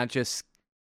 Yeah, not just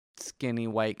skinny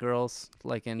white girls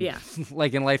like in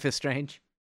like in Life is Strange.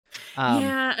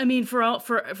 Yeah, I mean, for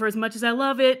as much as I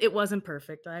love it, it wasn't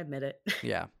perfect. I admit it.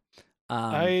 Yeah.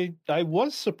 I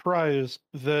was surprised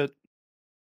that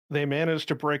they managed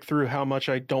to break through how much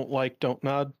I don't like Don't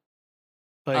Nod.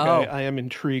 Like I am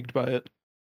intrigued by it.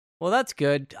 Well, that's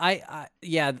good.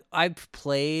 I've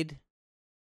played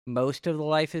most of the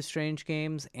Life is Strange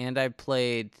games, and I've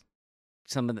played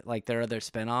some of their other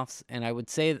spinoffs, and I would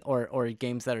say, or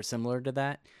games that are similar to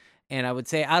that, and I would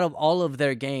say out of all of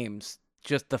their games,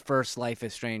 just the first Life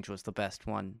is Strange was the best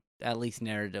one, at least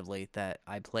narratively, that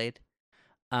I played.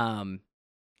 And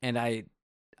I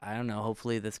don't know,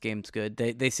 hopefully this game's good.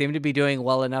 They seem to be doing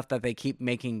well enough that they keep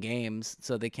making games,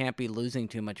 so they can't be losing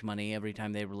too much money every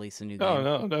time they release a new game. Oh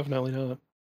no, definitely not.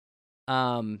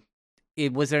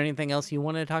 Was there anything else you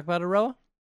wanted to talk about, Aroa?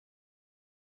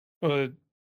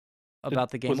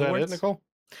 About the Game Awards? Was that it, Nicole?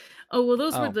 Oh well,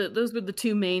 those were the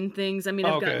two main things. I mean,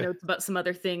 I've got notes about some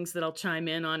other things that I'll chime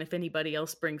in on if anybody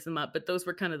else brings them up, but those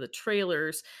were kind of the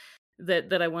trailers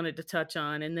that I wanted to touch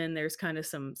on, and then there's kind of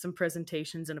some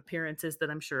presentations and appearances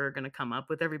that I'm sure are going to come up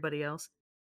with everybody else.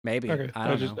 Maybe. Okay.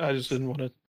 I just didn't want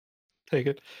to take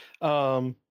it.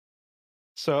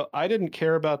 So I didn't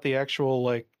care about the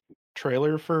actual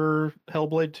trailer for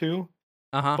Hellblade 2.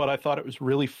 But I thought it was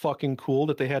really fucking cool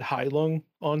that they had Heilung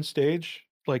on stage,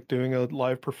 doing a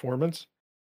live performance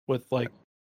with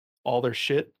all their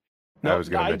shit. No, I was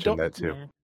going to mention that too. Yeah.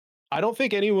 I don't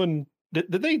think anyone did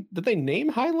they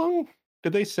name Heilung?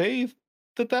 Did they say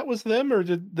that was them, or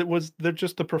was there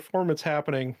just the performance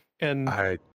happening? And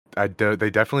I They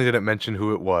definitely didn't mention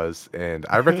who it was, and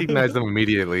I recognized them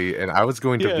immediately, and I was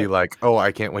going to be like, oh,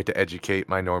 I can't wait to educate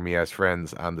my normie-ass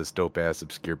friends on this dope-ass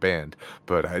obscure band.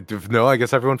 But I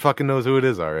guess everyone fucking knows who it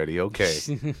is already. Okay.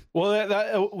 Well,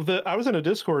 I was in a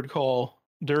Discord call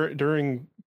during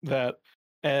that,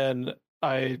 and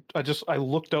I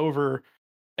looked over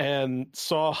and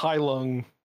saw Heilung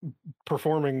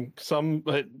performing some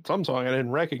song I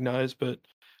didn't recognize, but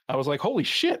I was like, holy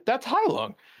shit, that's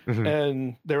Heilung.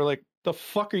 And they were like, the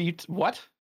fuck are you what?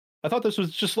 I thought this was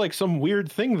just like some weird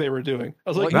thing they were doing. I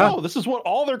was like, no, this is what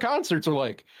all their concerts are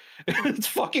like. It's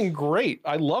fucking great.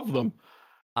 I love them.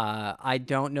 I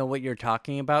don't know what you're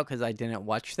talking about because I didn't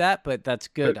watch that, but that's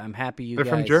good. I'm happy they're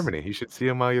guys... from Germany. You should see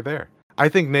them while you're there. I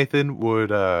think Nathan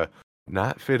would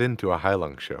not fit into a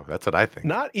Heilung show. That's what I think.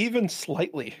 Not even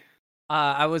slightly.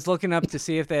 I was looking up to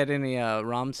see if they had any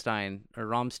Rammstein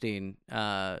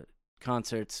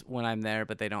concerts when I'm there,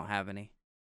 but they don't have any.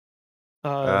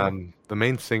 The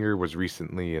main singer was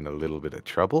recently in a little bit of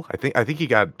trouble. I think he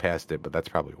got past it, but that's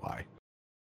probably why.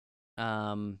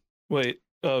 Wait,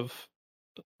 of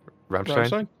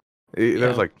Rammstein? There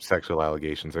was like sexual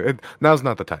allegations. Now's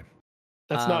not the time.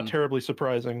 That's not terribly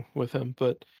surprising with him,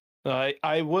 but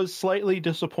I was slightly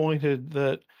disappointed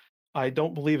that I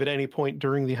don't believe at any point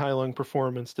during the Heilung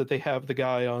performance did they have the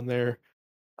guy on there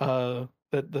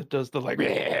that does the like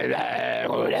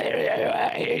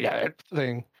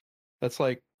thing. That's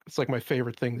like it's like my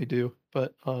favorite thing they do.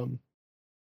 But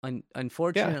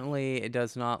unfortunately, it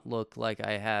does not look like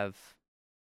I have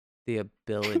the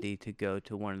ability to go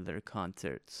to one of their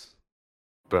concerts.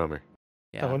 Bummer.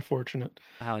 Yeah. How unfortunate.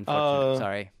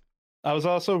 Sorry. I was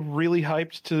also really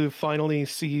hyped to finally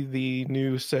see the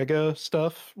new Sega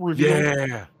stuff revealed.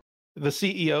 Yeah. The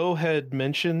CEO had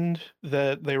mentioned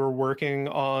that they were working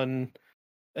on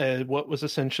what was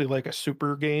essentially like a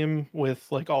super game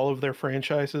with like all of their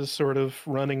franchises sort of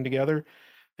running together.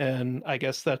 And I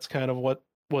guess that's kind of what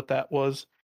that was,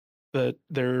 that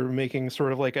they're making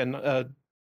sort of like a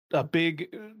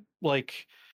big like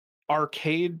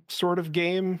arcade sort of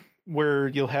game where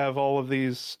you'll have all of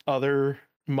these other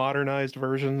modernized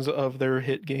versions of their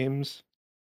hit games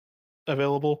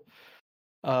available.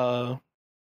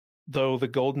 Though the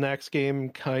Golden Axe game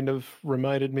kind of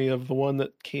reminded me of the one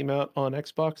that came out on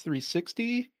Xbox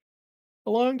 360 a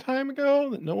long time ago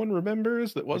that no one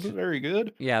remembers, that wasn't very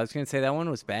good. Yeah, I was going to say that one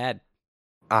was bad.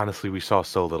 Honestly, we saw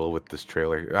so little with this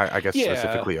trailer. I guess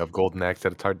specifically of Golden Axe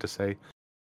that it's hard to say.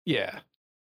 Yeah.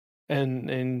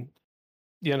 And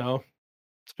you know,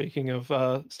 speaking of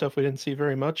stuff we didn't see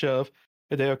very much of,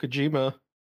 Hideo Kojima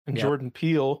and Jordan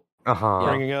Peele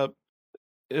bringing up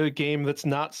a game that's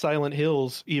not Silent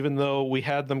Hills, even though we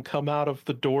had them come out of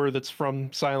the door that's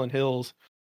from Silent Hills,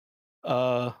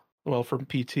 from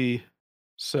PT.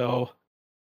 So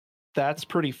that's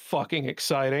pretty fucking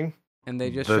exciting. And they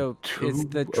just is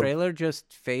the trailer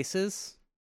just faces?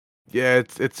 Yeah,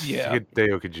 it's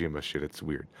Hideo Kojima shit. It's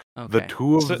weird. Okay. The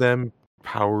two of them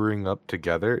powering up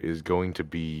together is going to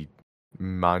be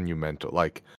monumental.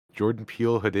 Like Jordan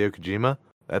Peele, Hideo Kojima,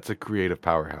 that's a creative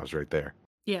powerhouse right there.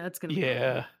 Yeah, it's gonna be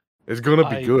it's gonna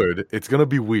be good. It's gonna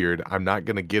be weird. I'm not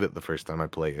gonna get it the first time I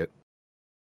play it.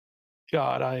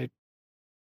 God,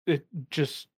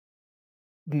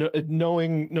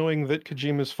 knowing that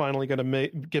Kojima's finally gonna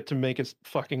get to make his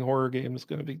fucking horror game is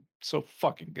gonna be so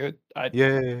fucking good. I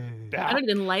don't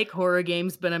even like horror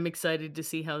games, but I'm excited to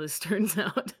see how this turns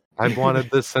out. I've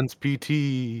wanted this since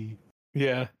PT.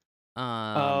 Yeah.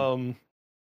 And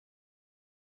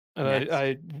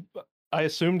I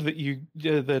assumed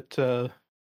that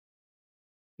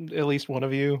at least one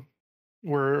of you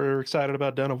were excited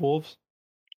about Den of Wolves.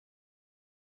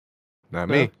 Not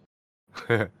me.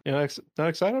 You're not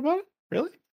excited about it?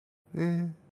 Really? Yeah.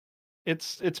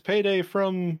 It's Payday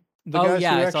from the guys who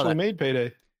actually made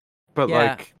Payday. But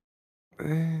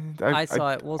I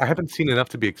saw it. I haven't seen enough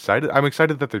to be excited. I'm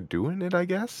excited that they're doing it, I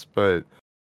guess, but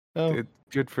it's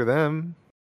good for them.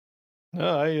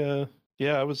 No,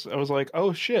 I was like,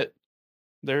 oh shit,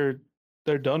 they're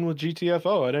done with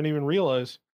GTFO. I didn't even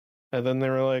realize. And then they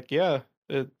were like, yeah,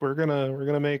 we're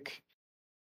gonna make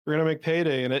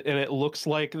Payday, and it looks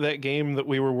like that game that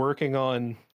we were working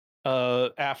on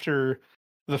after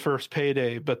the first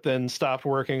Payday, but then stopped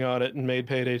working on it and made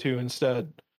Payday 2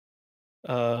 instead.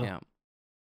 I'm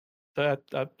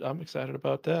excited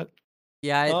about that.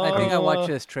 Yeah, I think I watched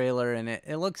this trailer and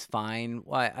it looks fine.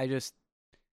 Why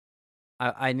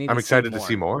I need. I'm excited to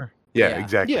see more. Yeah,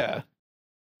 exactly. Yeah.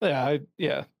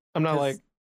 I'm not like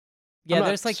Yeah, I'm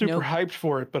there's not like super hyped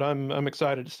for it, but I'm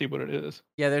excited to see what it is.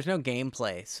 Yeah, there's no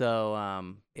gameplay,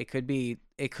 so it could be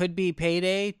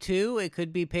Payday 2, it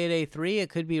could be Payday 3, it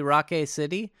could be Rocket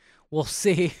City. We'll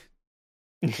see.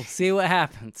 We'll see what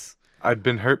happens. I've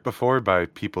been hurt before by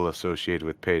people associated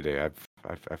with Payday.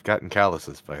 I've gotten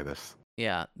calluses by this.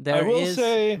 Yeah, I will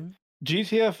say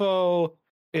GTFO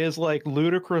is like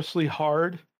ludicrously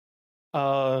hard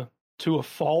to a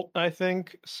fault, I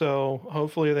think. So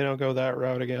hopefully they don't go that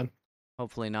route again.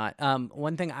 Hopefully not.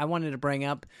 One thing I wanted to bring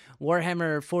up,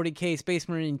 Warhammer 40K Space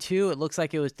Marine 2, it looks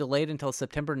like it was delayed until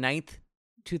September 9th,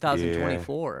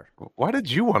 2024. Yeah. Why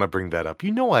did you want to bring that up?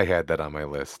 You know I had that on my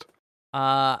list.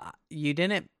 You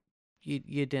didn't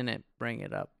bring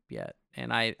it up yet.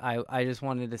 And I just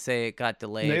wanted to say it got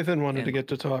delayed. Nathan wanted to get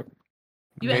to talk.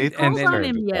 You haven't called on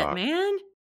him yet, man.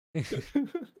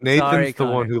 Nathan's the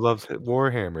one who loves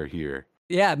Warhammer here.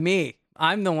 Yeah, me.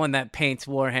 I'm the one that paints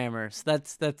Warhammers.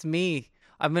 That's me.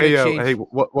 I'm gonna change. Hey,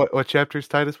 what chapter is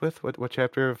Titus with? What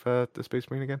chapter of the Space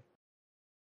Marine again?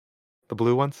 The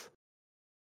blue ones?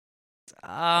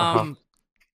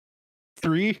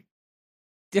 3.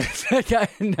 No.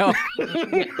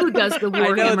 Who does the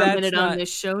Warhammer Minute on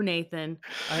this show, Nathan?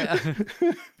 I'm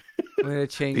gonna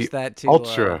change that to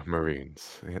Ultra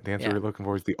Marines. The answer we're looking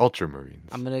for is the Ultra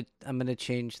Marines. I'm gonna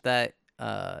change that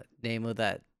name of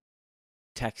that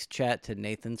text chat to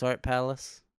Nathan's Art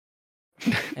Palace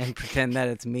and pretend that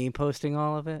it's me posting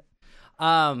all of it.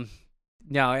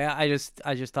 No, I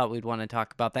just thought we'd want to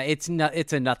talk about that. It's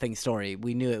a nothing story.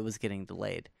 We knew it was getting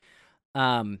delayed.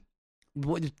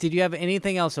 Did you have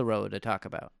anything else, Aroa, to talk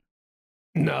about?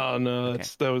 No, okay.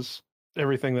 That was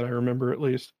everything that I remember, at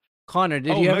least. Connor,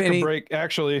 did you have Mecha any? Break,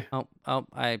 actually.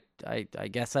 I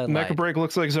guess I lied. Mecha Break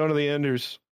looks like Zone of the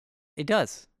Enders. It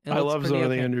does. I love Zone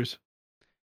of the Enders.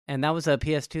 And that was a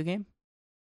PS2 game,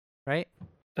 right?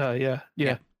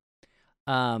 Yeah.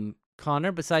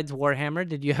 Connor, besides Warhammer,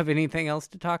 did you have anything else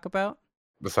to talk about?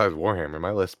 Besides Warhammer,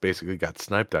 my list basically got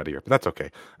sniped out of here, but that's okay.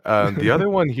 The other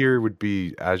one here would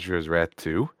be Azura's Wrath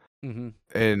 2. Mm-hmm.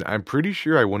 And I'm pretty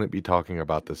sure I wouldn't be talking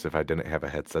about this if I didn't have a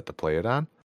headset to play it on.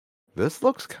 This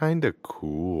looks kind of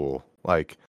cool.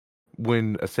 Like,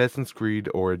 when Assassin's Creed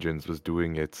Origins was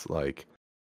doing its, like,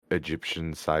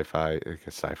 Egyptian sci-fi, I guess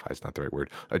sci-fi is not the right word,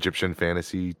 Egyptian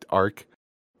fantasy arc,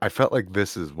 I felt like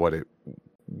this is what it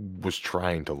was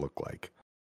trying to look like.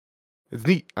 It's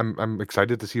neat. I'm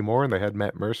excited to see more, and they had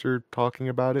Matt Mercer talking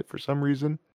about it for some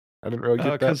reason. I didn't really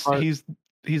get that part. He's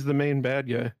the main bad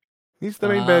guy. He's the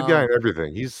main bad guy in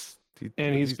everything. He's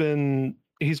been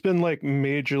like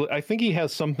majorly. I think he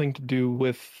has something to do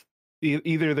with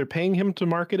either they're paying him to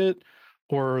market it,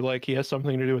 or like he has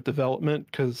something to do with development.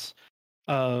 Because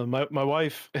my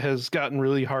wife has gotten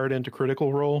really hard into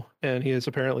Critical Role, and he has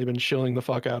apparently been shilling the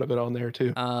fuck out of it on there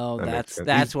too. Oh,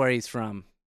 that's where he's from.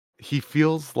 He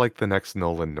feels like the next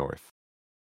Nolan North.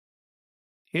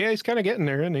 Yeah, he's kind of getting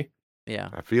there, isn't he? Yeah,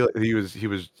 I feel like he was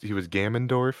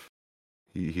Gammondorf.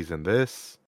 He's in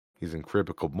this. He's in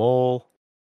Critical Mole.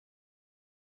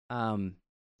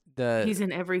 He's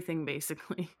in everything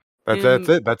basically. That's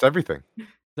it. That's everything.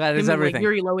 That is everything. Like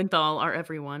Yuri Lowenthal are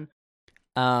everyone.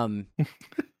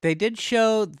 They did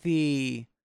show the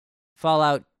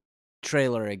Fallout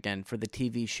trailer again for the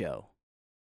TV show,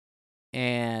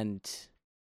 and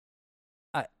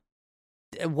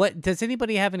what does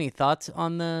anybody have any thoughts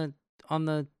on the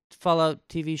Fallout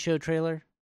TV show trailer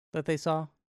that they saw?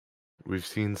 We've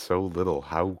seen so little.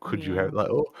 How could you have like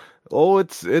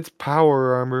it's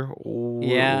power armor. Oh,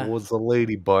 yeah. It was a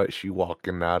lady butt. She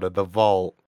walking out of the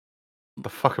vault.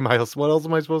 What else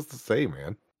am I supposed to say,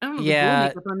 man? I don't know. The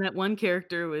makeup on that one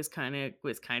character was kind of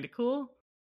cool.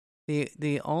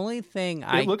 The only thing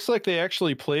it looks like they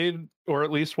actually played or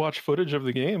at least watched footage of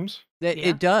the games.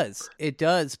 It does.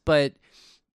 But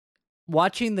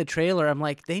watching the trailer, I'm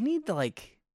like, they need to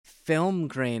like film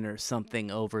grain or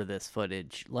something over this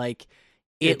footage. Like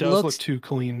it does look too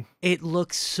clean. It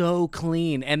looks so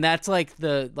clean, and that's like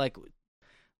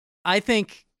I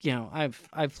think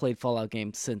I've played Fallout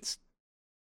games since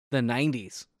the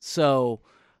 90s, so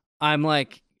I'm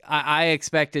like I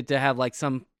expect it to have like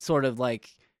some sort of like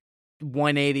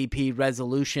 180p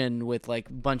resolution with like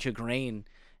a bunch of grain,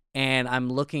 and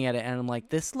I'm looking at it and I'm like,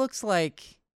 this looks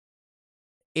like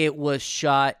it was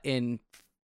shot in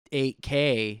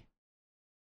 8K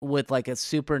with like a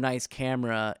super nice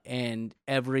camera, and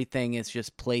everything is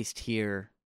just placed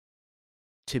here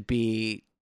to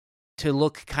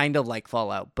look kind of like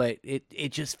Fallout, but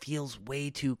it just feels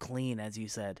way too clean, as you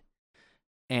said,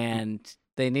 and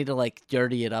they need to like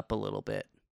dirty it up a little bit.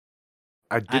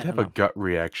 I did have a gut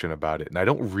reaction about it, and I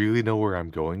don't really know where I'm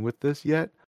going with this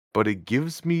yet, but it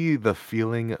gives me the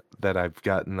feeling that I've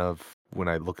gotten of when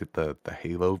I look at the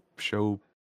Halo show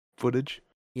footage.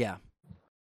 Yeah.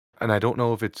 And I don't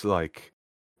know if it's like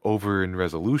over in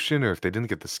resolution or if they didn't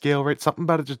get the scale right. Something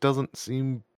about it just doesn't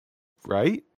seem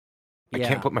right. I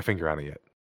can't put my finger on it yet.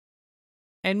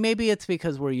 And maybe it's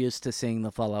because we're used to seeing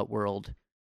the Fallout world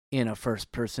in a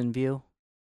first-person view,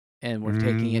 and we're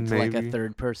taking it to like a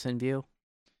third-person view.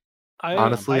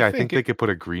 Honestly, I think they could put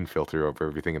a green filter over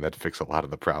everything, and that'd fix a lot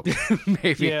of the problems.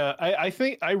 Maybe. Yeah,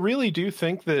 I really do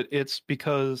think that it's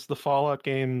because the Fallout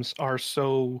games are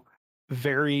so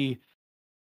very.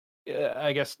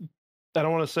 I guess I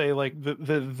don't want to say like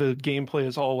the gameplay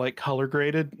is all like color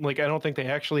graded. Like I don't think they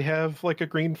actually have like a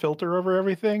green filter over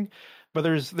everything, but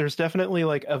there's definitely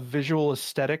like a visual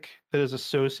aesthetic that is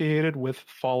associated with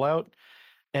Fallout,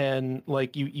 and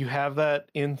like you have that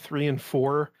in 3 and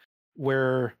 4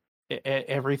 where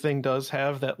everything does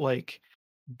have that like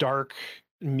dark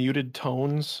muted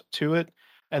tones to it,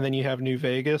 and then you have New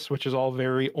Vegas, which is all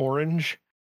very orange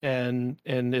and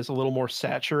is a little more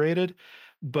saturated.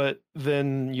 But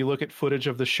then you look at footage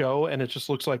of the show and it just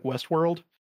looks like Westworld.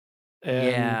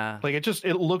 And like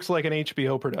it looks like an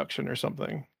HBO production or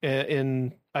something.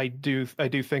 And I do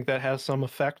think that has some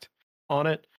effect on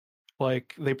it.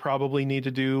 Like they probably need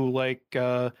to do like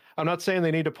I'm not saying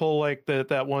they need to pull like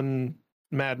that one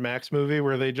Mad Max movie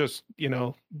where they just,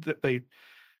 they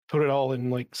put it all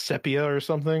in like sepia or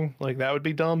something. Like that would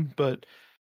be dumb, but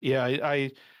yeah,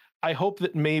 I hope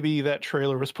that maybe that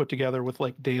trailer was put together with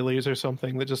like dailies or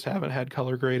something that just haven't had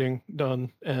color grading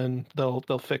done, and they'll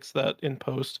fix that in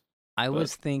post. I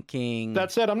was thinking.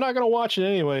 That said, I'm not gonna watch it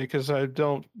anyway because I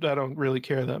don't really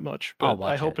care that much. But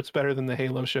I hope it's better than the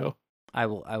Halo show. I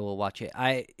will watch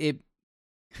it.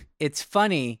 It's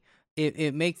funny.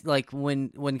 It makes like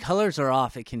when colors are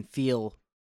off, it can feel.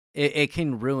 It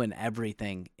can ruin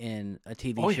everything in a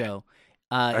TV show.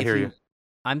 I hear you.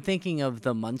 I'm thinking of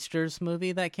the Munsters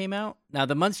movie that came out. Now,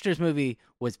 the Munsters movie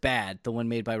was bad, the one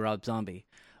made by Rob Zombie.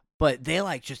 But they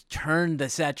like just turned the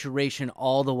saturation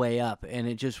all the way up, and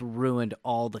it just ruined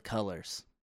all the colors.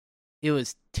 It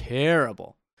was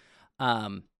terrible.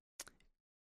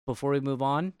 Before we move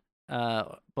on,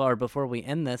 or before we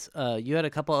end this, you had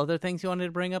a couple other things you wanted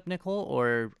to bring up, Nicole,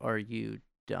 or are you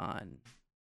done?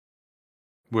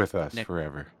 With us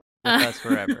forever. With us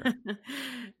forever.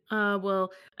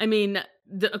 Well, I mean,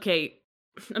 okay,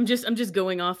 I'm just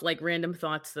going off like random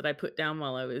thoughts that I put down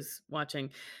while I was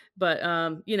watching, but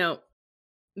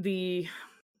the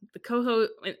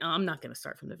co-host. I'm not going to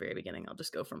start from the very beginning. I'll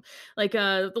just go from like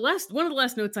one of the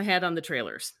last notes I had on the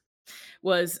trailers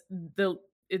was the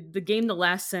game The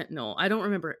Last Sentinel. I don't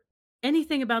remember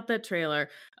anything about that trailer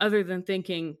other than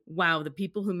thinking, wow, the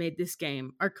people who made this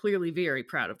game are clearly very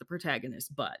proud of the protagonist's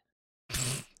butt.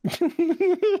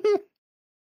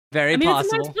 Very possible.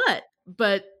 It's a nice butt,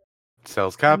 but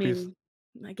sells copies.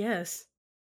 I guess.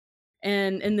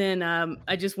 And then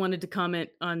I just wanted to comment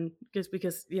on, just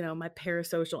because my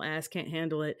parasocial ass can't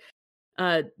handle it.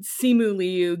 Simu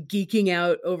Liu geeking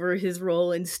out over his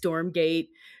role in Stormgate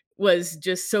was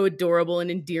just so adorable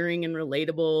and endearing and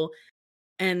relatable.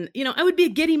 And I would be a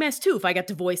giddy mess too if I got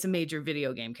to voice a major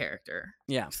video game character.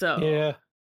 Yeah. So yeah,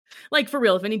 like for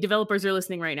real, if any developers are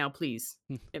listening right now, please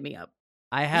hit me up.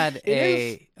 I had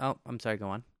Oh, I'm sorry. Go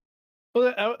on.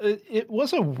 Well, it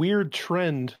was a weird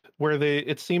trend where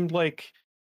it seemed like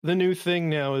the new thing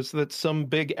now is that some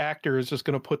big actor is just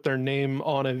going to put their name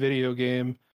on a video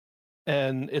game.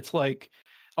 And it's like,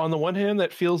 on the one hand,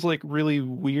 that feels like really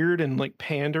weird and like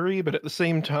pandery, but at the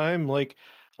same time, like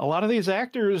a lot of these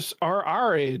actors are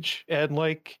our age, and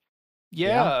like,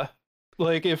 yeah.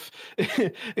 Like if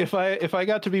I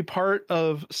got to be part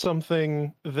of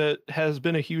something that has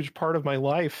been a huge part of my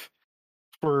life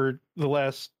for the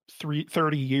last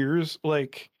 30 years,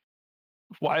 like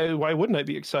why wouldn't I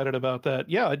be excited about that?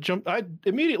 Yeah, I'd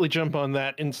immediately jump on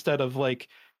that instead of like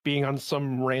being on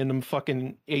some random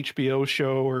fucking HBO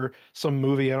show or some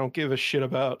movie I don't give a shit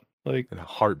about. Like in a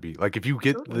heartbeat. Like if you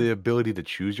get the ability to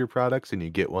choose your products and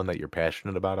you get one that you're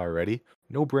passionate about already,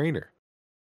 no brainer.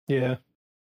 Yeah.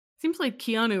 Seems like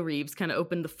Keanu Reeves kind of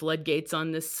opened the floodgates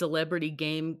on this celebrity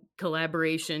game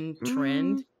collaboration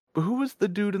trend. But who was the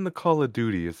dude in the Call of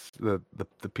Duty? It's the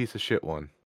piece of shit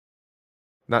one.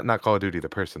 Not Call of Duty, the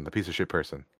piece of shit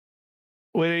person.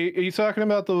 Wait, are you talking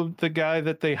about the guy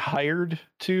that they hired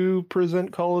to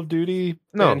present Call of Duty?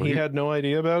 No, and he had no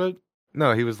idea about it?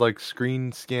 No, he was like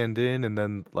screen scanned in, and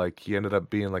then like he ended up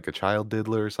being like a child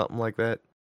diddler or something like that.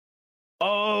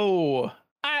 Oh,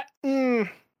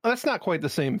 that's not quite the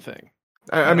same thing.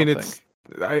 I mean,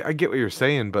 I get what you're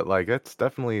saying, but like that's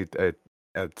definitely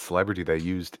a celebrity they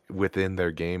used within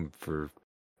their game for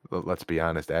let's be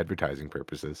honest, advertising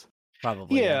purposes.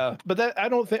 Probably. Yeah, but that I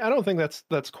don't think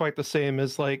that's quite the same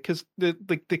as like, because the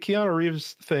Keanu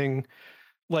Reeves thing,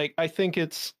 like I think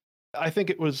it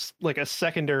was like a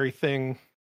secondary thing,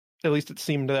 at least it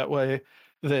seemed that way,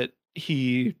 that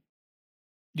he,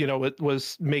 it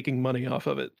was making money off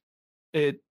of it.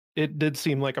 It did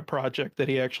seem like a project that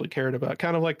he actually cared about,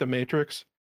 kind of like The Matrix,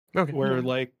 where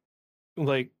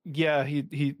Yeah. yeah,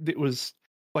 he it was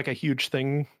like a huge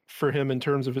thing for him in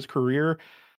terms of his career,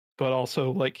 but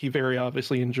also like he very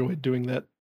obviously enjoyed doing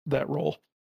that role.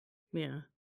 Yeah.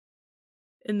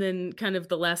 And then kind of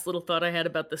the last little thought I had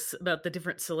about the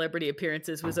different celebrity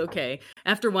appearances was, okay,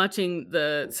 after watching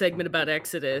the segment about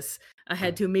Exodus, I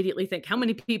had to immediately think, how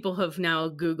many people have now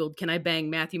Googled, can I bang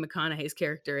Matthew McConaughey's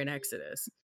character in Exodus?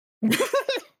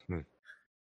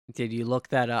 Did you look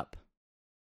that up?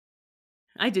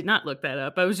 I did not look that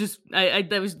up. I was just,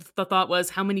 that was the thought was,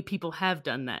 how many people have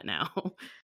done that now?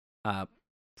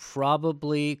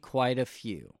 Probably quite a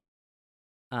few.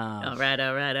 All right.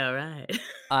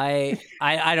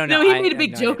 I don't know. No, he made a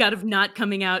big joke out of not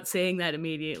coming out saying that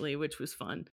immediately, which was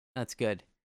fun. That's good.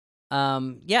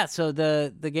 Yeah. So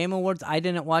the Game Awards, I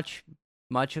didn't watch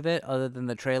much of it other than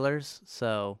the trailers.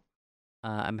 So,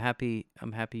 I'm happy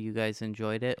you guys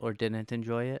enjoyed it or didn't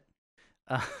enjoy it.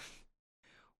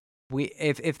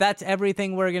 If that's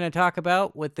everything we're gonna talk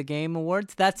about with the Game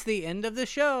Awards, that's the end of the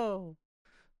show.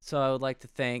 So I would like to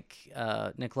thank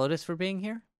Nick Lotus for being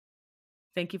here.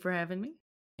 Thank you for having me.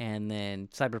 And then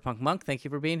Cyberpunk Monk, thank you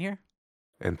for being here.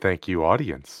 And thank you,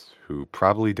 audience, who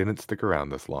probably didn't stick around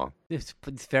this long. It's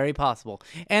very possible.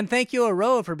 And thank you,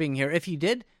 Aroa, for being here. If you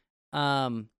did,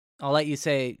 I'll let you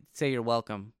say you're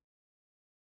welcome.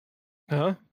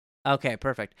 Huh? Okay,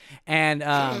 perfect.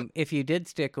 And if you did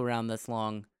stick around this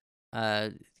long,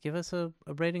 give us a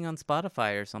rating on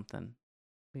Spotify or something.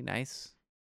 Be nice.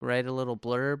 Write a little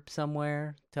blurb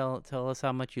somewhere. Tell us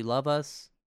how much you love us.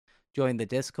 Join the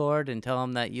Discord and tell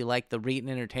them that you like the Reetin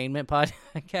Entertainment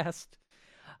podcast.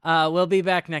 We'll be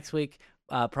back next week,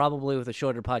 probably with a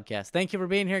shorter podcast. Thank you for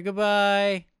being here.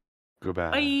 Goodbye.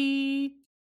 Goodbye. Bye.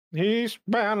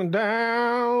 Eastbound and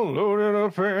down, loaded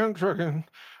up and trucking.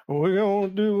 We gonna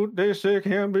do what they say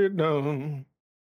can be done.